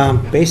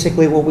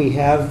 basically what we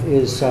have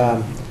is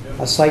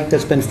a site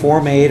that's been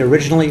foremade.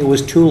 Originally, it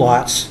was 2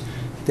 lots.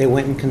 They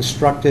went and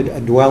constructed a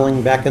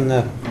dwelling back in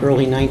the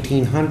early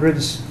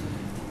 1900s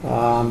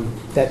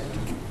that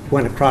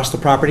went across the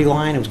property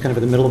line. It was kind of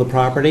in the middle of the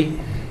property.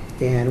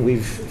 And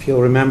if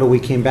you'll remember, we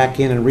came back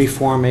in and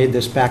reformade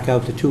this back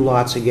out to 2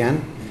 lots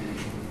again.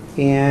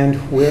 And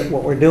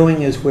what we're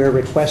doing is we're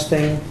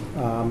requesting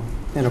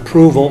an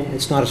approval.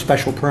 It's not a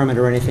special permit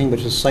or anything, but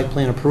it's a site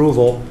plan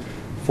approval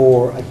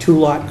for a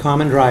 2-lot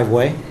common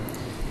driveway.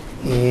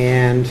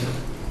 And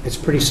it's a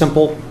pretty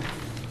simple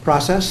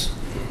process.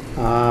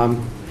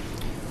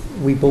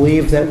 We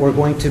believe that we're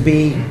going to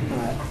be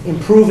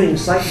improving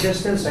site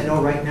distance. I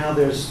know right now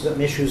there's some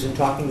issues in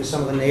talking to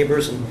some of the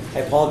neighbors, and I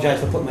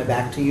apologize for putting my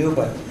back to you,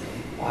 but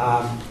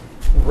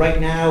right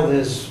now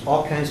there's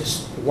all kinds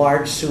of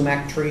large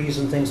sumac trees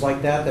and things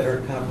like that that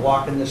are kind of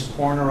blocking this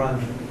corner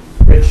on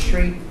Bridge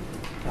Street.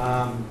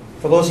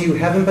 For those of you who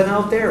haven't been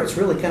out there, it's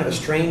really kind of a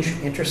strange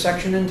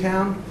intersection in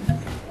town.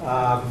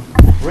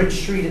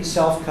 Bridge Street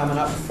itself, coming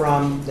up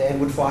from the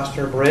Edward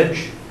Foster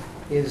Bridge,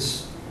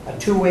 is a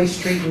 2-way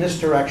street in this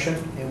direction,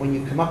 and when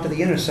you come up to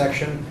the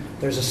intersection,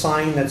 there's a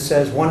sign that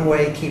says 1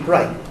 way, keep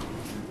right.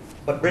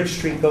 But Bridge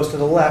Street goes to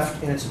the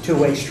left, and it's a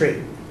 2-way street.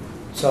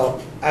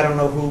 So I don't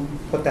know who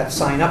put that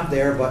sign up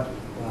there, but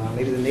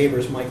maybe the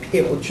neighbors might be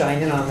able to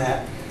chime in on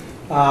that.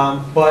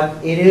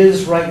 But it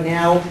is right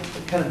now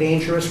kind of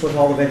dangerous with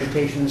all the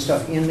vegetation and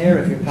stuff in there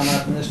if you're coming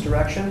up in this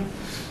direction.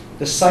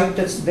 The site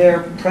that's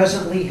there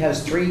presently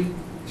has three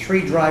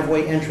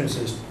driveway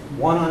entrances.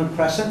 1 on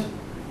Crescent,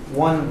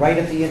 1 right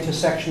at the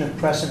intersection of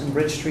Crescent and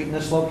Bridge Street in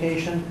this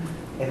location,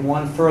 and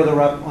 1 further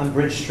up on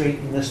Bridge Street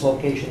in this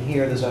location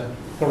here. There's a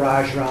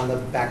garage around the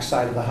back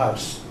side of the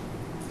house.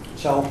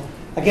 So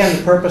again,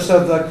 the purpose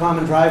of the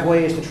common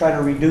driveway is to try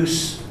to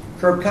reduce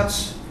curb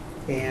cuts,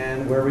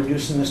 and we're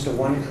reducing this to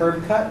 1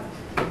 curb cut.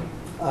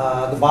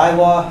 The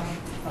bylaw,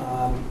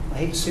 I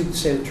hate to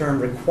say the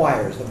term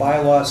requires, the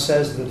bylaw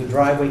says that the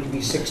driveway can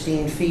be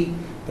 16 feet,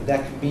 but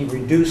that can be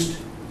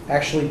reduced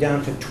actually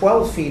down to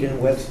 12 feet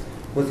in width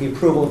with the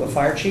approval of the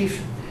fire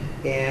chief.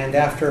 And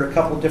after a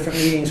couple of different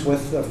meetings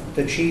with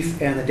the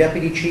chief and the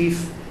deputy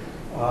chief,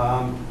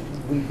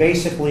 we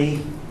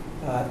basically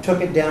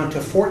took it down to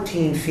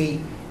 14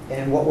 feet.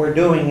 And what we're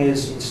doing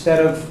is,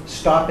 instead of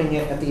stopping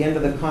it at the end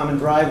of the common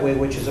driveway,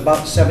 which is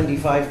about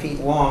 75 feet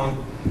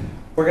long,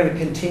 we're going to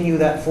continue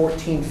that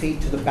 14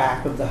 feet to the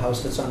back of the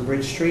house that's on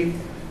Bridge Street.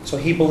 So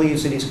he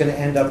believes that he's going to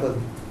end up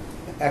with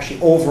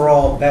actually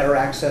overall better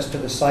access to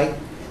the site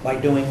by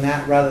doing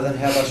that, rather than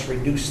have us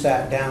reduce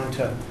that down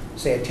to,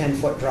 say, a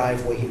 10-foot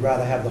driveway. He'd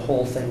rather have the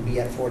whole thing be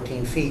at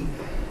 14 feet.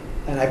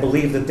 And I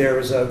believe that there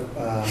was a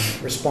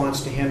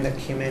response to him that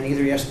came in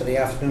either yesterday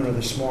afternoon or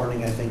this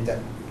morning, I think, that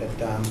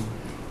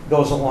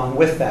goes along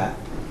with that.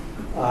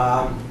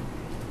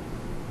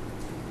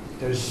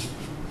 There's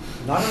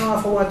not an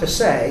awful lot to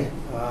say.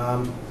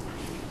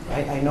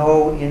 I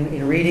know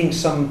in reading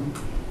some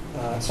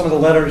of the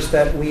letters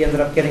that we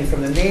ended up getting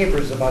from the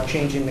neighbors about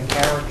changing the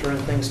character and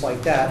things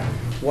like that,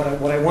 what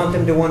I want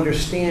them to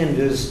understand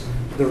is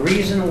the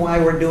reason why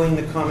we're doing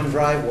the common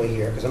driveway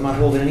here, because I'm not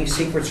holding any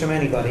secrets from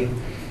anybody.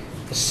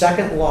 The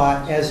second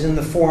lot, as in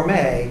the Form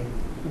A,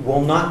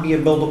 will not be a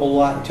buildable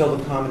lot until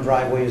the common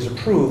driveway is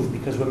approved,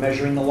 because we're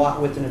measuring the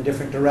lot width in a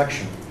different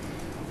direction.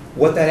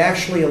 What that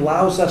actually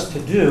allows us to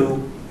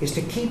do is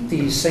to keep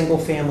these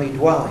single-family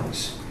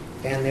dwellings.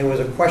 And there was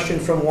a question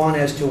from one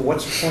as to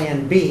what's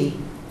Plan B.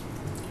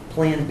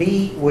 Plan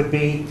B would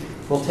be,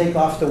 we'll take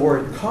off the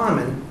word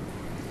common,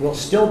 we'll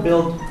still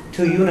build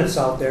 2 units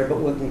out there,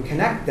 but we can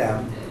connect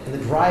them, and the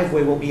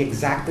driveway will be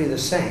exactly the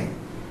same.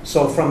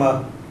 So from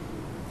a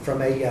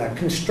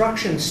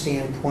construction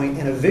standpoint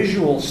and a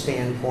visual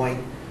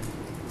standpoint,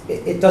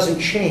 it doesn't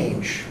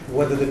change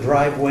whether the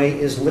driveway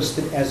is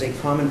listed as a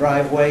common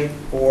driveway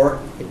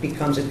or it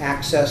becomes an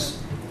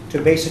access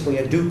to basically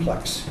a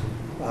duplex.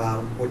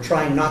 We're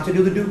trying not to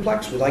do the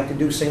duplex. We like to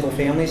do single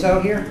families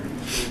out here.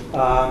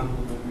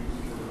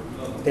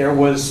 There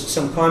was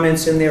some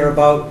comments in there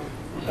about,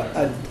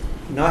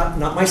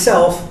 not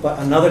myself, but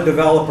another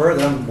developer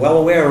that I'm well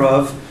aware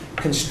of,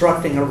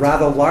 constructing a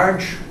rather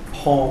large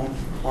home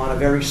on a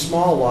very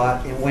small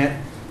lot and went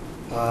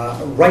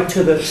right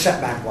to the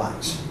setback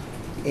lines.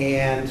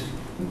 And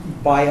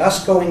by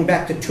us going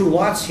back to 2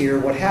 lots here,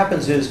 what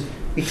happens is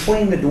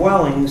between the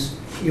dwellings,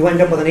 you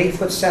end up with an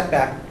 8-foot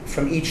setback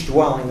from each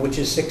dwelling, which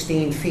is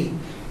 16 feet.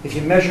 If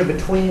you measure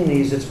between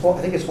these,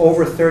 I think it's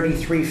over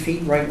 33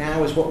 feet right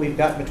now is what we've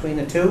got between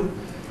the 2.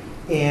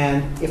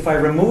 And if I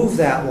remove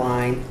that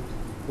line,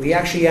 we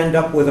actually end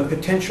up with a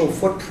potential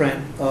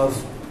footprint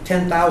of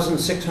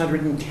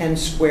 10,610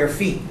 square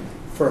feet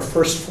for a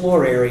first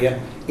floor area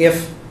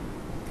if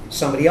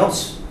somebody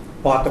else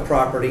bought the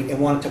property and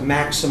wanted to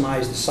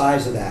maximize the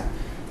size of that.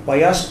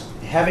 By us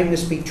having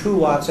this be 2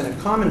 lots and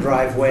a common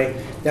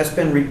driveway, that's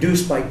been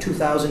reduced by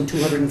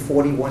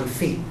 2,241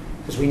 feet,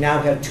 because we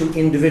now have 2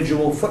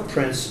 individual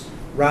footprints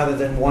rather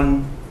than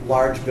one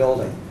large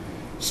building.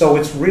 So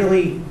it's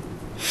really,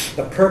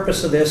 the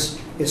purpose of this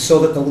is so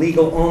that the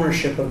legal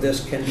ownership of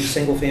this can be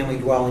single-family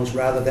dwellings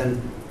rather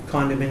than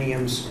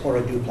condominiums or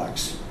a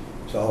duplex.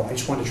 So I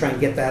just wanted to try and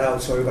get that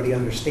out so everybody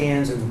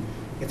understands, and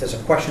if there's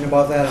a question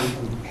about that,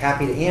 I'm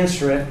happy to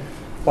answer it.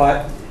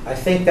 But I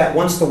think that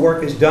once the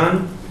work is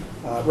done,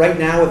 right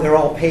now they're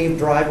all paved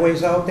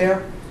driveways out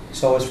there.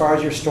 So as far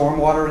as your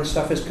stormwater and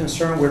stuff is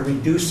concerned, we're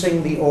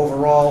reducing the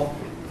overall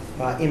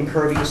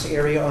impervious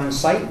area on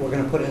site. We're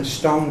going to put in a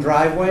stone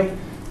driveway.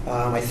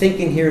 I think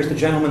in here is the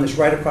gentleman that's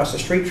right across the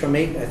street from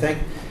me. I think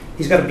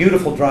he's got a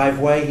beautiful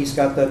driveway. He's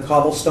got the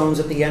cobblestones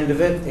at the end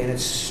of it, and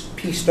it's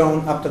pea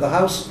stone up to the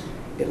house.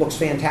 It looks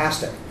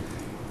fantastic.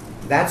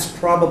 That's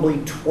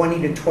probably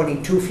 20 to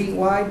 22 feet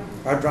wide.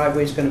 Our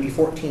driveway is going to be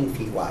 14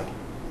 feet wide.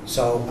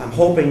 So I'm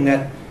hoping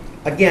that,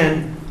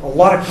 again, a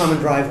lot of common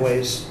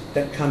driveways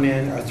that come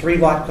in are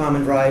 3-lot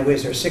common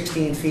driveways. They're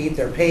 16 feet,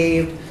 they're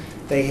paved,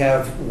 they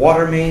have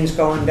water mains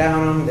going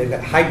down them, they've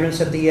got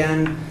hydrants at the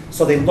end,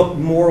 so they look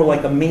more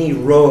like a mini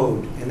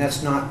road, and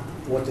that's not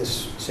what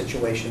this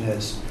situation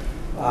is.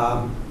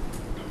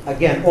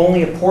 Again,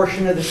 only a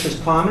portion of this is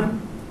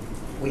common.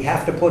 We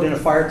have to put in a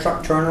fire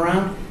truck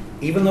turnaround.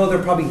 Even though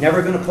they're probably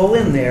never going to pull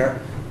in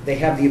there, they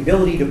have the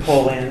ability to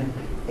pull in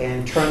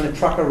and turn the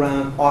truck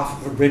around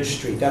off of a bridge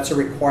street. That's a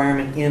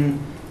requirement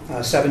in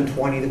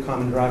 720, the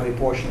common driveway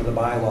portion of the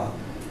bylaw.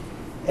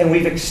 And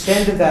we've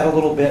extended that a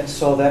little bit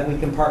so that we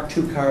can park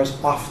 2 cars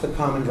off the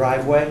common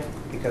driveway,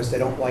 because they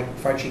don't like,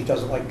 fire chief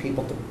doesn't like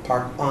people to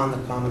park on the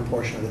common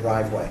portion of the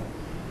driveway.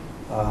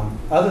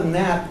 Other than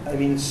that, I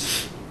mean,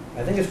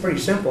 I think it's pretty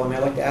simple. I mean,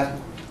 I'd like to ask,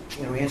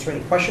 answer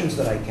any questions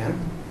that I can,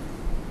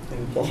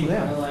 and go from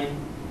there. Can you highlight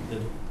the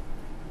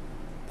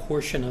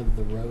portion of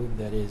the road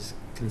that is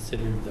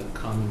considered the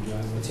common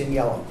driveway? It's in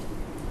yellow.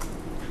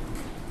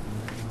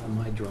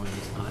 My drawing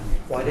is not.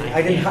 Well, I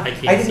I didn't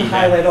can't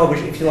highlight all, but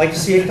if you'd like to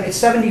see it, it's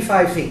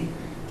 75 feet.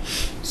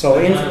 So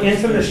in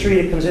from the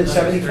street, it comes in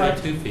 75.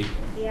 32 feet.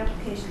 The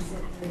application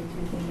said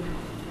 32 feet.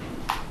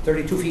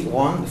 32 feet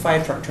long. The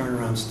fire truck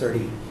turnaround's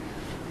 30.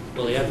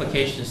 Well, the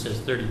application says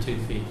 32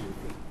 feet.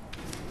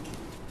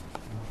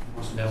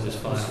 That was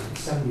filed.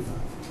 75.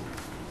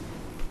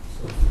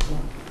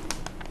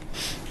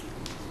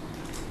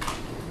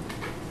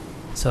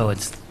 So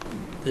it's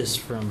this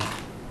from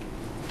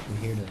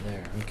here to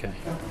there, okay.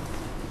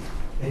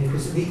 And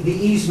because the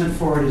easement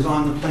for it is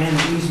on the plan.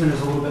 The easement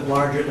is a little bit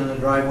larger than the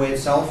driveway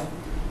itself.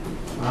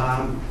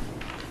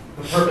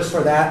 The purpose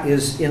for that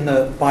is in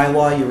the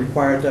bylaw, you're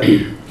required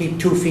to keep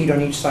 2 feet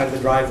on each side of the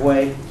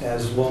driveway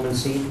as loam and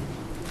seed.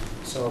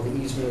 So the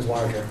easement is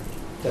larger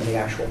than the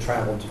actual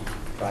traveled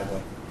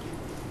driveway.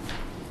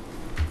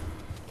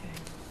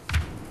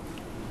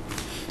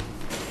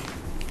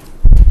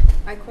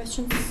 I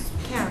questions?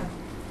 Karen?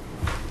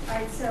 All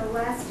right, so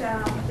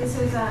this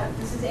is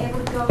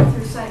able to go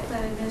through site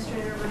plan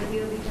administrator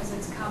review because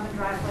it's a common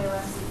driveway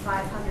less than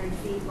 500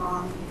 feet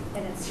long,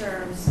 and it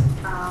serves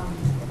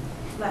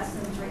less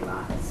than 3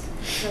 lots.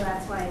 So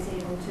that's why it's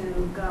able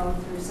to go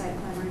through site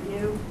plan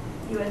review.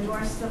 You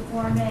endorsed the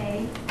Form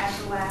A at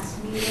the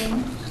last meeting,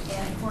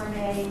 and Form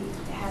A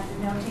had the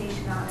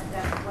notation on it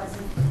that it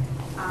wasn't,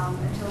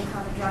 until the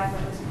common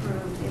driveway was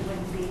approved, it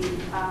wouldn't be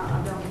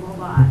a buildable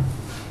lot.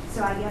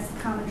 So I guess the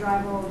common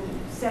driveway will be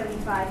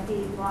 75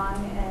 feet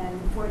long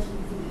and 14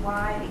 feet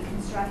wide and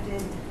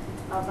constructed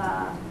of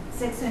a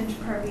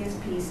 6-inch pervious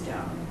pea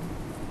stone.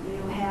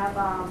 You have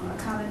a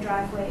common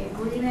driveway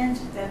agreement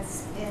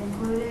that's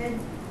included,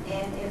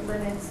 and it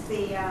limits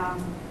the,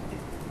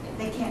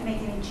 they can't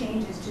make any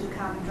changes to the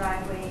common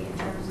driveway in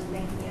terms of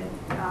making it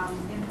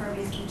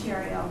impervious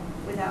material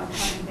without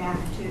coming back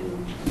to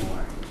the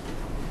board.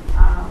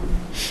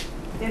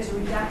 There's a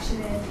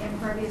reduction in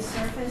impervious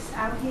surface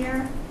out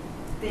here.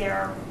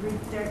 They're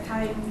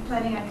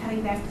planning on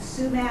cutting back to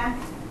sumac,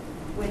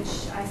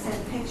 which I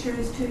sent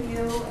pictures to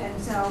you,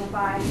 and so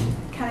by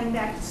cutting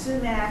back to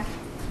sumac,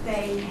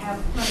 they have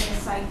plenty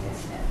of sight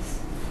distance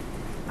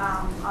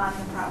on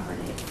the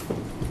property.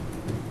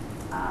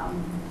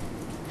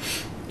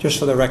 Just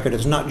for the record,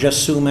 it's not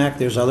just sumac,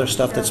 there's other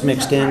stuff that's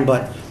mixed in,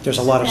 but there's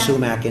a lot of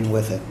sumac in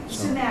with it.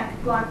 so. Sumac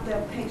blocked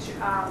the picture,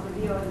 the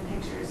view of the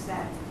pictures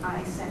that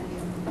I sent you.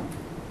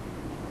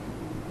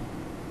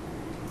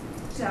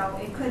 So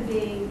it could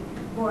be,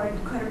 board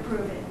could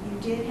approve it. You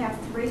did have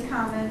 3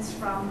 comments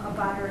from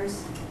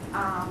abutters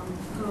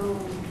who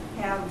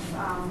have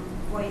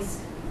voiced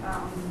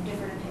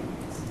different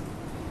opinions.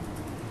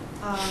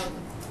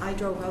 I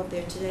drove out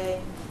there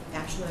today.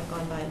 Actually, I've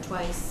gone by it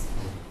twice.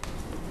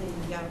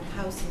 The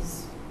house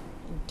is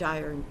in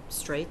dire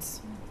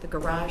straits. The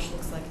garage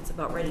looks like it's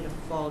about ready to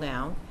fall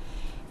down.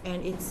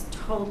 And it's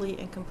totally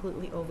and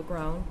completely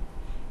overgrown.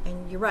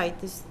 And you're right,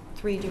 there's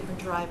 3 different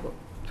driveways.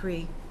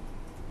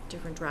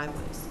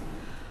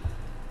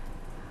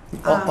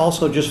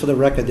 Also, just for the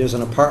record, there's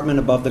an apartment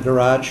above the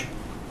garage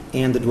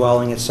and the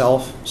dwelling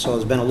itself, so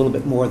there's been a little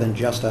bit more than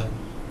just a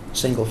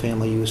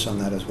single-family use on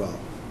that as well.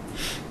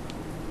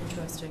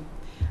 Interesting.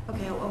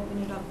 Okay, I'll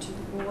open it up to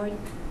the board.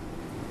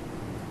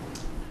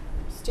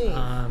 Steve?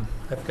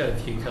 I've got a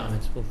few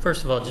comments. Well,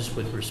 first of all, just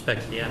with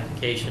respect to the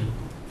application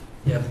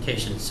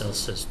itself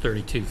says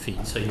 32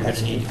 feet, so you're going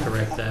to need to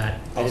correct that.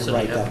 I didn't Also,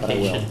 write the that, but I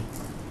will. application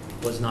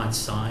was not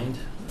signed.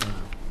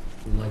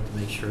 We'd like to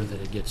make sure that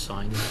it gets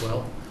signed as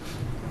well.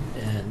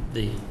 And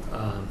the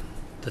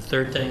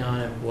third thing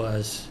on it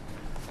was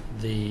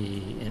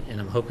and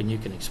I'm hoping you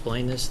can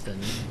explain this, the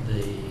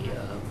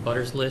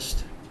butters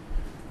list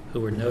who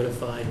were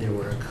notified. There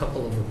were a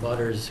couple of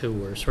abutters who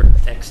were sort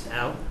of X'd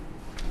out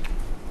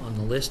on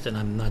the list, and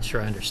I'm not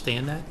sure I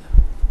understand that.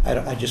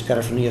 I just got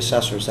it from the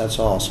assessors, that's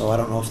all, so I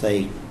don't know if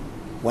they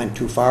went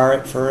too far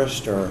at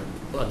first, or...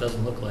 Well, it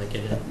doesn't look like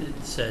it.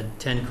 It said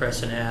 10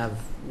 Crescent Ave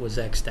was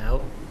X'd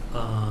out,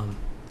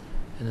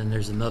 and then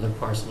there's another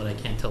parcel that I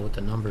can't tell what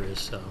the number is,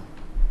 so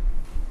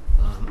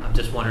I'm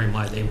just wondering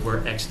why they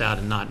were X'd out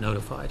and not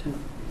notified.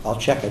 I'll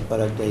check it,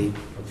 but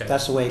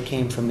that's the way it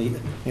came from the...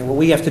 what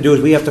we have to do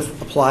is we have to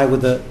apply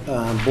with the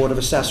Board of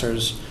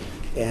Assessors,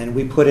 and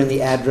we put in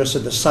the address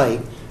of the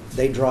site.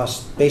 They draw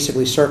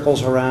basically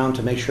circles around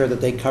to make sure that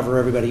they cover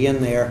everybody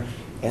in there,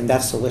 and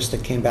that's the list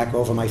that came back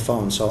over my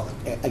phone. So,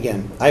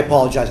 again, I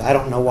apologize. I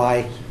don't know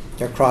why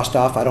they're crossed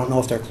off. I don't know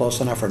if they're close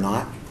enough or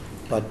not,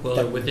 but... Well,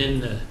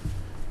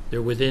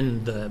 they're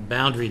within the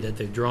boundary that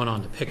they've drawn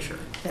on the picture.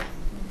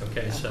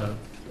 Okay, so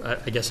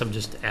I guess I'm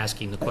just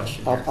asking the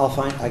question here. I'll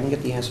find, I can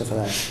get the answer for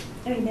that.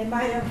 I mean, they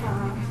might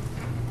have,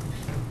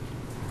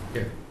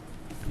 Here.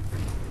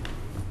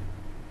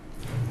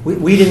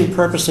 We didn't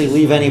purposely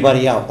leave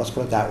anybody out, let's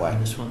put it that way.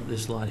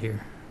 This lot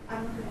here.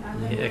 I'm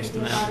They looking at X'd the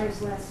them out.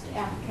 abutters list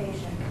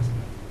application.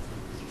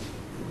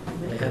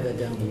 They have that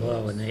down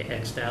below, and they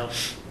X'd out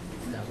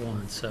that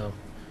one, so.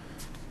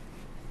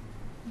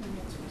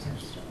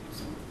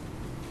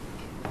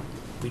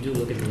 We do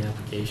look at the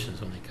applications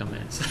when they come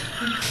in.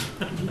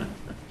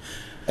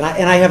 And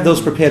I have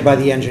those prepared by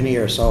the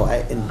engineer, so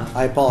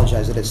I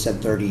apologize that it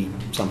said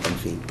 30-something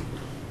feet.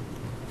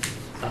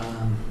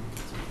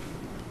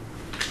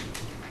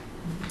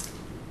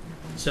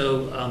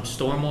 So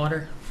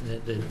stormwater,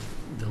 the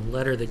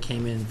letter that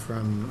came in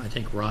from, I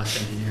think,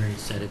 Ross Engineering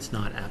said it's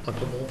not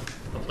applicable.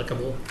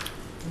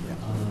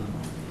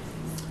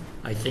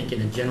 I think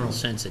in a general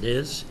sense it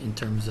is, in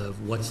terms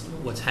of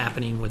what's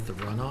happening with the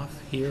runoff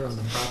here on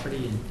the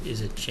property, and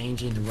is it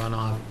changing the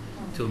runoff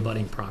to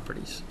abutting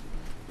properties?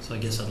 So I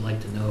guess I'd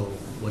like to know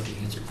what the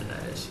answer to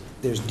that is.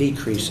 There's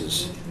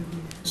decreases.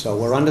 So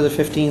we're under the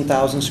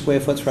 15,000 square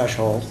foot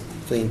threshold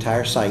for the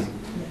entire site,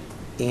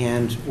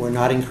 and we're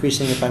not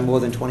increasing it by more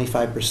than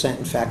 25%.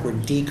 In fact, we're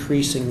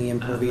decreasing the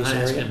impervious I'm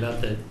not asking area.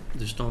 about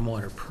the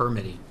stormwater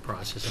permitting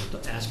process. I'm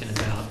asking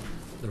about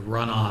the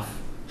runoff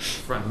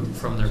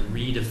from the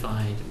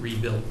redefined,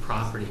 rebuilt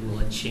property. Will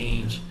it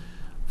change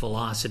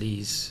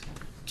velocities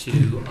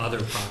to other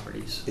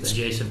properties, It's-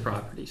 adjacent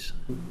properties?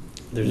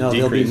 No,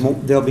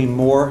 there'll be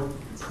more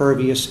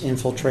pervious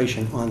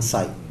infiltration on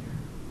site,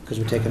 because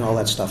we're taking all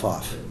that stuff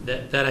off.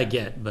 That I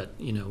get, but,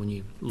 you know, when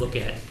you look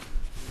at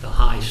the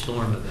high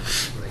storm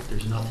events, right,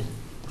 there's nothing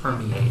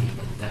permeating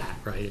in that,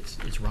 right?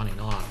 It's running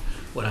off.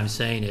 What I'm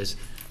saying is,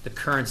 the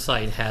current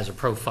site has a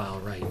profile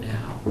right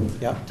now.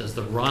 Yep. Does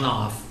the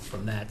runoff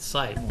from that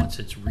site, once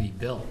it's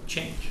rebuilt,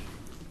 change?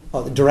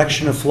 Oh, the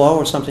direction of flow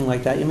or something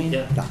like that, you mean?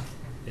 Yeah. No.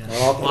 Yeah.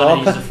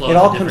 It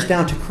all comes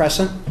down to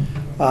Crescent.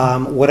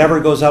 Whatever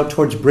goes out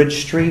towards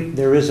Bridge Street,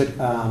 there is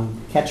a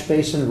catch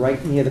basin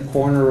right near the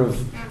corner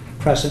of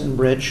Crescent and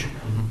Bridge.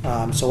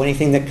 So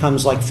anything that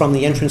comes like from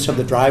the entrance of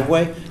the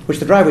driveway, which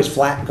the driveway's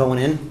flat going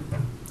in,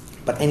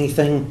 but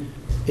anything,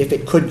 if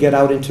it could get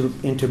out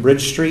into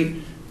Bridge Street,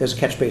 there's a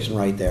catch basin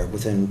right there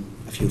within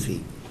a few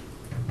feet.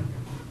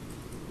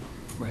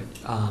 Right.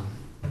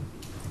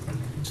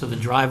 So the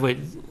driveway,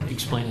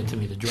 explain it to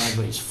me, the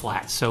driveway is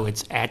flat, so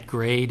it's at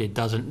grade, it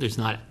doesn't,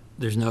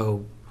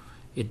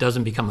 it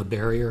doesn't become a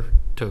barrier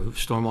to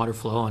stormwater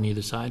flow on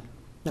either side?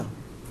 No.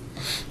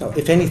 No,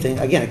 if anything,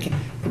 again,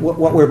 what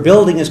we're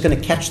building is going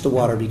to catch the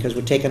water because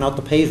we're taking out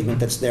the pavement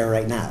that's there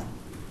right now.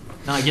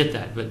 No, I get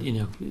that, but, you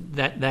know,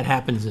 that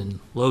happens in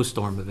low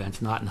storm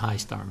events, not in high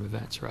storm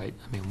events, right?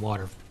 I mean,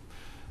 water,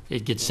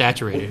 it gets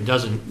saturated, it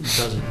doesn't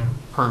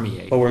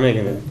permeate. But we're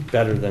making it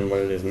better than what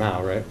it is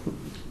now, right?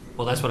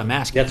 Well, that's what I'm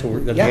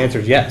asking. The Yeah. answer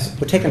is yes.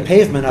 We're taking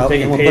pavement out and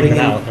Taking we're putting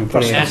pavement in. out and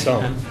putting in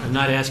stone. I'm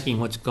not asking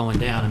what's going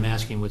down, I'm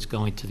asking what's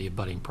going to the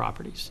abutting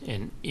properties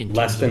in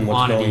Less terms than of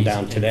what's going quantities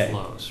down and today.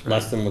 flows, right?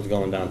 Less than what's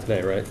going down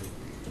today, right?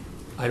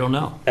 I don't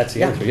know. That's the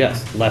Yeah. answer,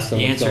 yes. Less than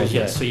The what's answer going is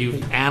yes, so today.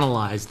 you've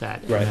analyzed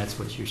that, and Right. that's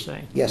what you're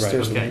saying? Yes, Right.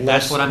 there's Okay, less.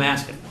 that's what I'm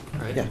asking,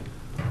 right? Yeah,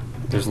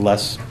 There's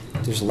less,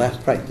 there's less,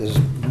 right, there's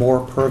more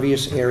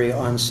pervious area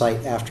on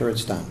site after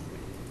it's done.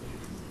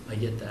 I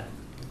get that.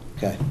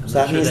 Okay, I'm so that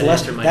not sure means that less,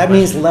 answered my that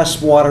means question.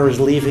 less water is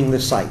leaving the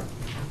site.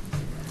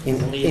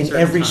 Only In at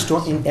every certain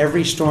storm, times. in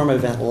every storm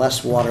event,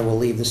 less water will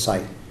leave the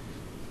site.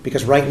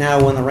 Because right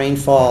now, when the rain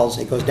falls,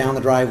 it goes down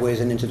the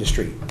driveways and into the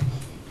street.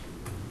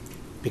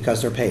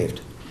 Because they're paved.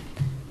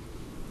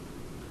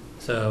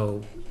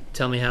 So,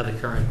 tell me how the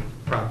current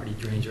property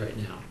drains right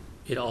now.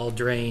 It all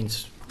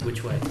drains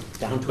which way?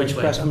 Down Which towards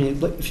way? Crescent, I mean,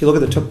 look, if you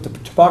look at the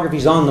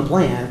topography's on the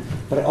plan,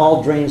 but it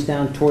all drains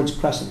down towards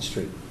Crescent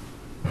Street.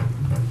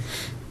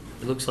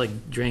 It looks like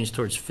it drains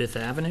towards Fifth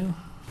Avenue.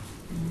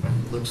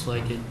 Looks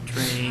like it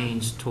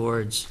drains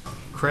towards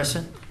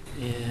Crescent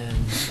and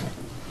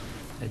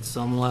at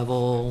some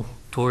level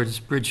towards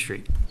Bridge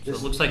Street. So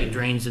it looks like it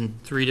drains in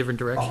 3 different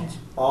directions?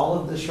 All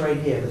of this right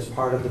here, that's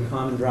part of the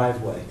common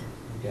driveway,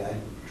 okay,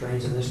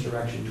 drains in this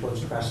direction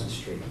towards Crescent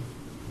Street.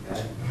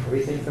 Okay?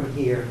 Everything from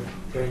here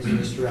drains in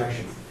this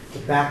direction. The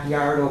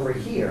backyard over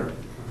here,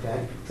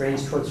 okay,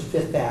 drains towards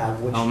Fifth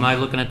Ave, which, Oh, am I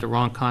looking at the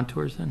wrong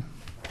contours then?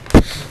 I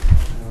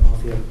don't know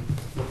if you're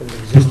looking at the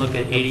Just existing. look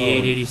at or 88,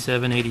 proposed.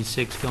 87,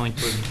 86 going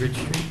towards Bridge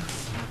Street.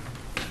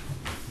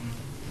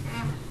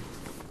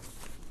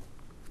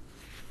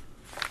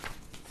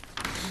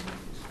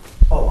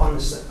 Oh, on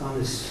this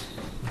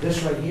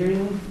right here, you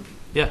mean?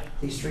 Yeah.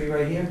 These 3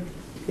 right here?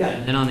 Yeah,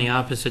 And then on the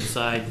opposite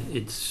side,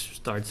 it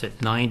starts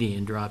at 90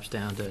 and drops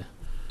down to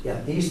yeah,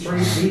 these 3,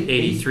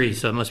 83,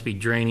 so it must be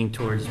draining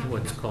towards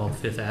what's called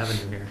Fifth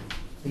Avenue here.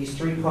 These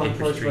 3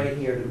 contours Street. right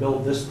here to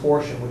build this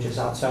portion, which is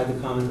outside the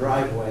common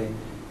driveway,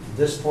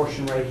 this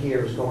portion right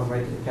here is going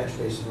right to the catch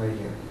basin right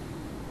here.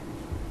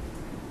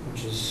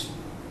 Which is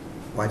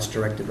why it's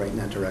directed right in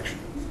that direction.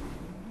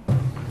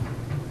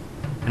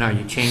 And are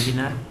you changing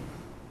that?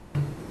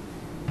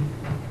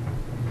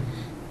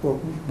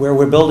 Where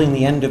we're building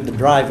the end of the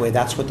driveway,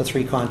 that's what the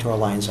 3 contour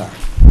lines are.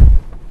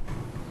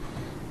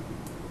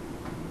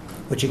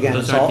 Which again,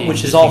 Those is aren't all, the which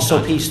is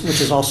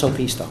existing also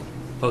pea stone.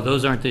 Oh,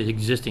 those aren't the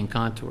existing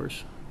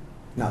contours.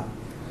 No,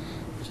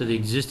 So the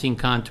existing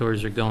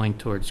contours are going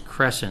towards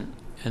Crescent,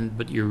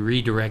 but you're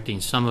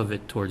redirecting some of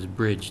it towards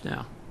Bridge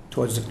now.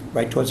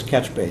 right towards the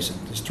catch basin.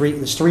 There's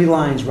 3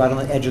 lines right on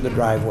the edge of the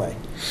driveway.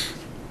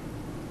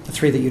 The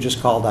 3 that you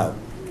just called out.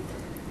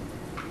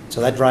 So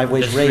that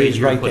driveway's That's the raised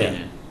you're right putting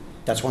there. in.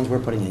 That's ones we're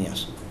putting in,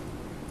 yes.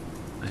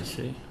 I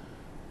see.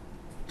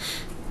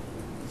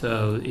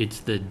 So it's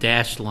the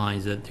dashed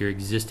lines that they're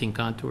existing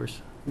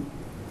contours?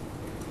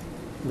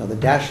 No, the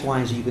dashed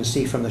lines you can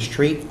see from the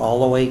street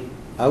all the way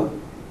out,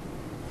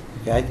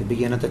 okay, to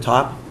begin at the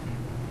top.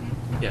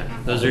 Yeah,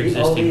 those are All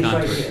existing these right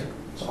contours. here.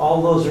 So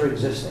all those are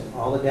existing.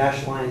 All the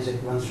dashed lines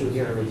that run through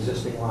here are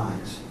existing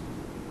lines.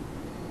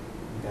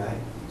 Okay?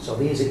 So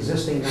these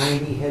existing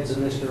 90 heads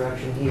in this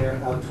direction here,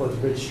 out towards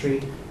Bridge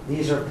Street.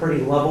 These are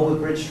pretty level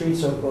with Bridge Street,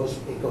 so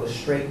it goes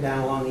straight down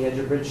along the edge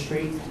of Bridge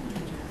Street.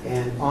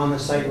 And on the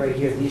site right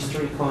here, these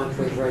 3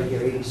 contours right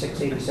here,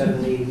 86, 87,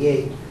 and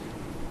 88,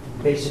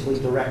 basically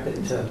direct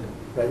it to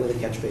right where the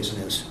catch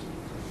basin is.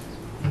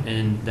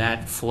 And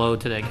that flow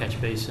to that catch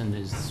basin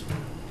is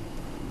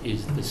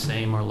the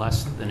same or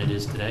less than it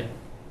is today?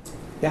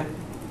 Yeah.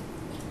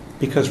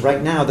 because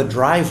right now the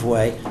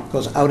driveway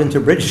goes out into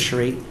Bridge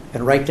Street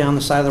and right down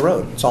the side of the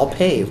road. It's all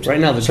paved. Right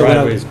now, the So we don't-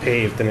 driveway is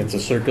paved, and it's a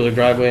circular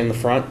driveway in the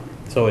front,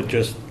 so it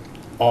just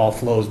all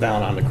flows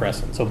down onto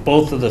Crescent. So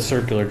both of the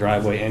circular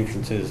driveway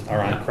entrances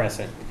are on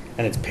Crescent,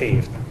 and it's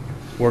paved.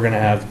 We're gonna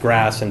have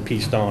grass and pea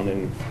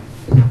stone,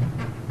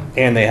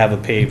 and they have a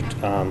paved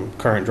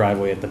current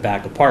driveway at the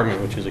back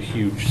apartment, which is a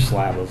huge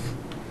slab of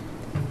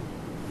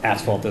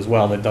asphalt as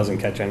well that doesn't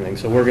catch anything.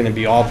 So we're gonna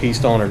be all pea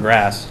stone or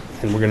grass,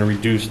 and we're gonna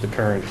reduce the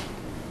current,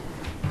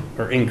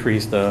 or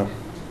increase the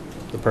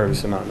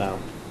pervious amount now.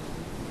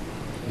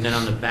 And then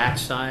on the back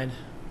side,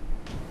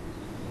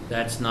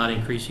 that's not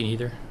increasing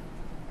either?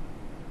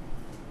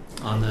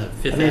 On the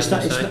Fifth I mean, it's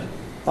Avenue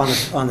not-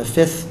 side? on the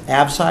Fifth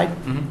Ave side,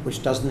 Mhm.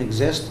 which doesn't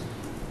exist,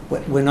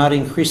 we're not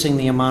increasing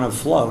the amount of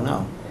flow,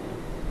 no.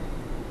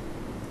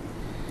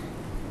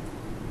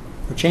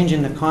 We're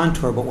changing the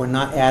contour, but we're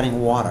not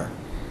adding water.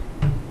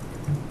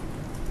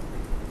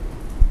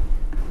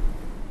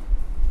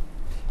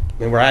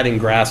 I mean, we're adding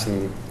grass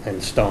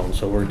and stone,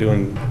 so we're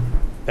doing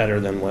better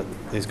than what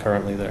is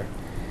currently there.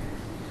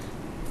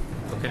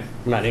 Okay.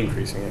 We're not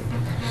increasing it.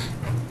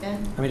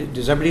 Ben? I mean,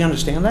 does everybody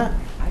understand that?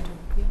 I do.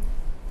 Yeah.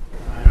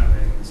 I don't have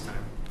anything this time.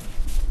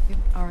 Yeah.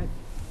 All right.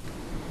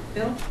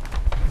 Bill?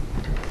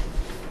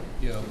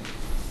 Yeah.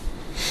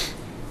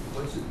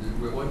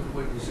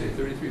 What did you say,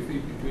 33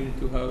 feet between the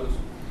two houses?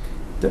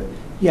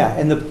 Yeah,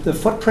 and the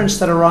footprints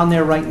that are on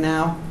there right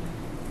now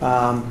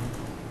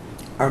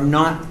are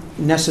not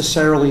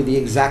necessarily the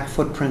exact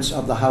footprints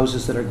of the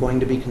houses that are going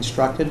to be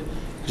constructed.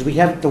 Because we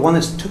have, the one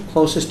that's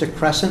closest to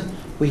Crescent,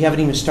 we haven't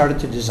even started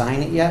to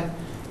design it yet.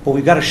 But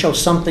we've got to show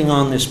something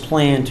on this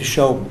plan to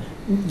show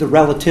the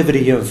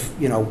relativity of,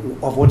 you know,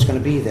 of what's going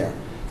to be there.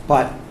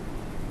 But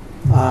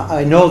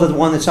I know that the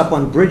one that's up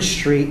on Bridge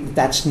Street,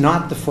 that's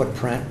not the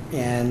footprint,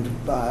 and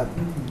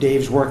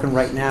Dave's working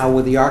right now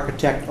with the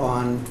architect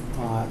on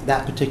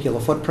that particular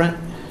footprint.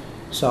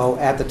 So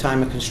at the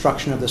time of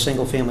construction of the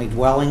single-family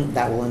dwelling,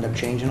 that will end up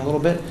changing a little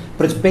bit.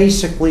 But it's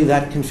basically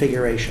that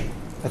configuration.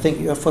 I think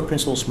your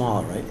footprint's a little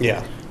smaller, right?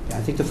 Yeah. Yeah,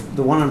 I think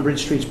the one on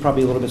Bridge Street's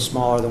probably a little bit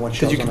smaller than what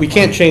shows on Because the we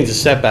plan. can't change the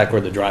setback or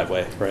the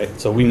driveway, right?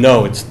 So we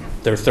know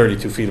they're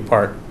 32 feet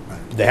apart.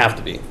 They have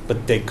to be,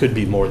 but they could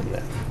be more than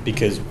that,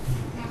 because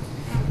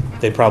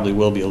they probably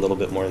will be a little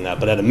bit more than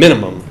that. But at a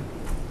minimum,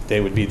 they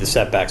would be the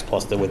setbacks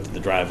plus the width of the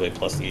driveway,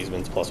 plus the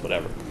easements, plus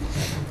whatever.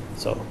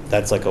 So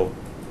that's like a,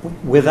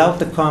 Without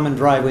the common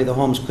driveway, the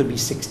homes could be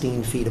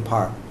 16 feet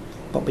apart.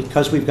 But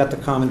because we've got the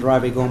common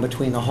driveway going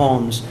between the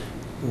homes,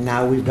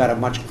 now we've got a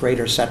much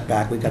greater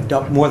setback. We've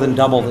got more than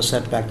double the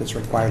setback that's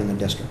required in the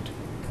district.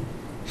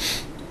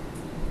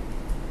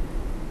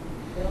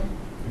 Bill?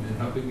 And then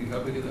how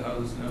big are the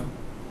houses now?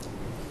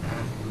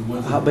 The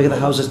ones How that- big are the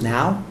houses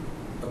now?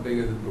 How big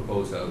are the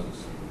proposed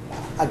houses?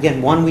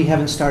 Again, one we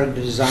haven't started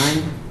to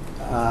design.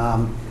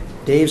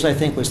 Dave's, I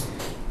think, was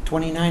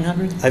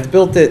 2,900?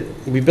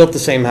 we built the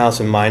same house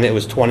in mine. It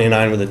was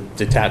 29 with a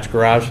detached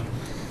garage.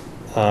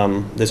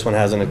 This one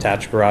has an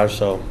attached garage,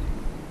 so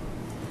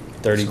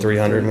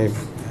 3,300 maybe.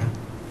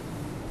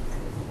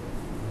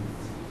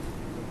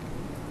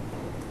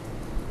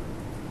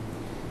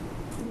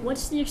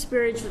 What's the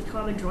experience with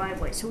common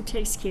driveways? Who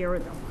takes care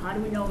of them? How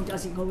do we know it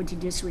doesn't go into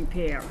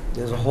disrepair?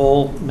 There's a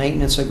whole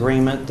maintenance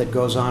agreement that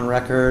goes on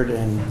record,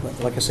 and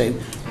like I say,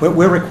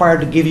 we're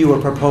required to give you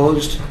a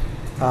proposed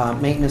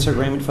maintenance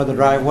agreement for the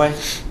driveway.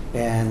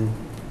 And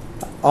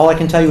all I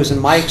can tell you is, in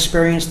my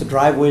experience, the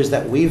driveways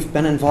that we've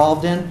been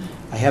involved in,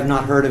 I have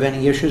not heard of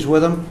any issues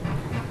with them.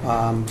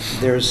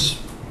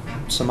 There's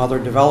some other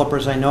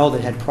developers I know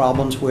that had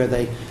problems where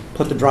they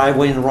put the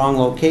driveway in the wrong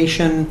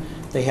location.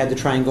 They had to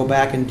try and go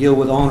back and deal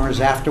with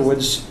owners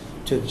afterwards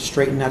to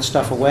straighten that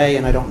stuff away,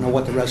 and I don't know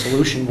what the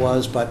resolution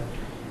was, but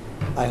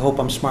I hope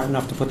I'm smart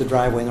enough to put the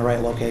driveway in the right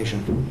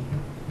location.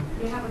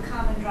 You have a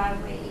common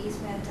driveway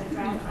easement and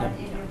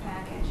driveway in your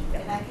package,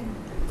 and I can,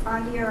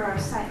 on your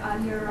site,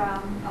 on your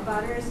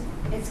abutters,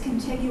 it's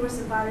contiguous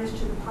abutters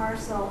to the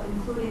parcel,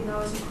 including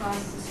those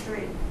across the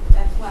street.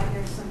 That's why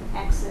there's some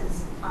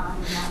X's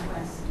on that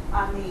list,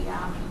 on the,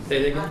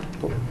 Say that again?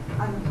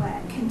 on the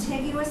plan.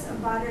 Contiguous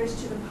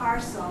abutters to the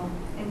parcel,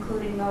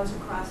 including those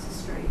across the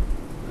street.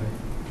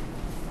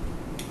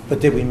 But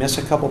did we miss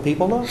a couple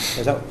people, though?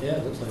 Is that, Yeah,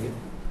 it looks like it.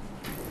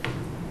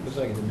 Looks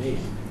like it to me.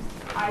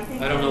 I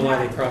think I don't know they're why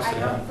they not- crossed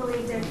it out. I don't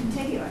believe they're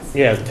contiguous.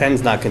 Yeah,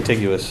 10's not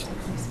contiguous.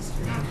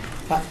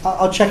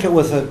 I'll check it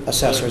with the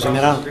assessors. I mean,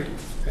 I don't, Okay.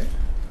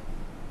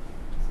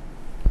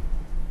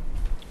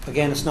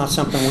 again, it's not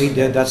something we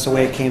did, that's the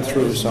way it came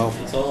through, so.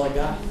 That's all I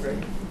got, right?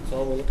 That's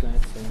all we're looking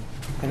at, so.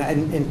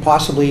 And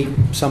possibly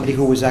somebody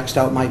who was Xed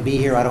out might be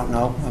here, I don't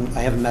know.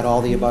 I haven't met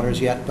all the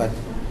abutters yet, but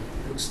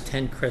Looks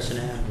 10 Crescent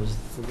Ave was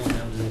the one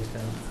that was next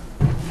out.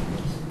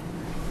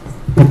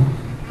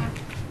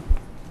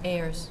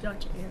 Ayers.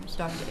 Dr. Ayers.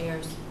 Dr.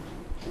 Ayers.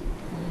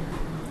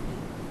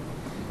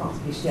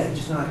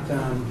 he's not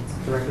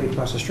directly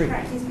across the street.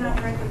 Correct, he's not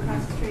directly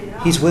across the street at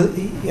all. He's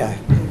yeah,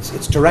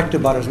 it's direct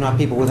abutters, not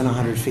people within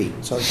 100 feet.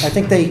 So I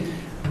think they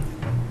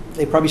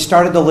probably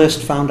started the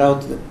list, found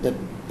out that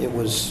it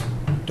was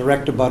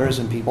direct abutters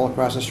and people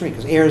across the street,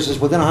 because Ayers is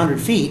within 100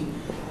 feet,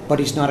 but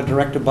he's not a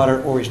direct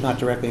abutter or he's not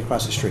directly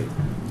across the street.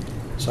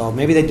 So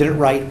maybe they did it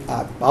right.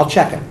 I'll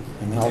check it.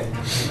 And I'll,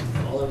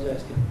 All I was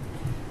asking,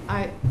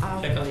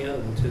 I'll check on the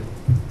other one too.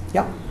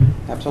 yep,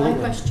 absolutely. My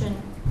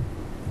question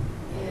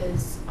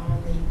is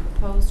on the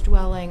proposed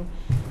dwelling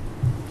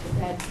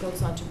that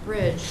goes onto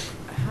Bridge,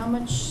 how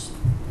much,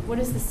 what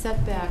is the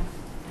setback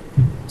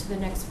to the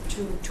next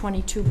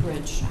 22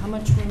 Bridge? How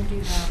much room do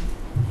you have?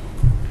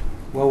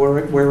 Well,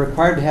 we're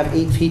required to have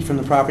 8 feet from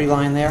the property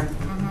line there.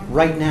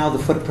 Right now, the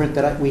footprint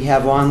that we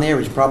have on there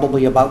is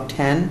probably about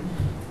 10.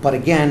 But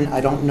again,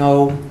 I don't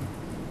know,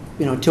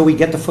 until we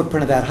get the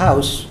footprint of that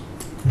house,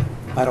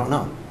 I don't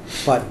know.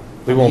 But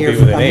We won't be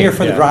within I'm here 8,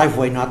 for the yeah.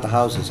 driveway, not the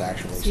houses,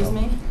 actually. Excuse So-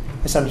 me?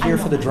 I said I'm here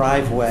for the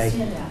driveway,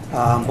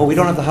 but we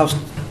don't have the house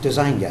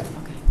designed yet. Okay,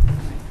 all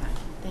right, fine.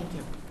 Thank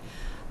you.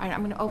 All right, I'm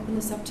going to open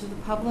this up to the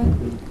public.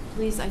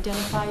 Please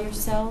identify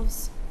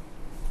yourselves.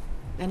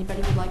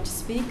 Anybody would like to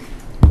speak?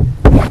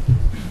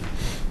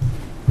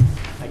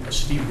 Hi,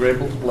 Steve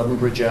Grable, 11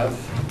 Bridge Ave,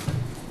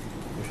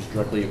 which is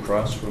directly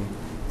across from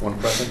One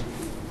Crescent.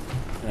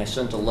 And I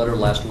sent a letter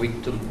last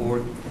week to the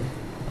board.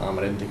 I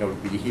didn't think I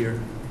would be here,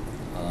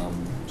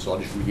 so I'll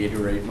just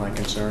reiterate my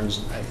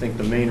concerns. I think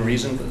the main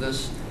reason for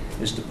this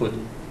is to put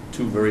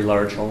 2 very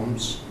large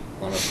homes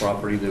on a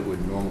property that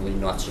would normally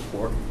not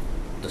support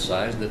the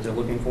size that they're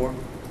looking for.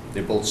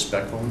 They're both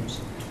spec homes.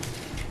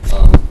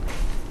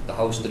 The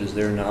house that is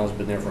there now has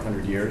been there for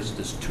 100 years.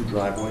 There's 2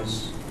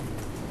 driveways.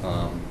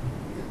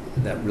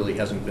 That really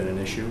hasn't been an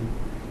issue.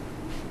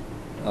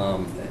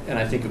 And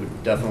I think it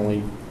would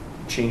definitely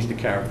change the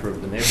character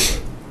of the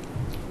neighborhood.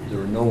 There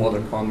are no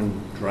other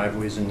common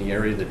driveways in the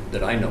area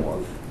that I know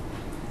of.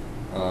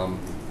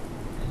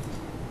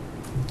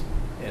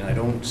 And I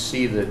don't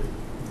see that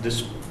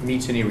this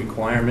meets any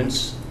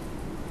requirements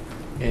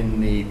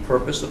in the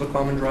purpose of a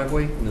common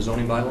driveway in the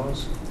zoning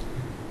bylaws.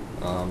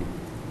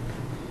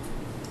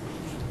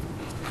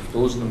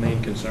 Those are the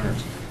main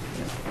concerns.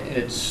 And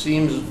it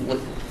seems,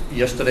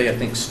 yesterday I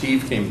think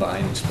Steve came by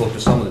and spoke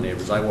to some of the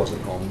neighbors. I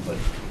wasn't home, but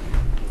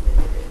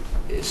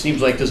it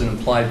seems like there's an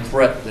implied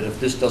threat that if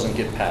this doesn't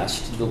get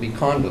passed, there'll be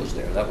condos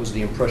there. That was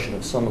the impression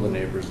of some of the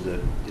neighbors that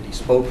he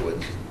spoke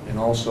with. And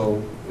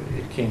also,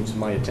 it came to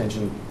my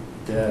attention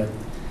that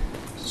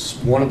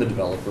one of the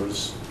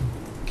developers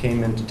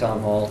came into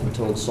town hall and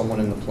told someone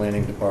in the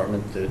planning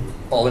department that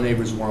all the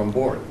neighbors were on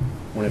board,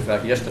 when in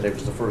fact yesterday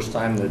was the first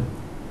time that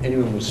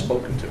anyone was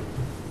spoken to.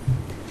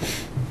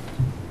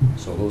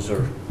 So those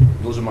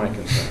are my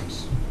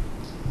concerns.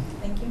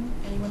 Thank you.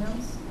 Anyone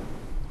else?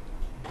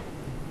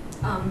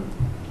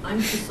 I'm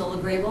Priscilla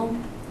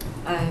Grable.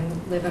 I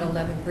live at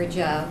 11 Bridge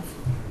Ave.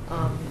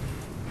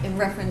 In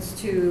reference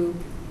to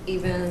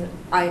even,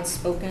 I had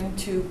spoken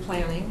to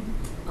planning.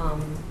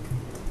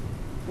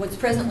 What's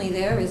presently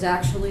there has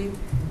actually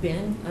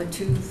been a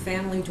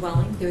 2-family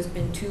dwelling. There's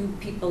been 2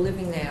 people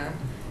living there.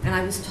 And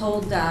I was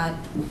told that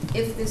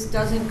if this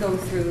doesn't go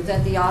through,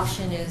 that the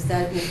option is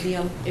that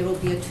it will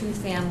be a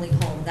 2-family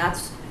home.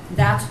 That's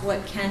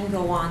what can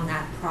go on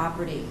that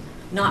property,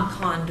 not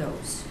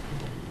condos,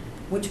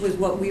 which was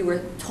what we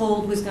were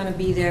told was going to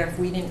be there if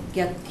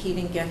he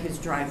didn't get his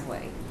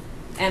driveway.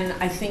 And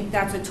I think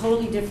that's a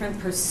totally different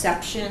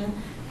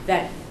perception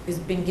that has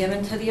been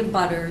given to the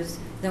abutters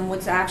than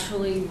what's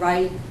actually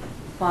right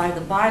by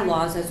the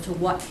bylaws as to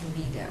what can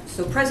be there.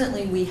 So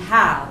presently we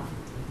have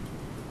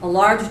a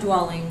large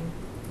dwelling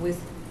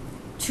with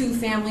 2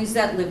 families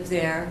that live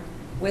there,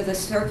 with a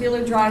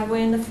circular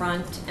driveway in the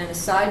front and a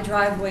side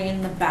driveway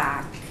in the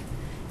back.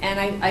 And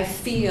I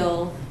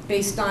feel,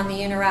 based on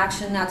the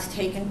interaction that's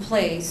taken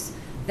place,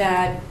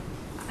 that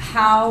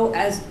how,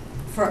 as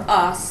for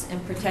us in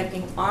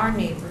protecting our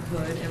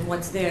neighborhood and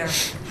what's there,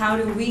 how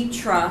do we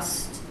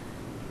trust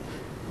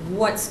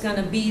what's going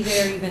to be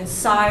there even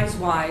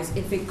size-wise?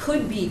 If it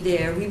could be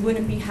there, we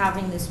wouldn't be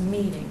having this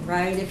meeting,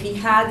 right? If he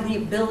had the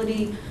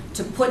ability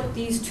to put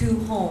these 2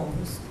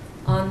 homes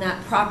on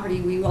that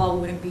property, we all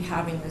wouldn't be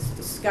having this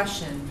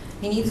discussion.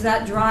 He needs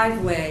that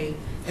driveway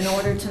in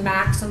order to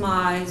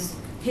maximize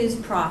his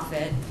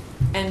profit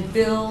and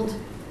build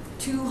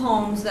 2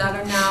 homes that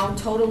are now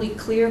totally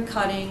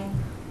clear-cutting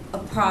a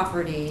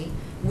property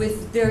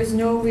with, there's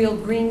no real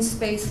green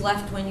space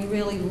left when you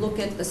really look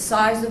at the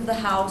size of the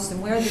house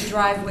and where the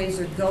driveways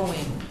are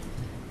going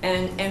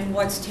and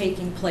what's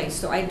taking place.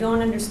 So I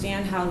don't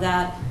understand how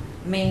that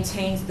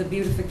maintains the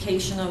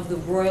beautification of the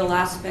royal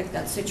aspect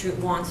that Scituate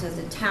wants as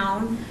a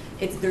town.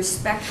 There's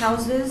spec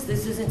houses.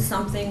 This isn't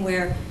something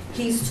where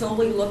he's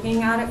totally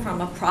looking at it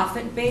from a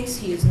profit base.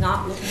 He is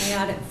not looking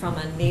at it from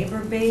a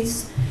neighbor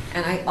base.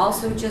 And I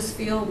also just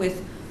feel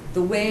with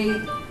the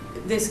way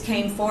this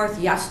came forth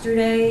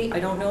yesterday, I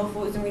don't know if it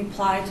was in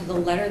reply to the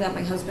letter that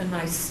my husband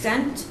and I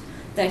sent,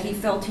 that he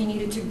felt he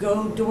needed to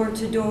go door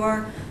to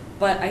door,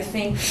 but I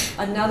think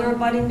another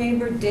abutting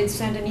neighbor did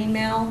send an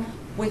email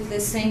with the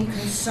same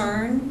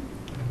concern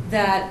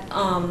that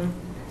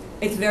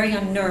it's very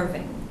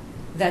unnerving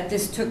that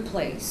this took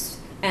place,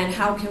 and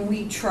how can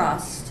we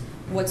trust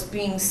what's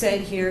being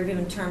said here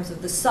in terms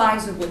of the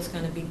size of what's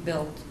going to be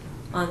built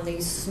on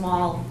these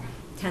small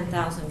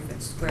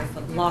 10,000 square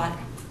foot lot.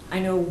 I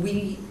know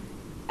we,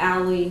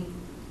 Ally,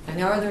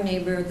 and our other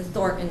neighbor, the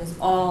Thorntons,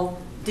 all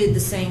did the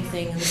same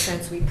thing in the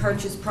sense we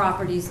purchased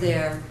properties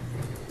there.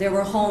 There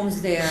were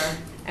homes there,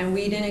 and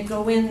we didn't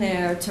go in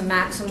there to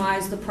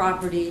maximize the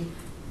property,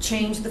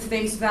 change the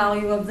face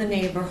value of the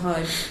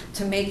neighborhood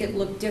to make it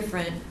look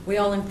different. We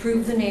all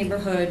improved the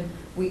neighborhood.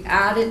 We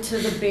added to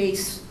the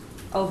base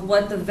of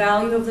what the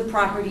value of the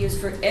property is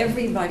for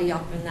everybody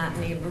up in that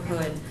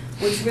neighborhood,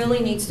 which really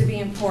needs to be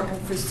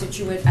important for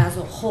Scituate as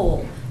a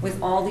whole.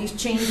 With all these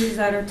changes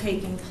that are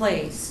taking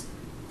place,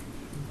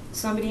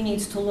 somebody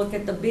needs to look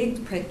at the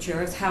big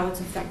picture as how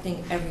it's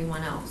affecting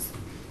everyone else.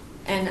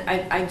 And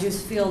I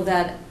just feel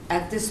that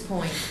at this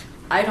point,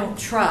 I don't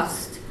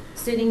trust,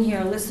 sitting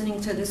here listening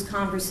to this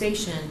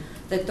conversation,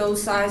 that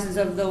those sizes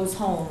of those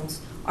homes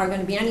are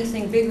going to be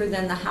anything bigger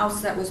than the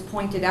house that was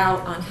pointed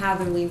out on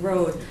Hatherley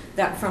Road,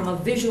 that from a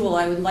visual,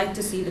 I would like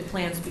to see the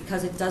plans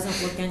because it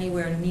doesn't look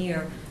anywhere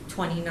near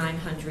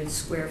 2,900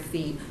 square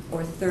feet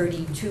or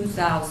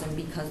 32,000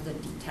 because of the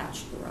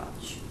detached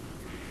garage.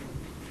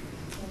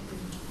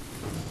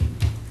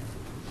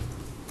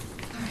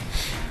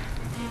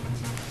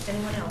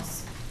 Anyone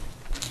else?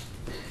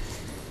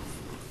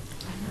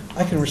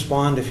 I can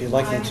respond if you'd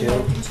like me to. I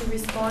would like you to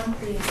respond,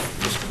 please.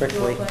 Just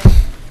quickly.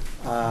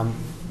 Your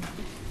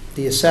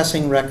The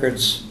assessing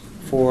records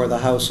for the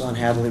house on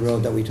Hadley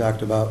Road that we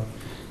talked about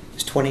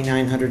is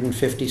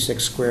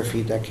 2,956 square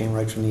feet. That came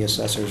right from the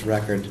assessor's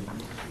record.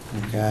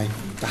 Okay.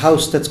 The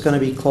house that's going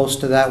to be close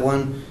to that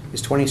one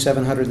is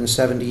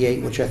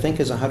 2,778, which I think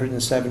is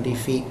 170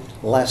 feet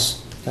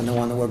less than the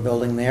one that we're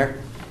building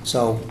there.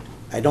 So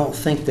I don't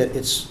think that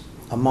it's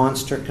a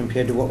monster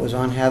compared to what was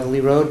on Hadley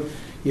Road.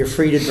 You're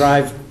free to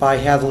drive by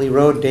Hadley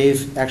Road.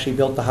 Dave actually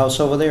built the house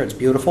over there. It's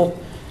beautiful.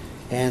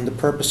 And the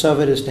purpose of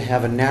it is to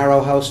have a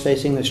narrow house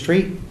facing the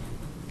street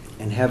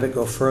and have it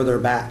go further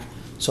back.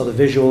 So the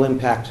visual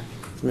impact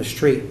from the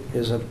street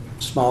is a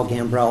small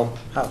gambrel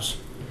house.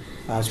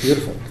 It's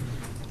beautiful.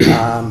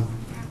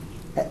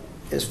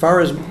 As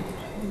far as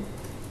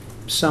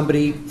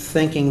somebody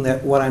thinking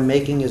that what I'm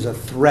making is a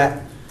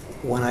threat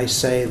when I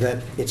say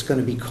that it's going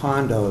to be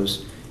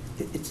condos,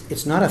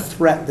 it's not a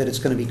threat that it's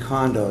going to be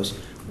condos.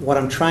 What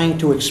I'm trying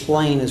to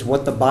explain is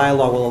what the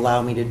bylaw will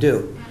allow me to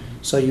do.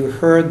 So you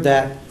heard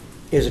that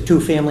there's a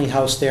two-family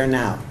house there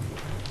now.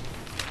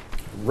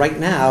 Right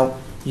now,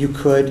 you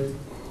could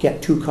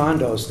get 2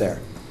 condos there.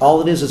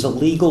 All it is a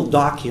legal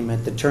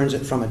document that turns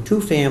it from a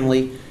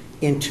two-family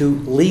into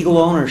legal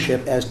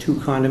ownership as 2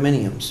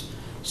 condominiums.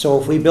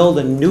 So if we build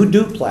a new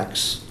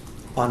duplex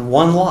on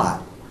one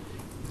lot,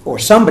 or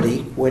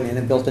somebody went in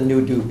and built a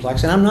new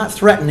duplex, and I'm not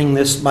threatening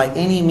this by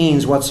any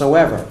means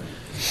whatsoever,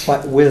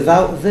 but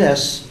without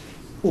this,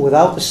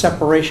 without the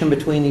separation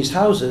between these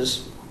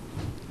houses,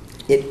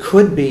 it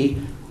could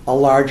be a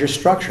larger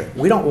structure.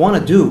 We don't want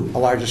to do a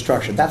larger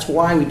structure. That's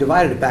why we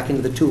divided it back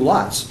into the 2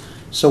 lots.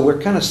 So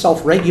we're kind of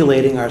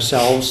self-regulating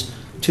ourselves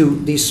to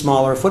these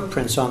smaller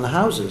footprints on the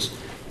houses.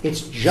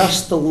 It's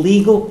just the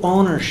legal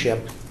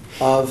ownership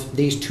of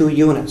these 2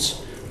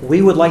 units.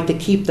 We would like to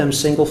keep them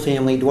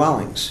single-family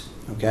dwellings,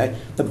 okay?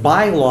 The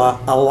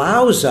bylaw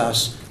allows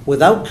us,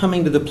 without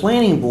coming to the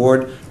planning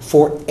board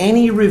for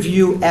any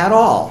review at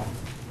all,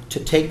 to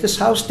take this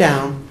house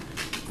down,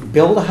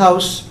 build a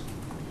house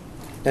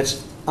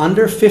that's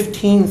under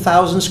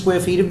 15,000 square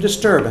feet of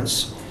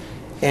disturbance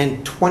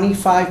and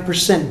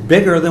 25%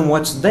 bigger than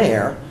what's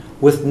there,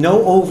 with no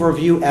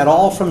overview at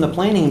all from the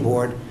planning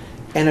board,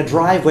 and a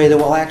driveway that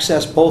will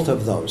access both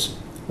of those,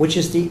 which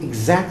is the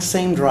exact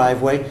same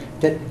driveway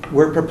that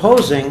we're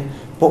proposing,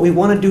 but we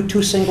want to do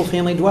 2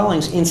 single-family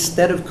dwellings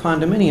instead of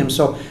condominiums.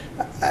 So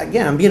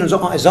again, I'm being as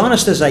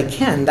honest as I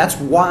can. That's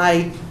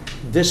why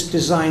this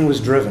design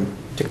was driven,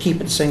 to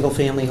keep it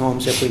single-family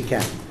homes if we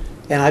can.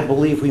 And I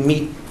believe we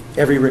meet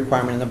every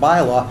requirement in the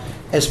bylaw.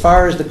 As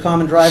far as the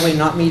common driveway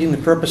not meeting the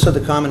purpose of the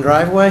common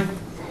driveway,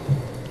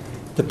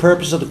 the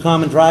purpose of the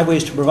common driveway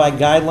is to provide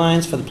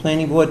guidelines for the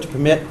planning board to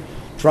permit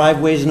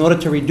driveways in order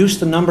to reduce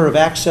the number of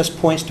access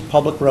points to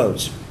public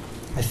roads.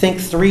 I think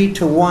 3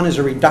 to 1 is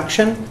a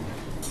reduction.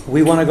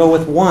 We want to go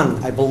with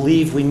 1. I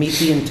believe we meet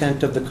the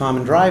intent of the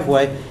common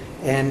driveway.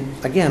 And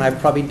again, I've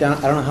probably done,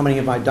 I don't know how many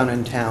have I done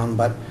in town,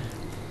 but,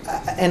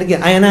 and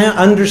again, I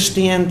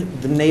understand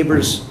the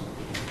neighbors'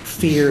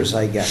 fears,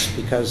 I guess,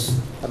 because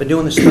I've been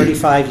doing this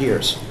 35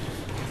 years.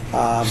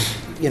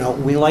 You know,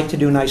 we like to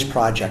do nice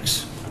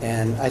projects,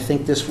 and I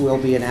think this will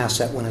be an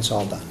asset when it's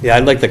all done. Yeah,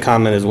 I'd like to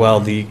comment as well.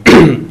 The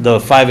the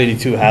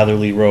 582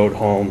 Hatherley Road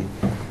home,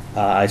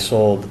 I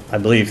sold, I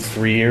believe,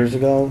 3 years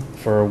ago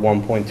for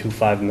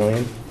 $1.25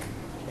 million,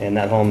 and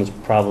that home is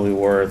probably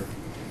worth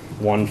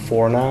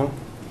 $1.4 now.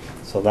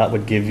 So that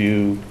would give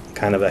you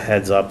kind of a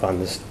heads up on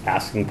this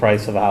asking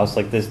price of a house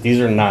like this. These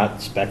are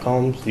not spec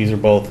homes. These are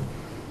both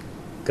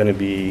going to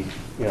be,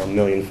 you know, $1.5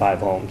 million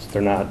homes.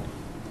 They're not.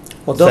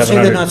 Well, don't say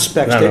they're not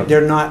specs.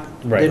 They're not.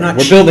 Right. They're not.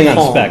 We're building on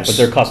homes. spec, but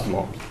they're custom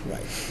homes.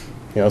 Right.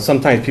 You know,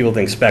 sometimes people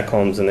think spec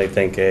homes and they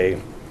think a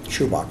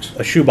Shoebox.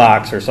 a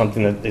shoebox or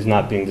something that is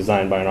not being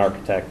designed by an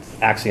architect.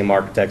 Axiom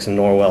Architects in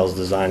Norwell is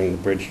designing the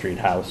Bridge Street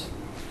house.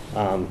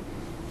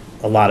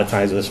 A lot of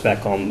times with a spec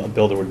home, a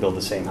builder would build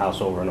the same house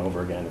over and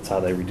over again. It's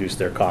how they reduce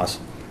their costs.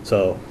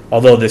 So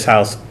although this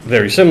house,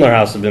 very similar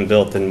house has been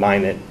built and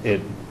mine and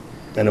it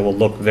will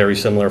look very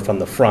similar from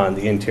the front,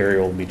 the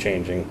interior will be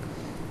changing.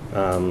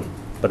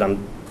 But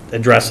I'm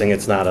addressing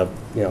it's not a,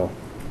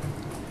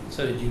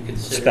 So did you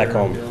consider Spec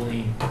home.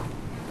 building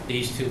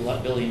these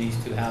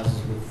two houses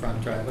with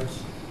front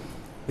driveways?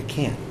 We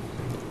can't.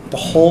 The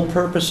whole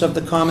purpose of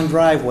the common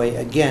driveway,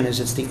 again, is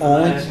it's the I'm not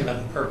only, asking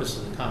about the purpose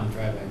of the common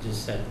driveway, I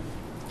just said,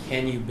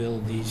 can you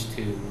build these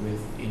two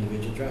with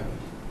individual driveways?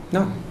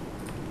 no,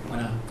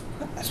 Why not?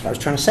 that's what I was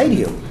trying to say to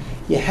you.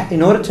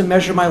 In order to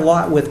measure my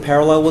lot width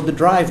parallel with the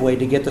driveway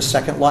to get the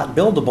second lot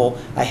buildable,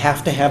 I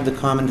have to have the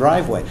common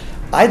driveway.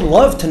 I'd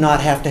love to not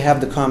have to have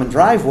the common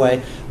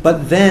driveway,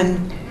 but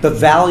then the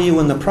value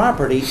in the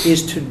property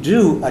is to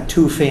do a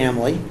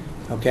two-family,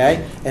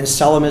 okay, and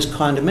sell them as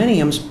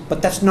condominiums,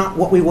 but that's not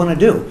what we want to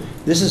do.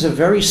 This is a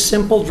very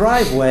simple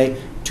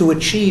driveway to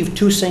achieve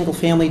two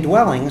single-family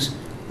dwellings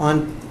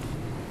on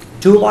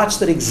two lots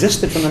that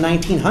existed from the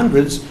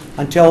 1900s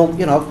until,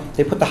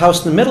 they put the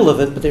house in the middle of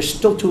it, but there's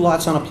still two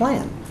lots on a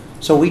plan.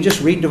 So we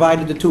just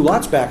redivided the two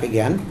lots back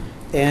again,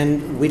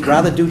 and we'd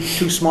rather do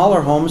two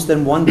smaller homes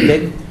than one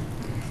big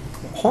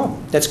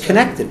home that's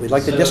connected. We'd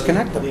like to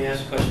disconnect Let me them.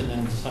 ask a question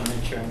then, just to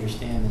make sure I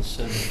understand this.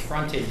 So the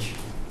frontage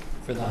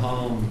for the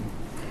home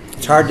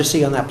It's hard to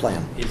see on that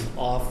plan. is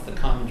off the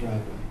common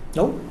driveway?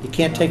 Nope, you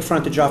can't take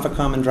frontage off a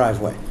common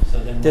driveway. So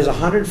then There's what-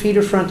 100 feet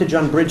of frontage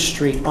on Bridge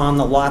Street on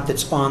the lot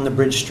that's on the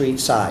Bridge Street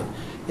side.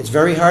 It's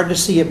very hard to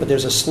see it, but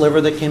there's a sliver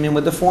that came in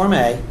with the Form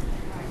A,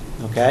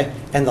 okay?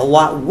 And the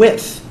lot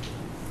width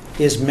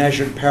is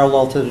measured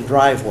parallel to the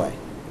driveway.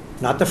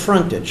 Not the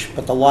frontage,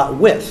 but the lot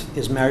width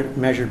is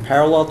measured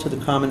parallel to the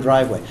common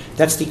driveway.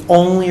 That's the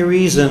only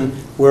reason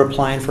we're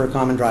applying for a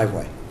common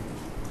driveway.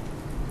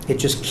 It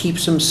just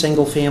keeps them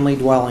single-family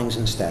dwellings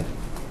instead.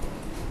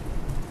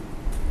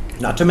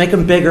 Not to make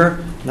them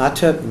bigger, not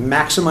to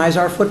maximize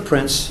our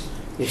footprints,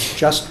 it's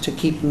just to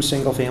keep them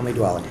single-family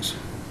dwellings.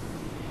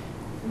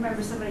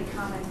 Remember somebody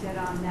commented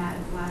on that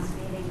at the last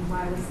meeting,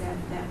 why was that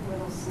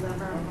little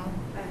sliver?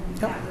 And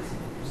that was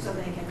so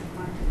they get the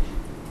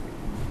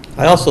frontage.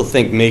 I also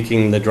think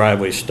making the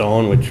driveway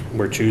stone, which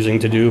we're choosing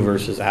to do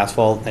versus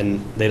asphalt,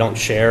 and they don't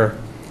share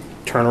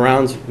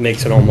turnarounds,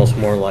 makes it almost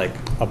more like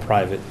a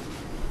private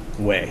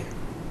way.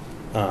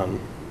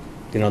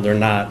 They're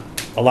not,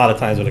 a lot of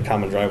times with a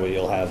common driveway,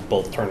 you'll have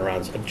both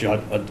turnarounds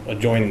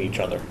adjoining each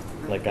other,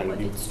 like on, What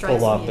you it strikes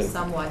pull up me as and.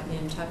 somewhat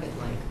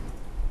Nantucket-like.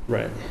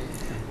 Right.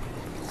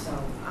 So,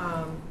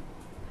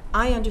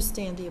 I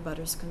understand the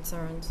abutters'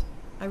 concerns.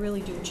 I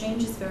really do.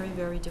 Change is very,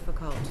 very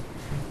difficult.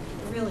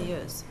 It really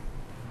is.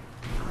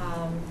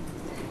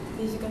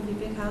 These are going to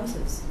be big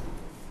houses.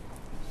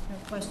 No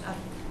question.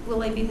 Will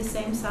they be the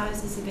same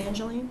size as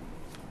Evangeline?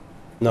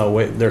 No,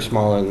 wait, they're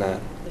smaller than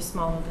that. They're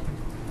smaller than.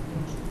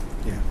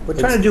 Yeah. We're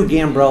trying to do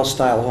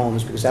Gambrel-style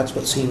homes because that's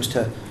what seems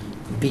to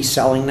be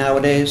selling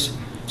nowadays.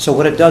 So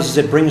what it does is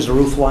it brings the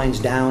roof lines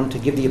down to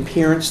give the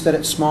appearance that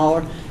it's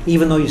smaller,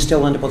 even though you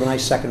still end up with a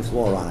nice second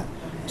floor on it.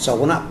 So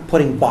we're not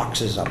putting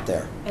boxes up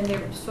there. And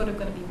they're sort of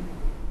going to be,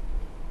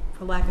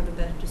 for lack of a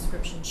better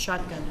description,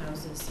 shotgun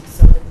houses,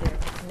 so that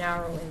they're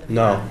narrow in the front.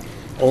 No,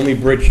 only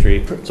Bridge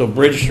Street. So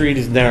Bridge Street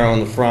is narrow in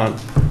the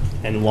front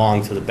and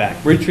long to the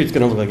back. Bridge Street's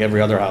gonna look like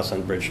every other house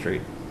on Bridge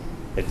Street.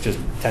 It's just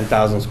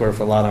 10,000 square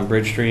foot lot on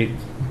Bridge Street,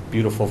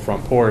 beautiful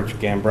front porch,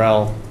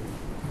 gambrel,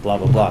 blah,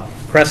 blah, blah.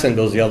 Crescent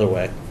goes the other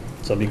way.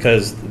 So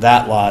because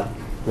that lot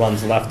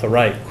runs left to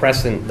right,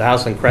 Crescent, the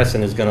house in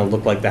Crescent is gonna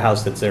look like the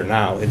house that's there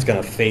now. It's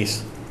gonna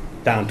face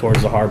down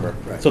towards the harbor.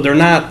 Right. So they're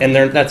not, and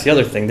that's the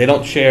other thing, they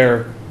don't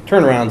share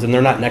turnarounds and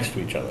they're not next to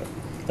each other.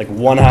 Like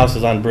one house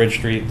is on Bridge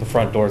Street, the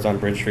front door's on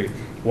Bridge Street.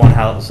 One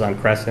house is on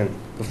Crescent,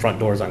 the front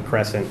door's on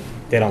Crescent.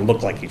 They don't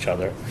look like each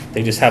other.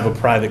 They just have a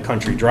private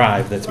country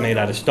drive that's made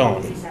out of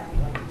stone.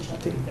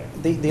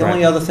 The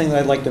only other thing that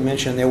I'd like to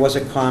mention, there was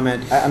a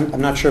comment,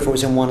 I'm not sure if it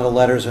was in one of the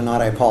letters or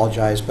not, I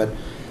apologize, but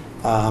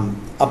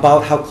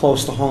about how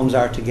close the homes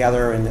are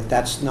together and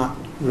that's not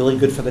really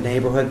good for the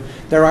neighborhood.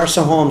 There are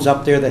some homes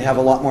up there that have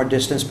a lot more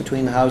distance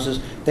between the houses.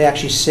 They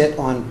actually sit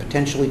on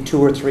potentially 2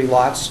 or 3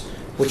 lots,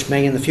 which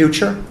may in the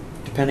future,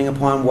 depending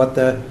upon what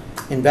the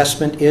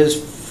investment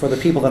is for the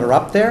people that are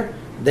up there,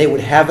 they would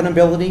have an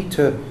ability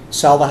to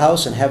sell the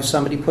house and have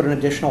somebody put an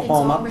additional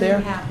home up there.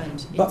 It's already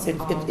happened.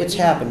 But it's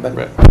happened, but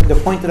Right. the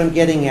point that I'm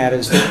getting at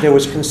is that there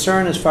was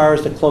concern as far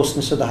as the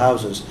closeness of the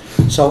houses.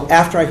 So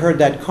after I heard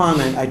that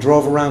comment, I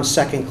drove around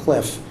Second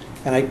Cliff,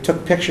 and I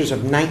took pictures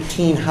of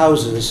 19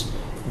 houses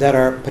that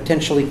are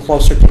potentially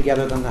closer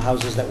together than the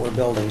houses that we're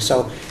building.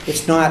 So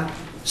it's not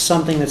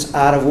something that's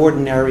out of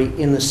ordinary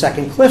in the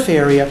Second Cliff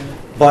area,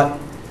 but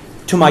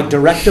to my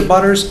direct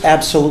abutters,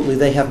 absolutely,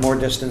 they have more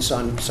distance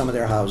on some of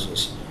their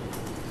houses.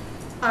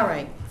 All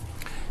right.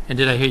 And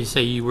did I hear you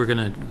say you were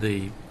gonna,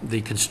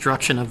 the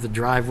construction of the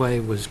driveway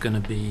was gonna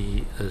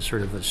be a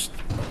sort of a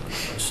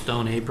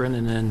stone apron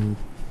and then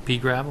pea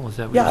gravel, is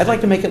that what Yeah, you're I'd like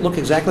to saying? make it look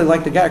exactly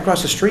like the guy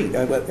across the street.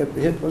 What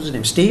was his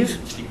name, Steve?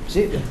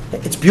 Steve.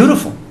 It's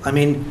beautiful. I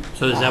mean,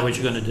 So is that what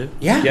you're going to do?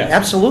 yeah, Yes.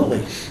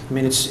 absolutely. I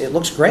mean, it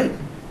looks great.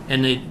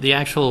 And the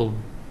actual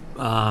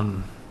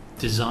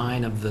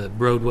design of the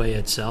roadway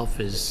itself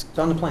is, It's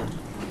on the plan.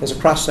 There's a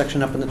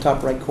cross-section up in the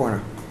top right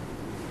corner.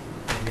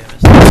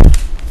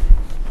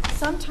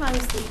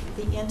 Sometimes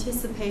the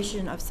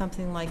anticipation of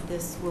something like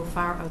this will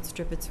far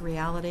outstrip its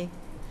reality.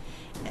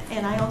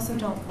 And I also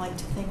don't like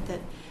to think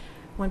that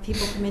when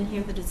people come in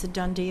here that it's a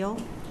done deal.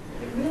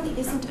 It really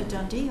isn't a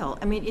done deal.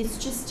 I mean, it's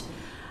just,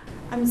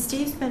 I mean,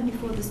 Steve's been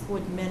before this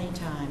board many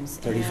times.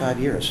 35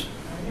 years.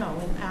 I know,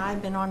 and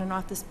I've been on and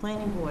off this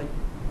planning board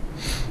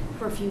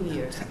for a few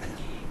years.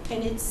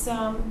 And it's,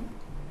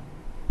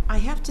 I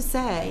have to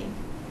say,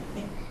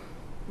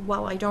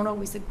 while I don't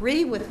always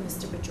agree with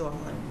Mr.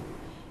 Bajorlin,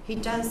 he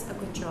does a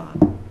good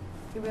job.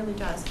 He really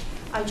does.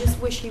 I just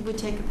wish he would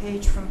take a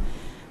page from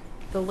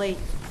the late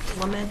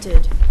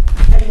lamented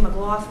Eddie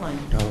McLaughlin.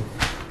 No.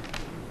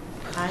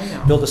 I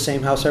know. Build the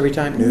same house every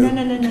time?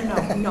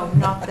 No,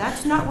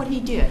 that's not what he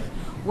did.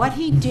 What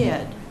he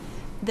did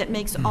that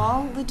makes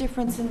all the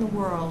difference in the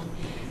world,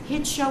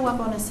 he'd show up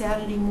on a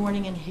Saturday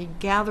morning and he'd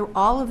gather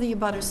all of the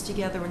abutters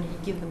together and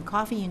he'd give them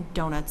coffee and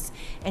donuts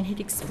and he'd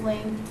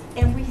explain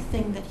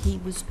everything that he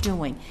was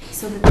doing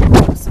so that they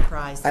weren't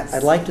surprised.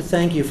 I'd like to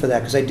thank you for that,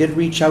 because I did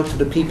reach out to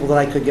the people that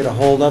I could get a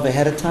hold of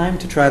ahead of time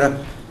to try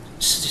to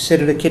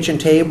sit at a kitchen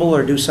table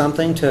or do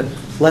something to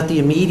let the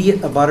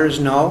immediate abutters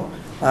know.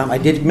 I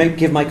did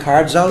give my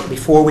cards out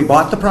before we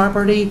bought the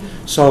property,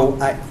 so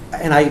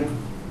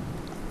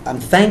I'm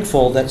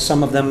thankful that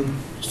some of them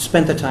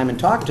spent the time and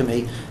talked to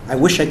me. I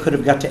wish I could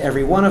have got to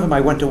every one of them.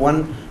 I went to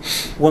one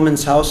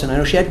woman's house, and I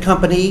know she had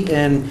company,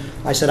 and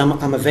I said,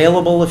 I'm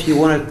available if you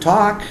want to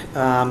talk,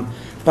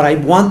 but I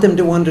want them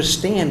to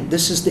understand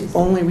this is the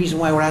only reason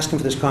why we're asking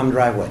for this common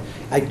driveway.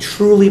 I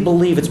truly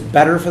believe it's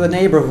better for the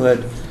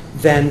neighborhood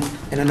than,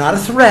 and not a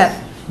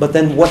threat, but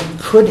then what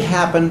could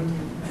happen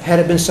had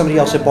it been somebody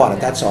else that bought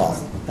it. That's all.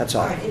 That's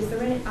all. All right, are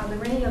there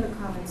any other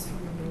comments from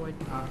the board?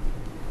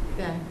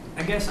 Ben?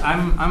 I guess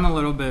I'm a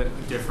little bit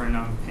different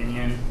of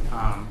opinion.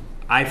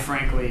 I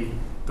frankly,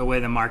 the way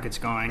the market's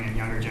going and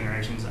younger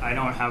generations, I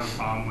don't have a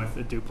problem with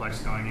the duplex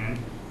going in.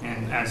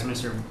 And as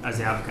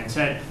the applicant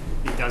said,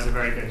 he does a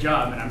very good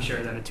job, and I'm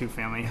sure that a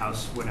two-family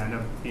house would end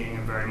up being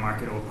a very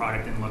marketable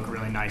product and look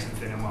really nice and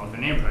fit in well with the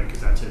neighborhood,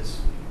 because that's his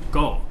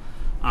goal.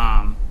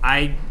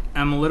 I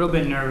am a little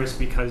bit nervous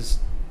because,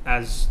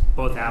 as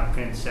both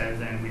applicants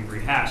said and we've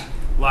rehashed,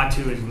 Lot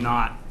 2 is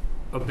not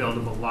a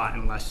buildable lot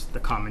unless the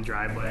common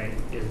driveway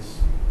is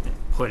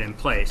put in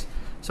place.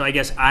 So I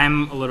guess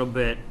I'm a little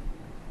bit,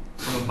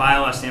 from a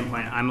bylaw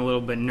standpoint, I'm a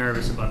little bit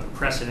nervous about the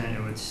precedent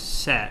it would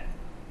set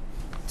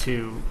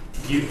to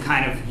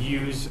kind of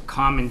use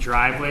common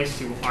driveways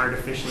to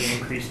artificially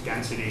increase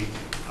density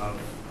of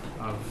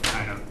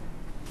kind of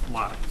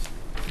lots.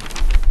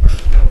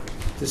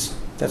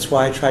 That's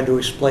why I tried to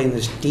explain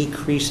this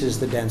decreases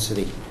the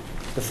density.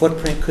 The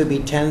footprint could be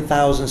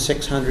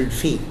 10,600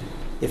 feet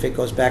if it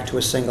goes back to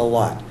a single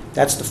lot.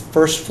 That's the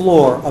first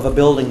floor of a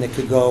building that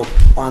could go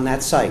on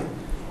that site.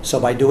 So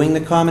by doing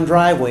the common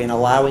driveway and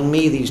allowing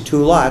me these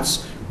two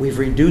lots, we've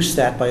reduced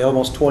that by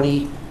almost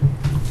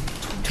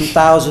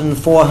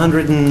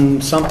 2,400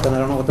 and something, I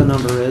don't know what the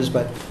number is,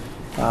 but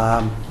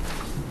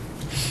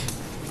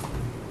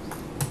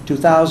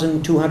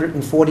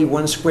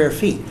 2,241 square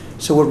feet.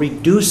 So we're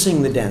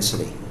reducing the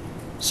density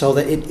so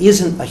that it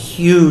isn't a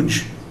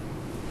huge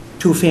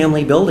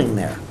two-family building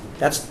there.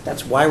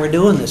 That's why we're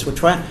doing this. We're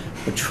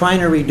trying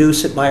to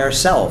reduce it by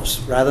ourselves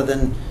rather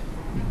than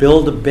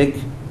build a big,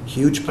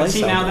 huge place. But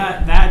see, now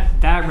out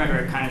that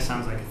rhetoric kind of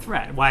sounds like a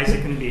threat. Why is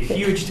it going to be a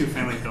huge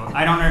two-family building?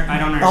 I don't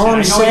understand. All I'm I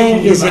know saying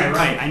what you is can do it- by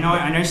right.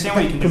 I understand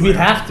what you can do. Because we'd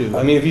have to.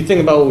 I mean, if you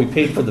think about what we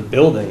paid for the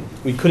building,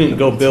 we couldn't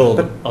go build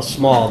a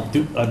small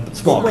Wait,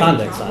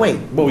 condex on it. wait.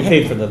 What we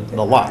paid for the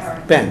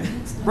lot. Ben,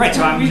 Right.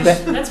 So I'm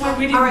just. That's why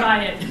we didn't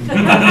buy it.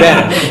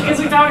 Ben, Because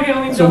we thought we could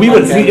only So build we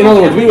would, one in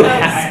other words,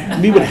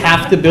 single-family we would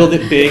have to build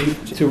it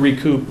big to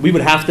recoup, we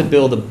would have to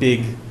build a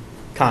big the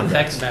fact of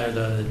condex. the matter,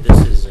 though, that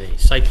this is a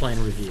site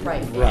plan review.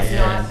 Right, Right. it's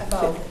not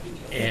about,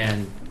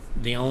 And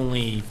the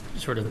only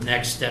sort of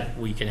next step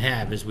we can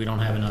have is we don't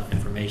have enough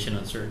information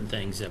on certain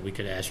things that we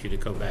could ask you to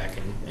go back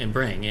and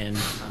bring. And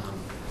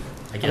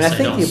I guess I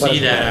think don't the see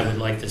abutters that. will. I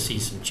would like to see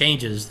some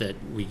changes that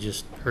we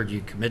just heard you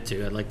commit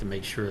to. I'd like to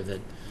make sure that,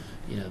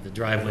 you know, the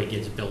driveway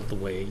gets built the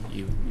way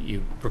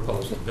you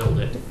propose to build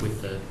it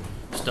with the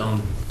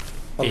stone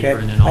okay.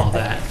 apron and all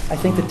that. I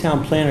think the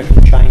town planner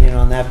can chime in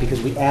on that because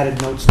we added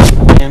notes to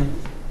the plan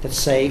that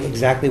say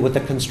exactly what the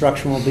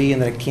construction will be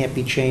and that it can't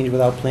be changed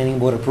without planning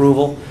board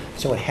approval.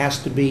 So it has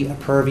to be a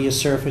pervious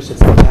surface.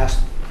 It's the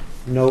last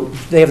note.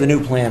 They have the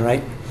new plan,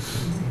 right?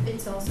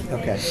 it's also.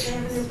 Okay.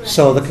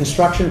 So the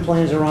construction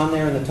plans are on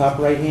there in the top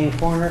right-hand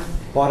corner.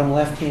 Bottom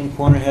left-hand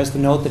corner has the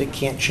note that it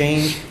can't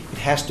change. it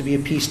has to be a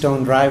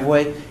pea-stone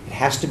driveway, it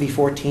has to be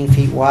 14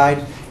 feet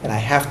wide, and I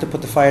have to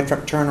put the fire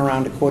truck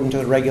turnaround according to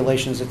the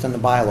regulations that's in the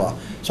bylaw.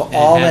 So And it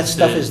all that has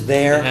stuff the- is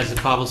there. It has the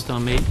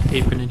cobblestone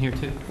apron in here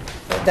too?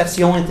 That's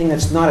the only thing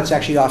that's not, it's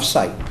actually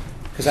off-site,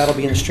 because that'll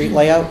be in the street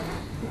layout.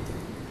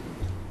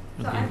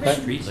 So Okay, I've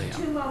street written layout.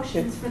 two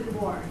motions for the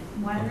board,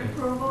 one an Okay.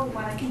 approval,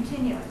 one a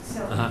continuance.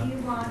 So Uh-huh. if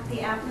you want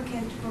the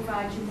applicant to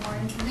provide you more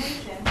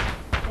information,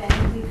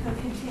 then we could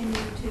continue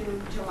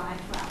to July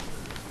 12th.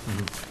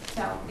 Mhm.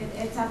 So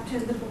it's up to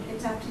the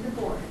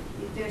board.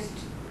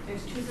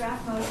 There's two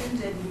draft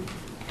motions, and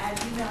as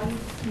you know,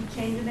 you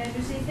change them as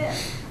you see fit.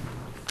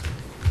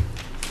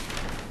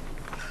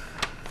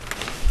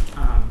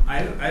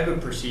 I have a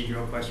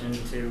procedural question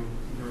too.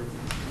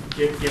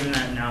 Given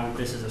that now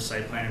this is a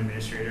site plan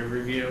administrative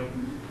review,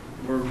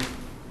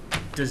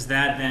 does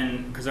that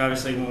then, because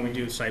obviously when we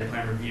do site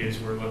plan reviews,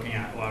 we're looking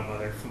at a lot of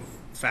other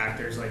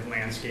factors like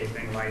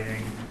landscaping,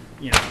 lighting,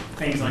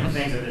 things of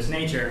this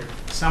nature,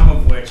 some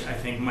of which I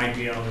think might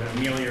be able to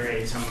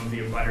ameliorate some of the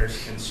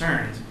abutters'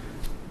 concerns.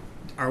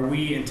 Are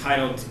we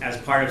entitled, as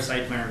part of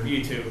site plan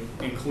review, to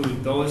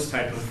include those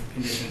type of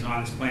conditions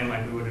on this plan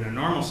like we would in a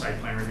normal site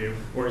plan review,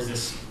 or is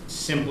this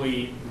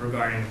simply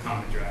regarding the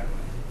common driveway?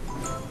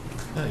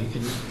 No,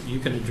 you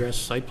can address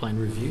site plan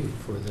review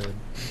for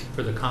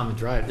the common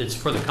drive. It's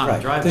for the common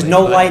Right. driveway. There's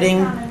no but-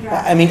 lighting.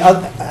 I mean,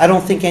 I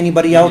don't think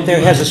anybody out there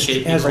has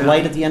landscaping has a around.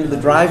 light at the end of the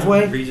The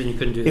driveway. reason you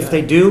couldn't do that. If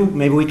they do,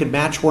 maybe we could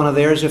match one of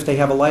theirs if they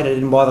have a light. I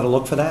didn't bother to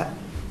look for that,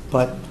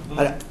 but,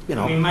 I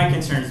mean, my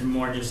concern is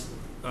more just,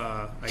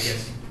 I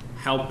guess,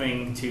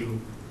 helping to,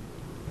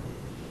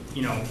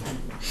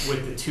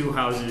 with the two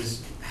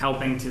houses,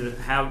 helping to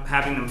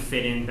having them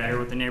fit in better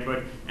with the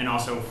neighborhood, and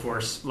also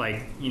for,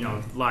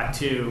 lot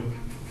 2,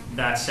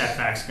 that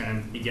setback's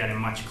gonna be getting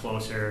much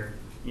closer.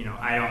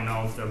 I don't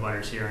know if the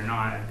butters here or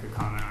not, I could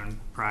comment on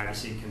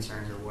privacy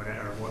concerns or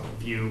whatever, or what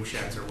view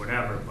sheds or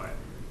whatever, but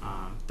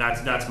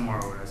that's more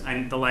what it is.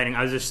 And the lighting,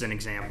 I was just an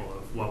example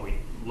of what we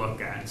look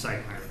at in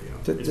site plan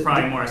review. It's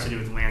probably more has to do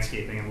with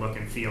landscaping and look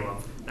and feel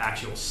of the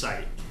actual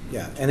site.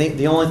 yeah. And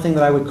the only thing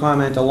that I would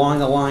comment along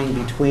the line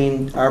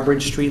between our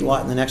Bridge Street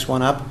lot and the next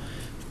one up,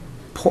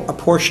 a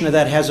portion of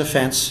that has a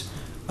fence.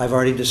 I've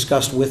already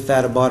discussed with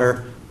that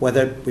abutter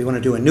whether we want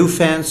to do a new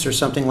fence or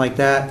something like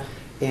that.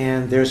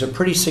 And there's a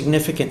pretty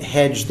significant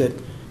hedge that,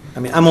 I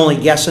mean, I'm only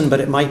guessing, but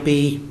it might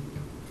be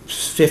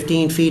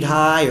 15 feet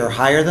high or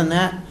higher than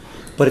that,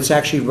 but it's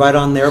actually right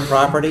on their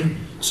property.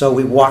 So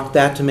we walked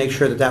that to make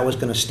sure that that was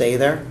going to stay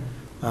there.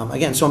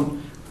 Again, so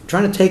I'm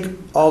trying to take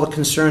all the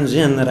concerns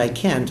in that I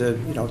can to,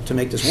 to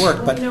make this work,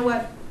 Well, but you know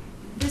what?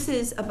 This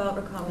is about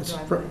a common it's,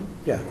 driveway.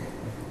 yeah.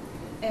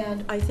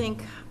 And I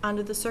think,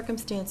 under the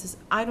circumstances,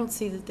 I don't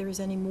see that there is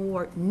any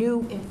more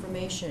new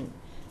information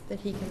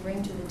that he can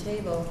bring to the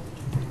table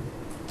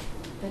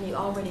than he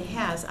already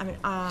has. I mean,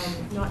 I'm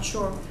not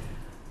sure.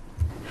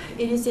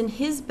 It is in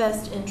his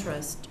best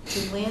interest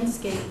to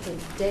landscape the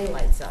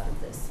daylights out of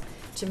this,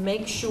 to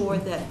make sure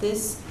that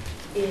this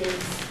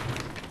is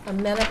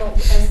amenable.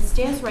 As it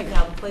stands right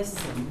now, the place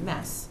is a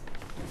mess.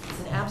 It's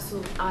an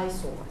absolute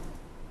eyesore.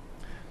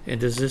 And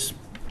does this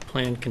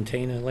plan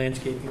contain a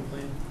landscaping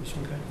plan of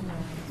some kind? No,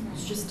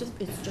 it's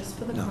just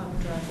for the No. common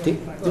The,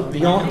 driveway.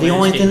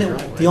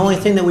 the only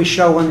thing that we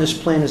show on this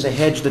plan is a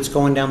hedge that's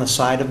going down the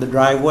side of the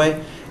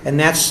driveway, and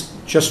that's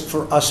just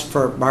for us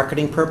for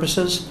marketing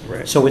purposes.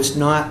 Right. So it's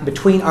not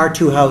between our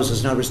two houses.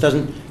 In other words,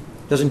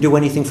 doesn't do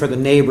anything for the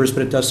neighbors,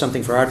 but it does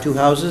something for our two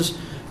houses.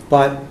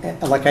 But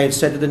like I had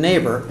said to the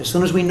neighbor, as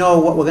soon as we know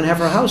what we're going to have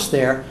for a house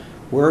there,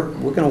 we're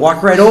going to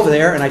walk right over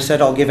there. And I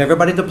said, I'll give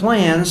everybody the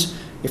plans.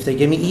 If they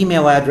give me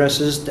email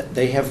addresses,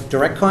 they have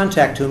direct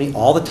contact to me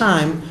all the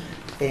time.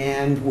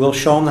 And we'll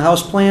show them the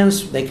house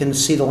plans. They can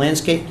see the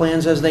landscape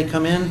plans as they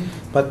come in.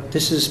 But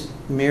this is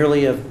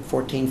merely a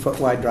 14-foot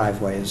wide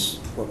driveway is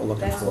what we're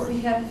looking That's for. what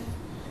we have,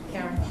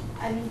 Karen.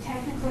 I mean,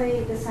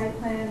 technically, the site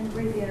plan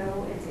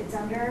review, it's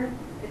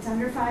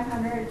under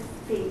 500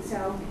 feet,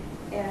 so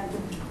the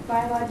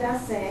bylaw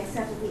does say,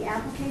 except that the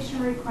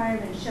application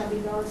requirements shall be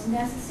those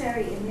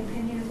necessary in the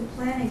opinion of the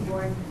planning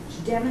board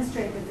to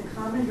demonstrate that the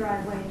common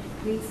driveway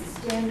meets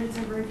the standards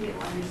of review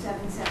under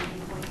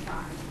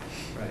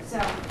 770.5. Right. So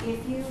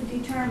if you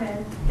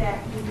determine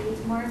that you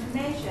need more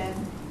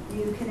information,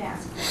 you can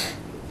ask for it.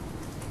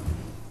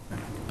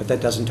 But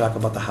that doesn't talk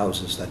about the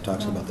houses. That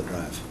talks about the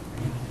drive.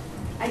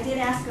 I did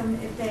ask them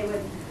if they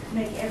would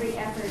make every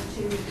effort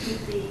to keep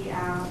the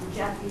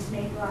Japanese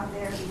maple out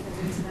there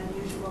because it's an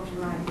unusual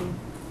variety.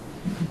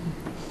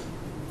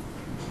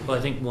 Well,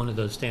 I think one of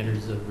those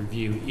standards of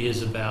review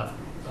is about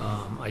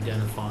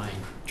identifying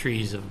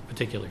trees of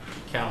particular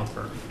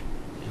caliber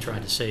and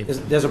trying to save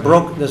them. There's a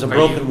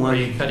broken one. Are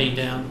you cutting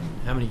down?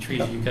 How many trees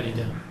are you cutting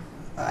down?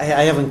 I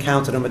haven't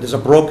counted them, but there's a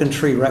broken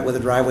tree right where the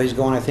driveway's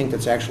going. I think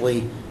that's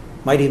actually,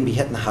 might even be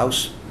hitting the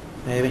house,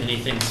 maybe.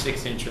 Anything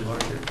 6 inch or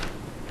larger?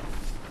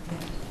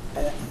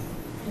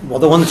 Well,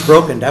 the one that's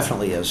broken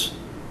definitely is.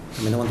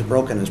 I mean, the one that's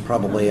broken is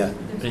probably a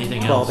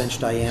Anything else? 12-inch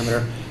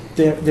diameter.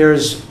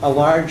 There's a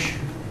large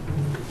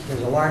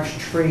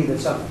tree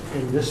that's up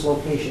in this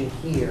location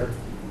here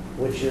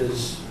which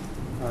is,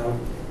 I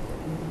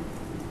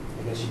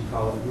guess you'd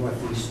call it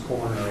northeast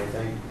corner, I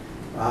think.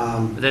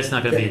 But that's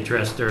not going to be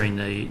addressed during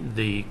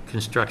the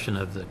construction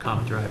of the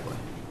common driveway.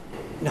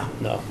 No,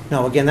 No.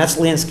 no, again, that's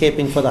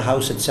landscaping for the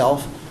house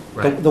itself.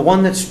 Right. The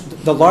one that's,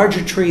 the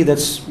larger tree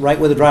that's right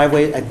where the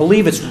driveway, I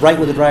believe it's right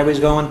where the driveway's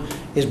going,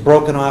 is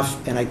broken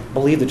off, and I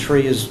believe the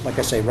tree is, like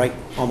I say, right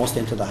almost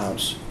into the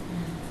house.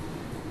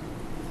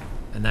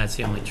 And that's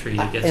the only tree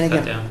that gets And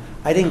cut again, down?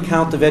 I didn't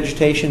count the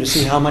vegetation to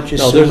see how much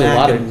is No, there's a sumac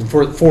lot and-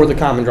 of, for the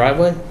common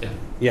driveway? Yeah,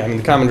 Yeah, I mean,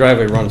 the common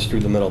driveway runs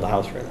through the middle of the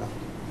house right now.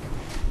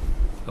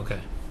 okay.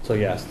 So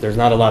yes, there's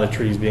not a lot of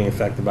trees being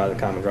affected by the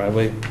common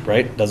driveway,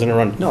 right? Doesn't it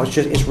run? No,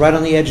 it's right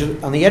on the edge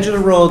of the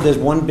road, there's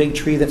one big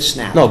tree that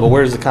snapped. No, but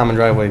where's the common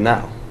driveway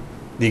now?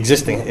 The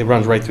existing, it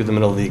runs right through the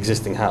middle of the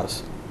existing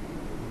house.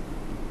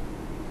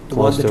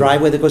 The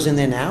driveway that goes in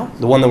there now?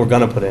 The one that we're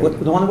gonna put in.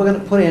 The one that we're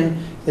gonna put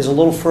in is a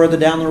little further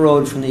down the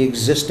road from the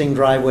existing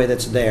driveway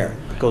that's there.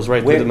 Goes right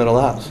through Where- the middle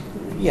of the house.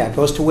 Yeah, it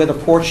goes to where the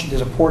porch,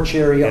 there's a porch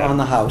area Yeah. on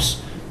the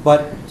house. But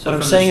So what I'm from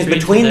the saying is street to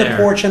between the there,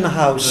 porch and the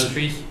house, Those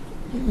trees?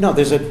 no,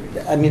 there's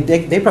I mean,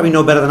 they probably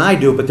know better than I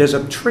do, but there's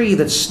a tree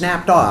that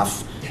snapped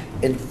off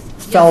and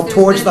fell Yes, there's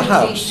towards the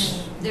vegetation.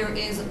 house. There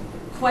is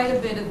quite a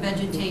bit of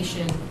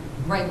vegetation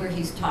right where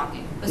he's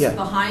talking. Yeah.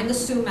 Behind the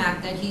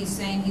sumac that he's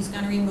saying he's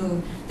gonna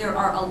remove, there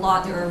are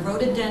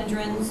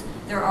rhododendrons,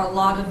 there are a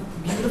lot of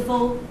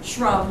beautiful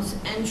shrubs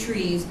and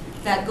trees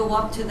that go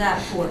up to that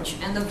porch.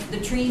 And the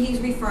tree he's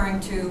referring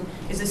to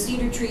is a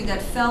cedar tree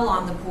that fell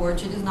on the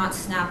porch. It is not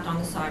snapped on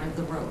the side of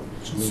the road.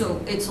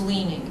 So it's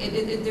leaning.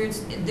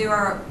 There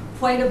are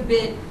quite a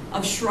bit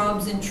of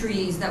shrubs and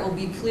trees that will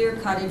be clear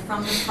cutted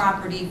from the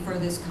property for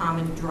this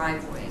common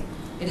driveway.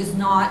 It is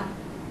not,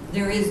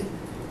 there is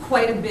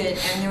quite a bit,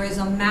 and there is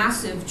a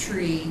massive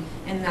tree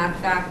in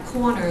that back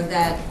corner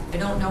that I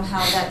don't know how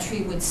that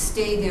tree would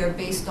stay there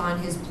based on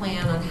his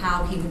plan on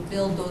how he would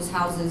build those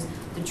houses.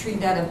 The tree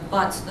that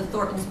abuts the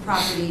Thornton's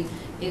property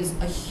is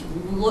a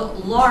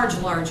large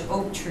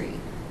oak tree.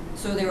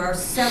 So there are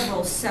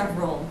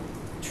several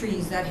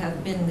trees that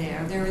have been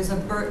there. There's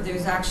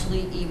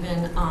actually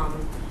even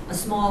a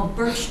small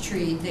birch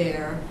tree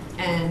there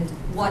and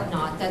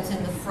whatnot that's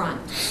in the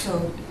front.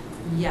 So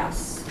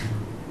yes,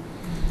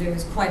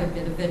 there's quite a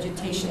bit of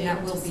vegetation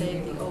that will be.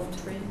 Save the oak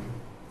tree?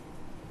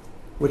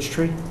 Which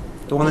tree?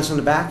 The one that's in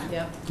the back?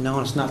 Yep.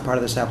 No, it's not part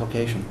of this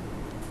application.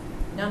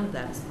 None of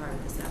that is part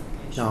of this application.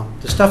 No.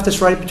 The stuff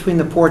that's right between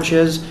the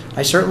porches,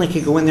 I certainly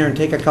could go in there and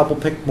take a couple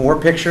more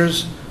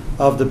pictures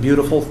of the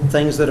beautiful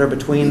things that are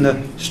between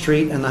the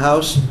street and the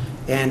house.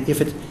 And if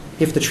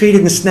the tree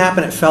didn't snap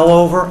and it fell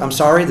over, I'm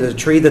sorry, the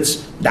tree that's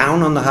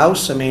down on the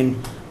house, I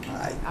mean, All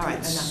right,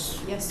 enough.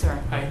 Yes,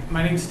 sir. Hi,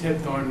 my name's Ted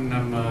Thornton.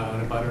 I'm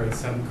a butter at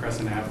 7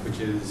 Crescent Ave,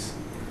 which is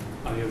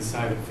on the other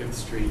side of 5th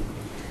Street.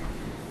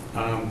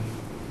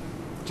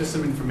 Just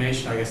some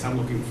information I guess I'm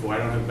looking for. I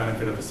don't have the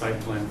benefit of a site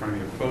plan in front of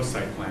me, a proposed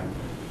site plan.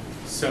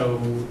 So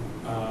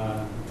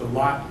the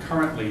lot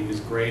currently is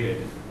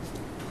graded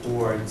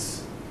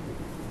towards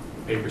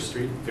Paper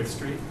Street, 5th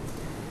Street.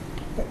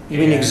 you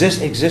mean And existing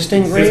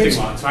grades?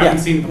 Existing lot, so I Yeah.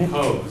 haven't seen the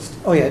proposed.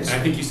 Oh, yeah, And it's I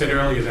think you said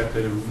earlier that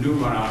the new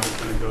runoff is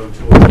going to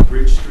go towards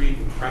Bridge Street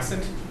and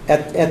Crescent.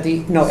 at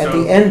the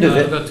So, end of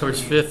it. Go towards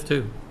Fifth,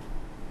 too.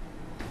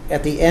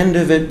 At the end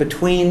of it,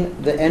 between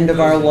the end of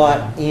our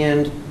lot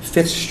and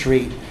 5th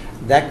Street,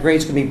 that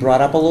grade's gonna be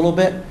brought up a little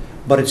bit,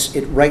 but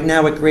right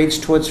now it grades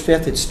towards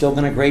 5th, it's still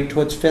gonna grade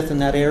towards 5th in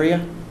that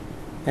area.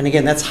 And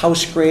again, that's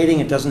house grading,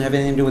 it doesn't have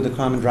anything to do with the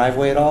common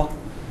driveway at all.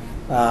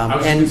 I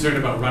was And concerned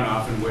about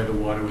runoff and where the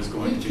water was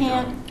going We to be going.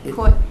 can't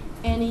put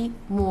any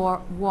more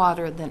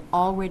water than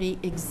already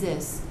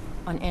exists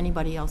on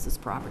anybody else's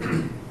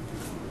property.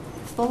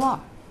 It's the law.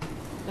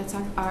 That's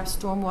our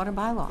stormwater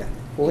bylaw.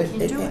 Well, We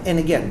can't do it. and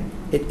again,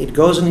 it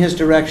goes in his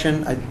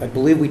direction. I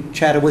believe we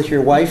chatted with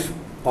your wife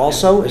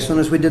also, as soon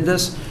as we did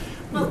this.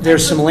 Well,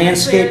 There's some that's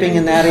landscaping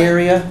in that clear.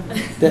 area.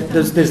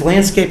 There's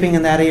landscaping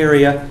in that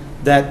area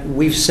that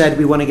we've said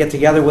we want to get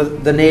together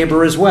with the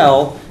neighbor as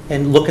well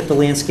and look at the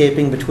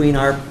landscaping between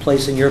our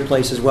place and your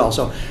place as well.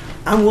 So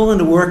I'm willing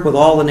to work with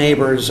all the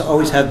neighbors,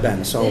 always have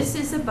been, so. This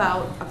is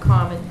about a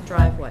common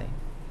driveway.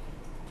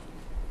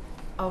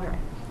 Okay.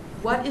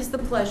 What is the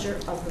pleasure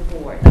of the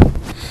board?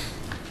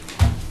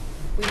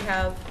 We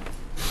have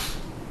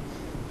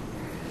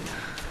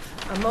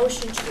a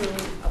motion to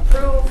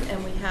approve,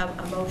 and we have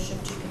a motion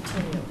to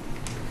continue.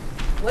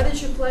 What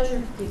is your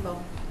pleasure,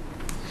 people?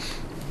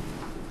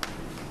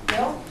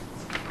 Bill?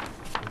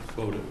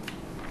 Voted.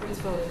 Please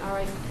vote. All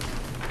right.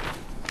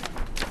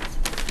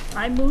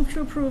 I move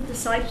to approve the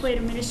site plan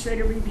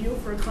administrative review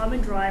for a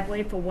common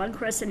driveway for 1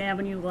 Crescent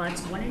Avenue,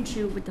 lots 1 and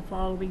 2, with the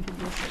following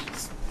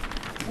conditions.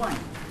 1,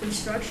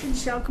 construction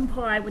shall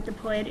comply with the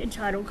plan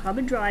entitled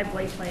Common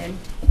Driveway Plan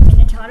in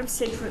the town of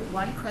Scituate,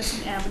 1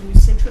 Crescent Avenue,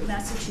 Scituate,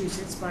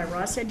 Massachusetts, by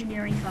Ross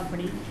Engineering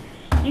Company,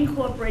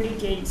 Incorporated,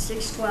 dated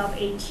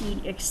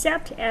 6/12/18,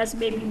 except as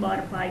may be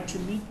modified to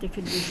meet the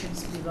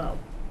conditions below.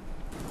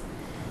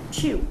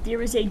 2,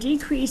 there is a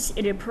decrease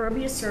in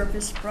impervious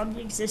surface from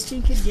the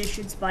existing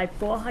conditions by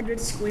 400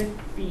 square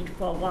feet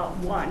for Lot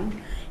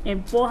 1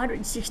 and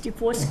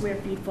 464 square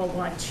feet for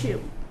Lot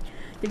 2.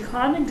 The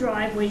common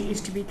driveway is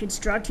to be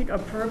constructed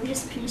of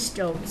pervious pea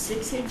stone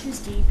 6 inches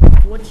deep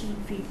and 14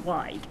 feet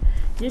wide.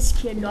 This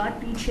cannot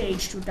be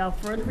changed without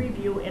further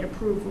review and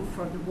approval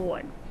from the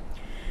board.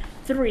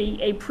 3,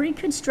 a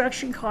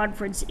pre-construction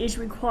conference is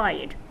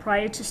required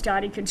prior to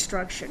starting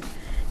construction.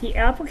 The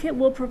applicant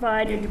will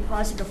provide a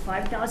deposit of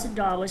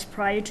 $5,000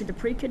 prior to the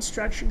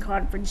pre-construction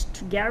conference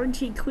to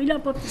guarantee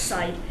cleanup of the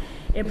site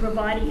and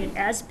providing an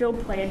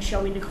as-built plan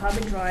showing the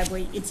common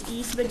driveway, its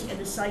easement, and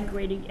the site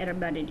grading and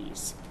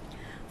amenities.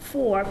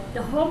 4,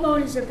 the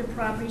homeowners of the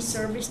property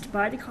serviced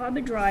by the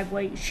common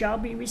driveway shall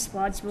be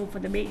responsible for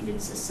the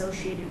maintenance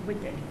associated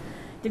with it.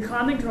 The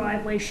common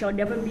driveway shall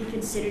never be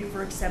considered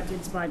for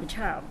acceptance by the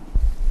town.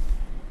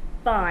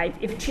 5,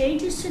 if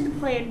changes to the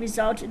plan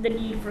result in the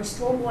need for a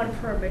stormwater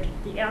permit,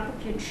 the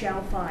applicant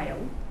shall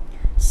file.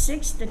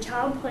 6, the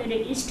town planner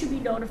is to be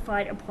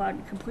notified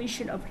upon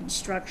completion of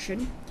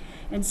construction.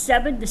 And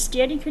 7, the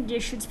standing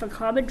conditions for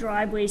common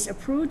driveways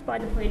approved by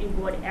the planning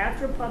board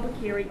after a public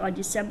hearing on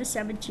December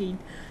 17,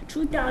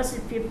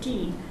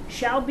 2015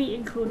 shall be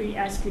included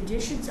as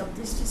conditions of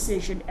this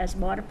decision as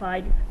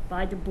modified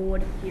by the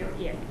board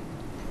herein.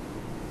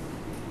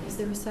 Is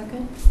there a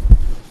second?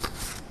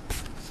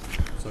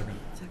 Second.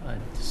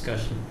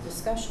 Discussion.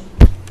 Discussion.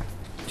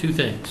 2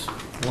 things.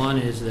 One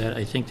is that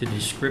I think the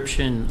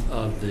description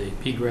of the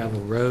pea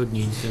gravel road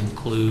needs to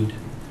include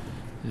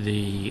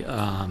the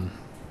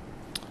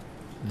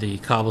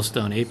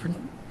cobblestone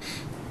apron.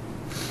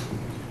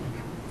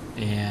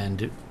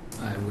 And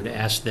I would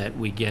ask that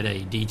we get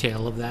a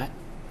detail of that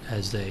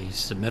as a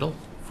submittal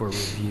for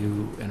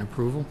review and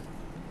approval.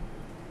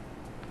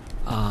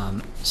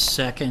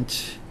 Second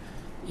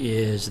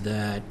is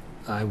that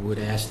I would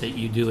ask that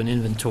you do an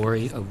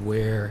inventory of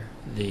where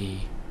the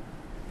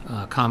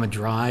common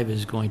drive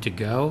is going to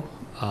go,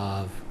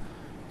 of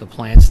the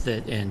plants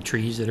that and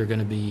trees that are going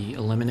to be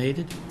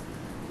eliminated,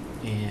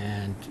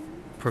 and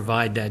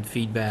provide that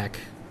feedback.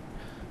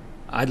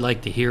 I'd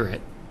like to hear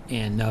it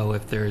and know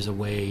if there's a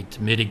way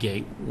to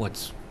mitigate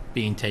what's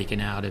being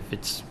taken out if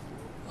it's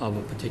of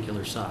a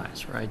particular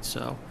size, right?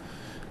 So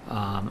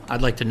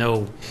I'd like to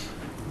know.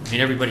 I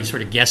mean, everybody's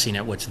sort of guessing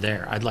at what's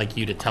there. I'd like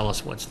you to tell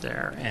us what's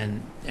there,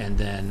 and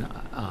then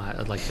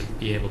I'd like to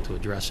be able to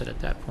address it at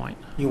that point.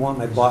 You want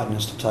my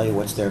botanist to tell you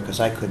what's there, because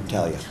I couldn't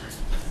tell you.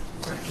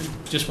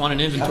 Just want an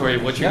inventory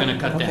of what you're going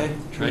to cut down,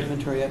 Tree right?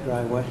 inventory at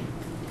driveway.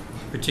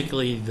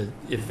 Particularly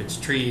if it's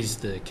trees,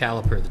 the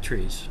caliper of the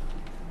trees.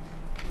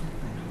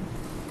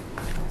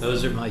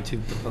 Those are my 2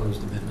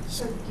 proposed amendments.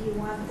 So do you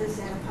want this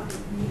at a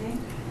public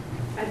meeting?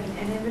 I mean,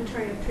 an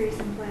inventory of trees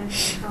and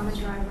plants in the common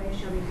driveway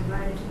shall be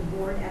provided to the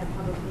board at a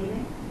public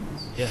meeting?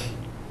 Yeah.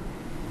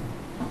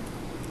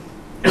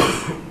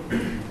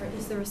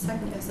 Is there a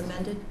second as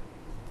amended?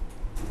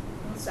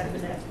 I'll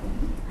second that.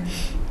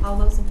 All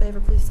those in favor,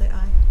 please say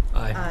aye.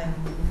 Aye.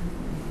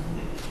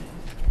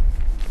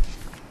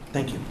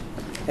 Thank you.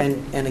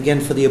 And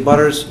again, for the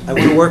abutters, I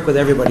want to work with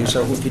everybody,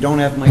 so if you don't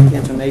have my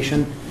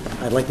information,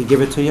 I'd like to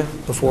give it to you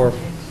before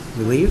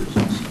we leave.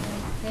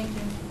 Thank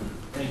you.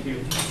 Thank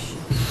you.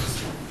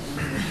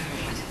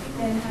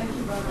 Then how do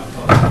you vote?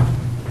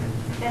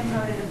 Then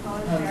voted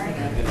opposed, Mary?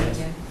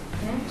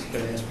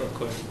 Could I ask what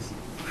questions?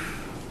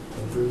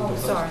 Oh,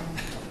 sorry.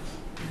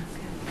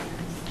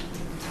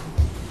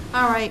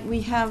 All right,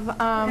 we have, Can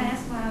I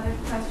ask one other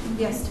question?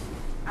 yes.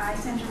 I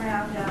sent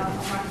around a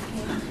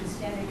modification to the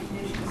standard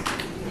conditions.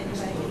 Did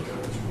anybody,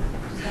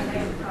 does anybody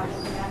have a problem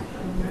with that?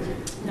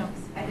 No.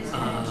 I just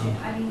wanted to,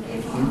 I mean,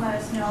 if you can let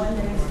us know in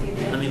the next few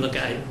days. Let me look.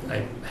 I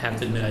have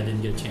to admit I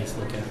didn't get a chance to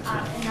look at it. So.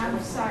 And I'm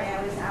sorry,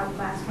 I was out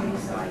last week,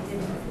 so I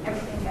didn't,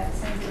 everything got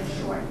sent in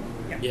short.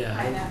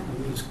 Yeah,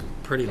 it was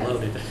pretty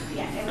loaded.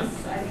 Yeah, it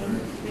was, I mean,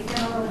 we've been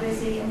a little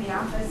busy in the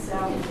office,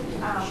 so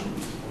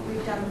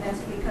we've done the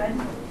best we could.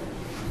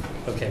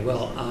 Okay,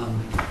 well,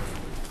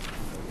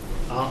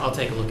 I'll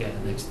take a look at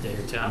it next day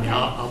or 2. I mean,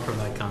 I'll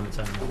provide comments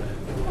on that, but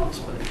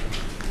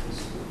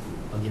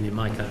I'll give you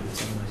my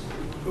comments anyway.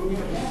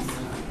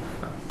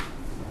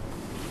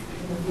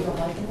 You don't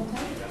like it, we'll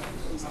take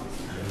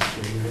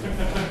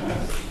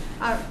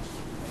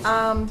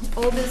it.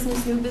 Old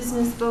business, new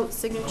business, vote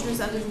signatures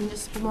under the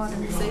Municipal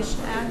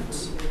Modernization Act.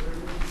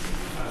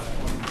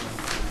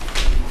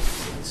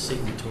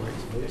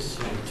 Signatories, vote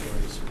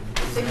signatories.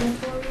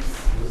 Signatories?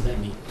 What does that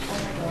mean?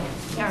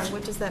 Karen,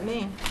 what does that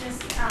mean?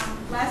 Just,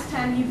 last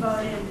time you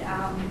voted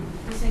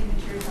the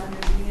signatures under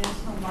the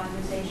Municipal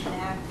Modernization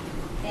Act,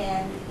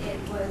 and it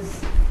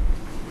was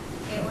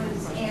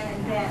Ann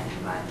and Ben,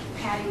 but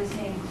Patty was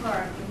named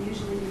clerk, and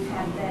usually you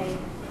have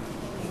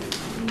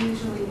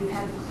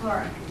the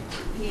clerk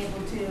be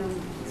able to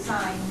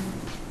sign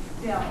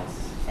bills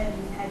and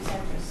et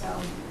cetera.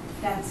 So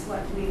that's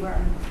what we were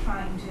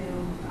trying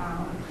to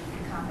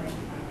accommodate.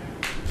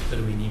 So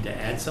do we need to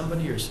add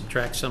somebody or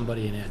subtract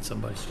somebody and add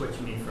somebody? Switch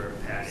me for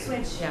Patty.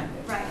 Switch, Yeah.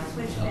 right,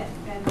 switch Ben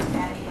and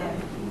Patty,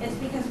 and It's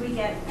because we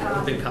get, I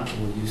would be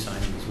comfortable with you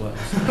signing as well.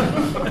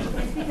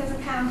 it's because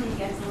accounting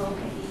gets a little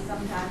picky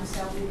sometimes,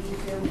 so we need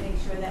to make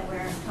sure that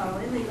we're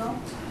totally legal.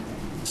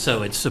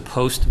 So it's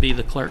supposed to be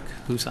the clerk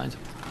who signs it?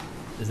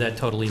 Is that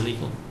totally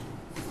legal?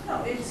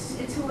 No, it's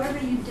whoever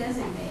you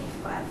designate,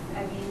 but,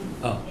 I mean,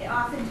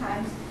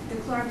 oftentimes, the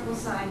clerk will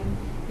sign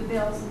the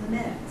bills and the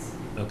minutes.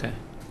 Okay.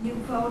 You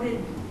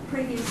voted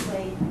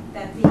previously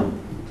that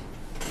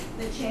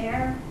the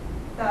chair,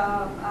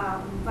 the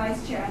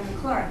vice chair, and the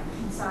clerk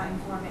can sign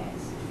Form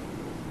As.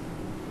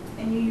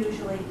 And you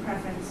usually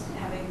preference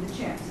having the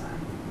chair sign.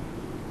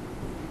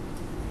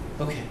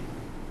 Okay.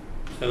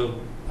 So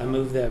I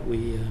move that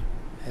we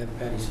have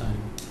Patty sign.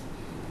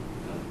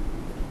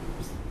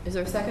 Is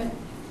there a second?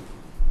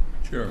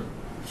 Sure.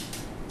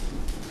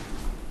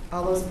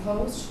 All those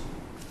opposed?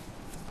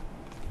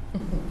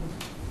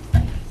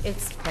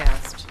 It's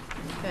passed.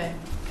 Okay.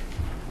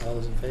 All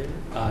those in favor?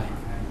 Aye.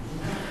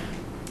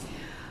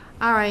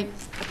 All right,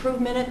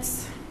 approved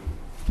minutes.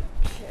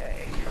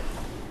 Okay.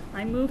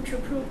 I move to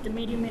approve the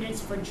meeting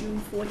minutes for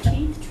June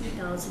 14th,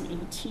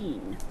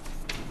 2018.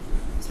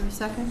 Is there a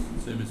second?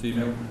 Same as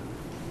email?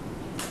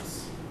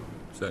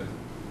 Second.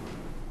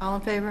 All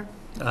in favor?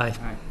 Aye.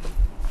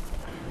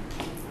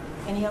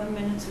 Any other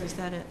minutes, or is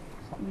that it?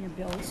 We have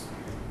bills.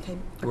 Okay.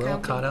 We're all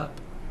accounting? caught up.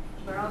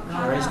 We're all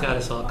caught Ray's up. got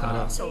us all caught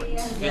up. So Good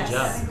Yes, job.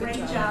 done a great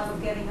Good job. job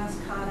of getting us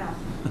caught up.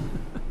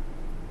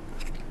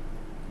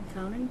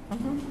 Accounting.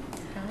 Mhm.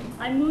 Okay.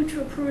 I move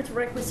to approve the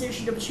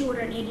requisition of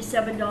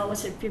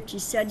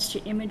 $287.50 to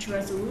Image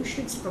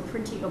Resolutions for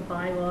printing of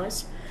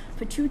bylaws,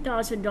 for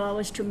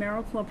 $2,000 to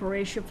Merrill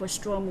Corporation for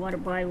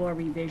stormwater bylaw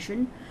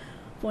revision,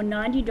 for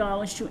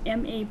 $90 to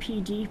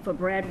MAPD for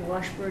Brad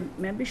Washburn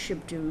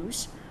membership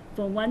dues,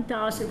 for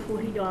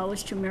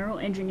 $1,040 to Merrill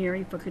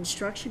Engineering for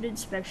construction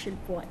inspection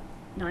for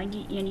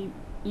 90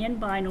 Ian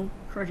Vinyl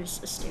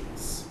Curtis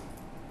Estates.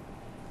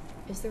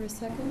 Is there a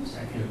second?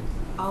 Second.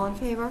 All in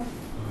favor?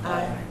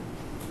 Aye.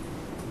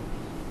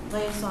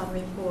 Liaison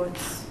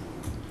reports.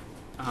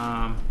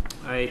 I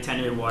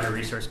attended a Water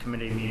Resource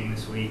Committee meeting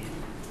this week.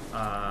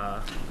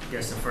 I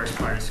guess the first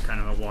part is kind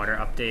of a water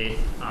update.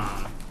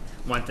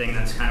 One thing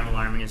that's kind of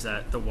alarming is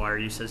that the water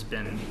use has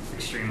been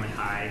extremely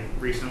high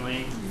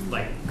recently,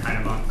 like kind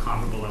of on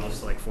comparable levels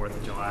to like 4th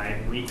of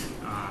July week.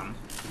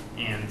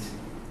 And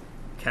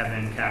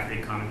Kevin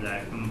Cafferty commented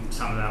that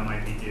some of that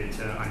might be due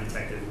to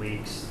undetected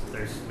leaks.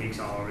 There's leaks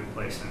all over the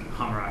place, and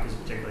Humrock is a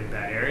particularly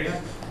bad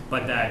area,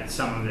 but that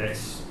some of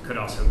this could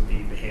also be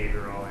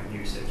behavioral and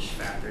usage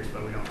factors,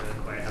 but we don't really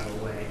quite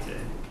have a way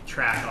to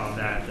track all of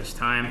that at this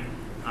time.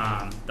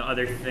 The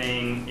other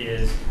thing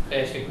is... Can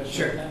I ask you a question?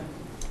 Sure. about that?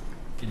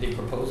 Did they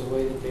propose a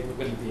way that they were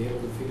going to be able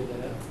to figure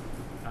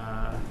that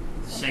out?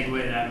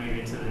 Segue that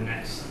maybe to the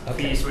next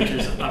Okay. piece, which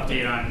is an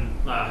update on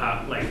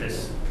how, like,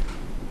 this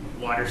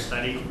water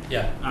study,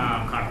 Yeah.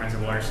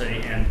 comprehensive water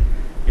study, and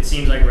it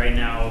seems like right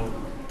now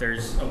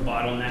there's a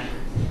bottleneck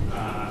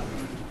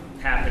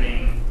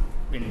happening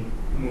in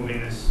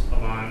moving this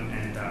along,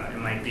 and it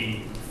might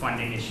be a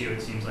funding issue.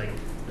 It seems like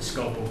the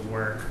scope of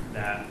work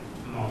that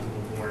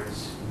multiple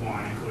boards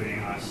want, including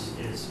us,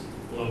 is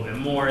a little bit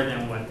more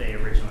than what they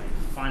originally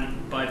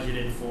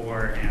budgeted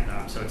for,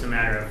 and so it's a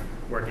matter of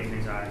working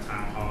things out in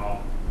town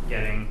hall,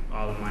 getting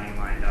all the money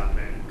lined up,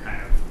 and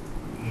kind of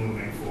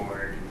moving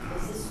forward.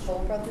 Is this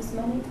Toll Brothers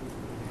money?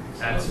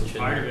 That's It should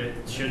part be. of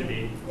it, should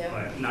be, Yeah.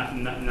 but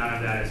none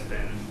of that has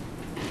been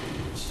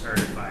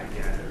certified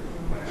yet or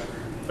whatever.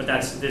 But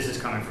this is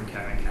coming from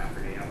Kevin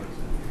Cafferty, I was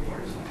the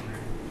board's owner.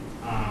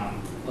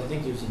 Well, I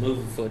think there's a move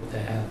afoot to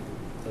have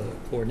a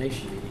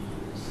coordination meeting on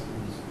this.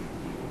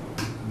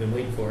 I've been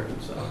waiting for it,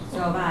 so. So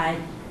have I.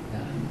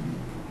 Yeah.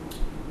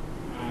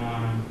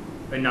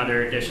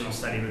 Another additional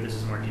study, but this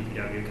is more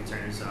DPW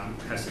concern, is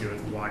has to do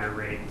with water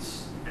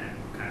rates and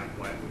kind of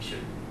what we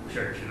should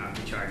or should not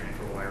be charging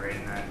for water rate,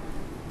 and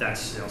that's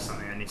still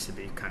something that needs to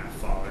be kind of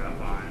followed up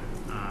on.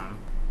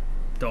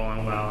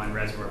 Dolan Well and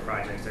Reservoir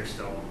projects, there's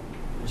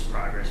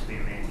progress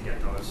being made to get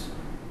those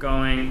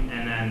going,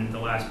 and then the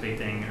last big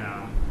thing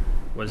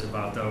was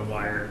about the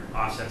water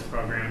offsets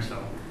program.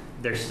 So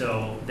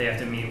they have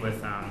to meet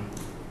with a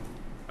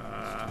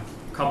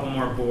couple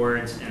more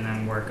boards and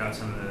then work out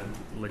some of the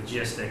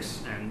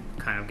logistics and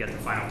kind of get the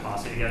final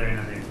policy together, and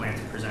then they plan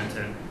to present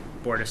to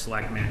Board of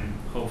Selectmen,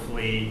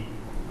 hopefully,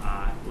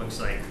 looks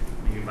like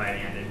maybe by the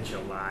end of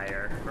July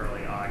or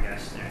early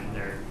August, and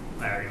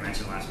I already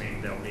mentioned last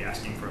meeting, they'll be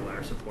asking for a letter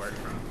of support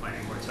from the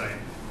planning board, so I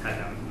had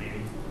them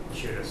maybe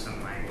shoot us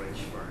some language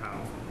for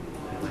how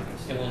they'd like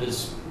us to. And will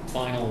this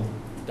final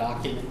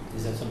document,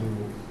 is that something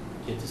we'll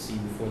get to see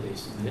before they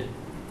submit it?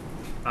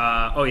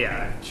 Oh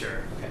yeah,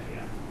 sure. Okay.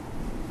 Yeah.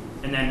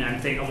 And then I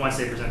think once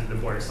they present to the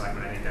Board of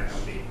Selectmen, I think that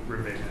will be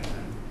revisions.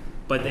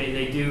 But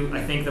they do,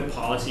 I think the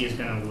policy is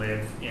going to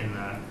live in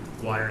the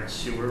water and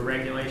sewer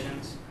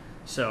regulations.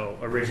 So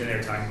originally they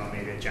were talking about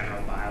maybe a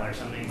general bylaw or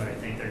something, but I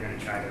think they're going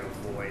to try to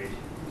avoid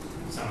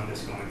some of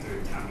this going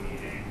through town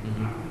meeting,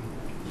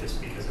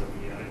 just because it'll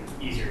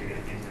be easier to get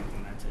things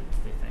implemented,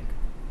 they think.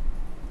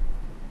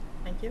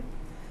 Thank you.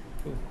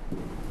 Cool.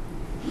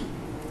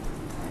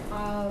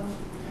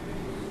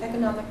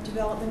 Economic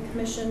Development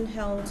Commission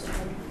held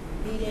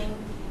a meeting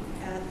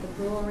at the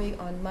brewery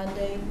on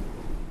Monday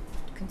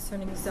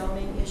concerning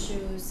zoning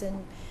issues,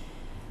 and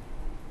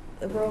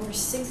there were over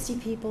 60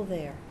 people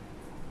there.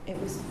 It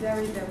was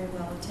very, very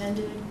well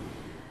attended,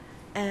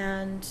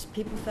 and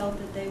people felt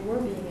that they were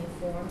being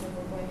informed, and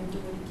we're going to do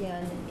it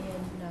again in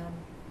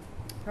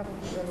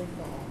probably early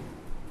fall,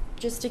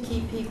 just to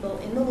keep people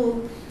in the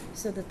loop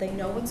so that they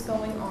know what's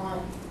going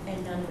on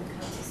and none of it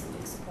comes as a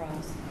big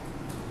surprise.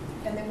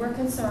 And there were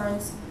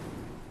concerns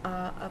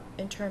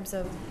in terms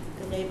of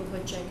the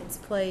neighborhood, Jenkins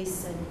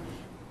Place, and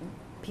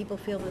people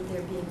feel that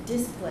they're being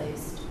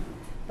displaced,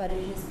 but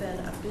it has been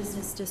a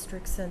business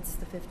district since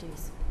the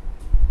 50s.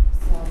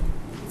 So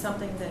it's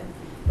something that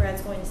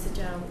Brad's going to sit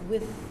down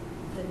with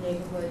the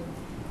neighborhood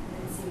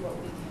and see what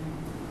we can do.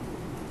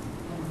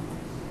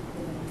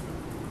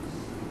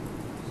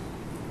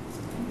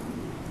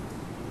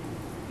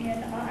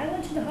 And I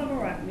went to the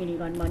Hummerock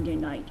meeting on Monday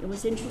night. It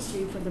was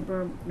interesting for the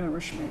berm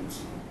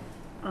nourishment.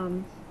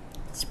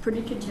 It's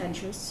pretty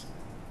contentious.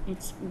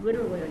 It's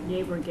literally a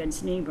neighbor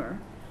against neighbor.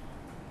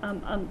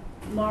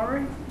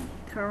 Mara,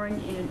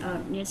 Karen,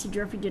 and Nancy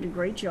Durfee did a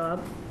great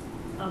job.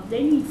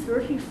 They need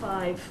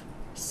 35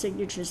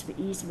 signatures for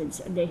easements,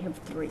 and they have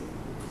 3.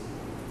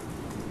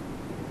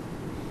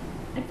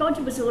 I thought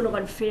it was a little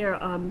unfair.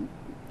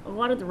 A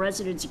lot of the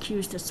residents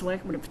accused the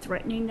selectmen of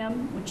threatening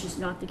them, which is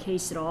not the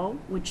case at all,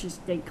 which is,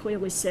 they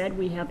clearly said,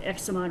 we have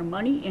X amount of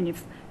money, and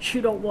if you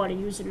don't want to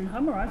use it in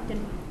Hummerock,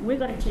 then we're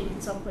going to take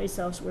it someplace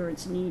else where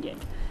it's needed.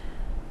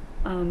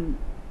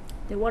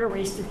 They want to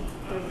raise the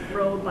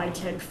road by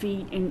 10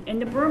 feet, and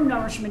the berm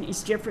nourishment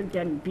is different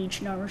than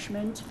beach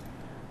nourishment.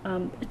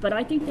 But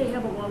I think they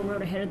have a long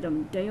road ahead of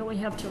them. They only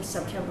have till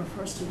September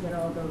 1st to get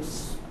all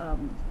those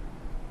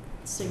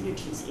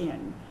signatures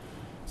in.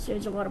 So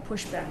there's a lot of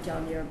pushback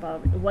down there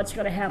about what's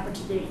going to happen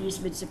to their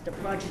easements if the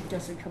project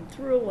doesn't come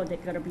through, or they're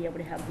going to be able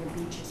to have their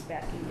beaches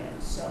back again.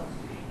 So,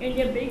 and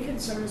their big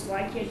concern is,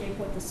 why can't they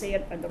put the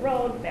sand on the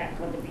road back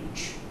on the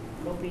beach?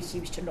 Nobody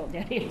seems to know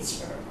that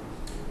answer.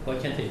 Why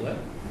can't they what?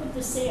 Put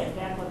the sand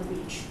back on the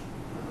beach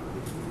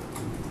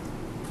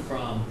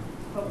From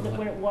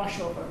when it wash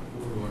over.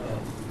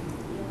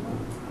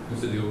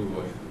 This is the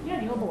overwash. Yeah,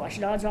 the overwash.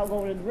 Now it's all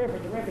going to the river.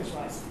 The river's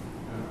rising.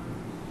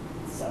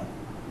 So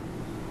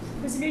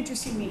it was an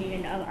interesting meeting,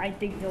 and I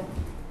think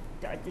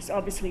there's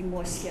obviously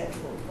more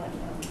scheduled, but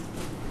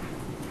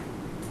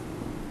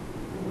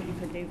we're waiting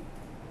for the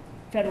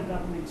federal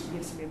government to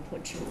give some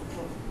input to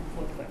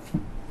for Cliff.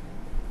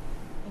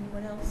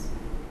 Anyone else?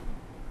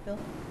 Bill?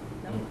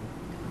 No?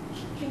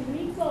 Can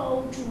we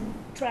go to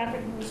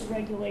traffic rules and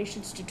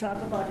regulations to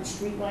talk about a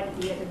street light at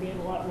the end of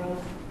Main Lot Road?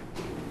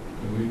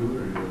 Can we do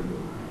it or you want to do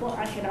it? Well,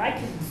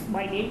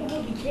 my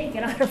neighborhood, we can't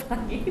get out of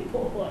our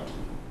neighborhood.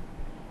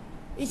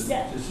 Is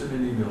that? Just send me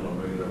an email, I'll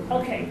bring it up.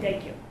 Okay,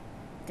 thank you.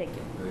 Thank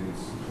you. I think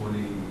it's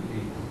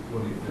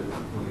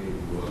 25th,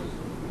 28th was.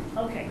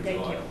 Okay,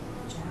 thank you.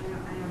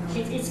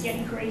 It's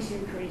getting crazier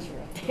and crazier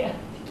up there.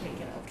 You can't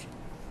get out.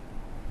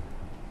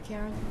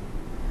 Karen?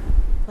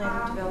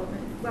 Planning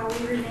development? Well,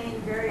 we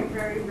remain very,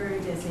 very, very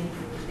busy,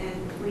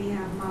 and we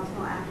have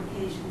multiple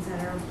applications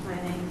that are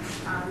planning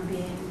on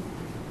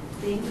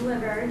being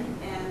delivered,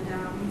 and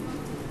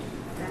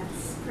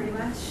that's pretty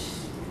much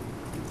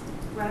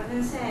what I'm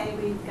going to say.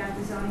 We've got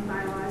the zoning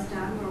bylaws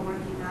done. We're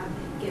working on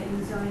getting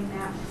the zoning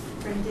map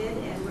printed,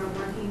 and we're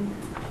working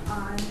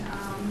on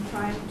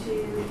trying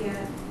to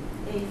get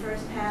a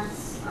first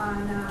pass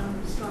on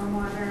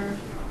stormwater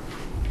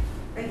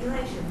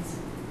regulations.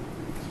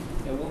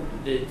 Yeah, well,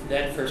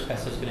 that first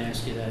pass, I was going to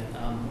ask you that.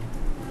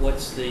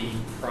 What's the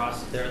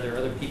process? Are there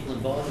other people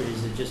involved, or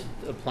is it just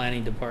a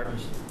planning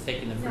department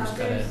taking the first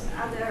cut at it?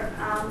 No, there's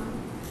other,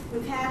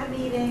 we've had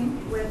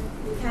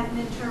an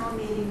internal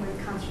meeting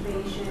with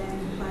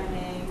conservation,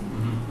 planning.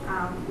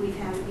 Mm-hmm. We've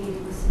had a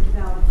meeting with some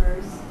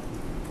developers,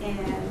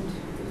 and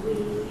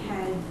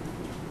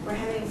we're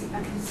having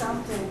a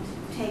consultant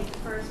take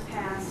first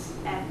pass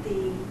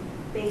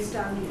based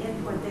on the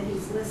input that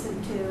he's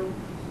listened to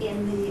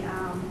in the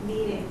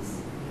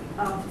meetings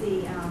of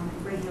the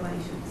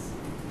regulations.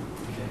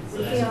 Okay, so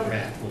We that's feel a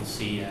draft we'll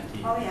see after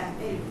you Oh, yeah,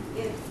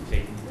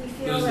 take. we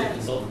feel Who's the that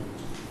consultant?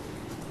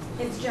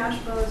 it's Josh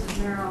Bose of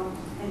Merrill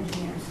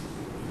Engineers.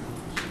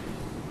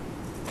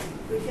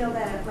 We feel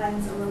that it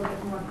lends a little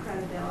bit more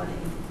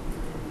credibility.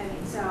 I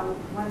mean, so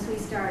once we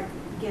start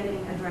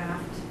getting a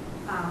draft,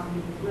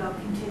 we'll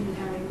continue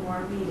having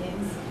more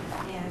meetings,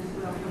 and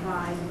we'll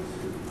provide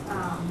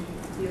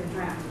your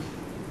draft.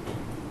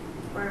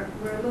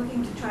 We're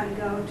looking to try to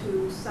go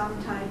to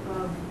some type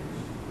of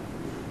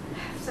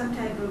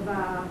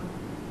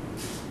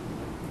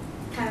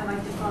kind of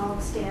like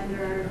default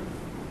standard,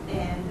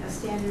 and a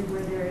standard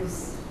where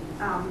there's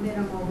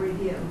minimal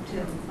review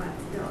too, but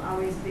there'll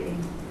always be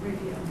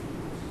review.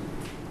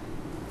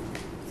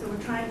 So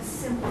we're trying to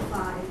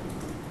simplify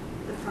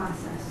the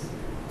process.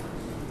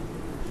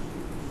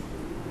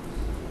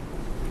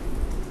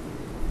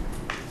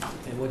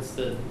 And what's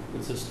the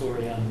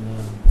story on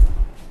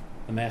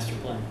the master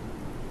plan?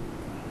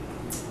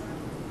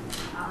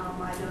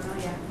 I don't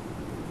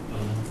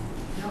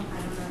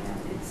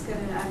it's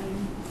gonna, I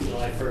mean,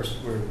 July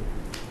 1st,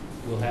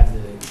 we'll have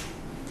the,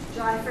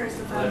 July 1st,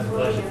 the funds We'll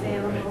will have be the budget for it,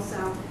 available, right?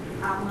 so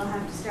we'll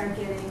have to start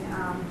getting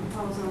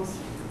proposals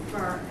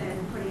for,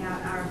 and putting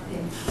out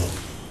RFP.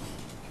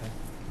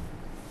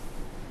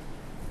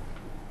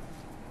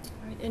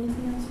 All right,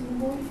 anything else from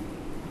the board?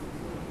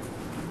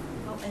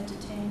 I'll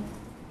entertain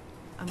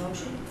a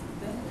motion.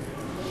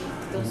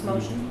 Bill's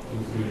motion.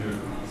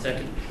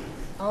 second.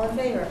 All in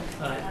favor?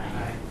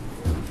 Aye.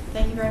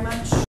 Thank you very much.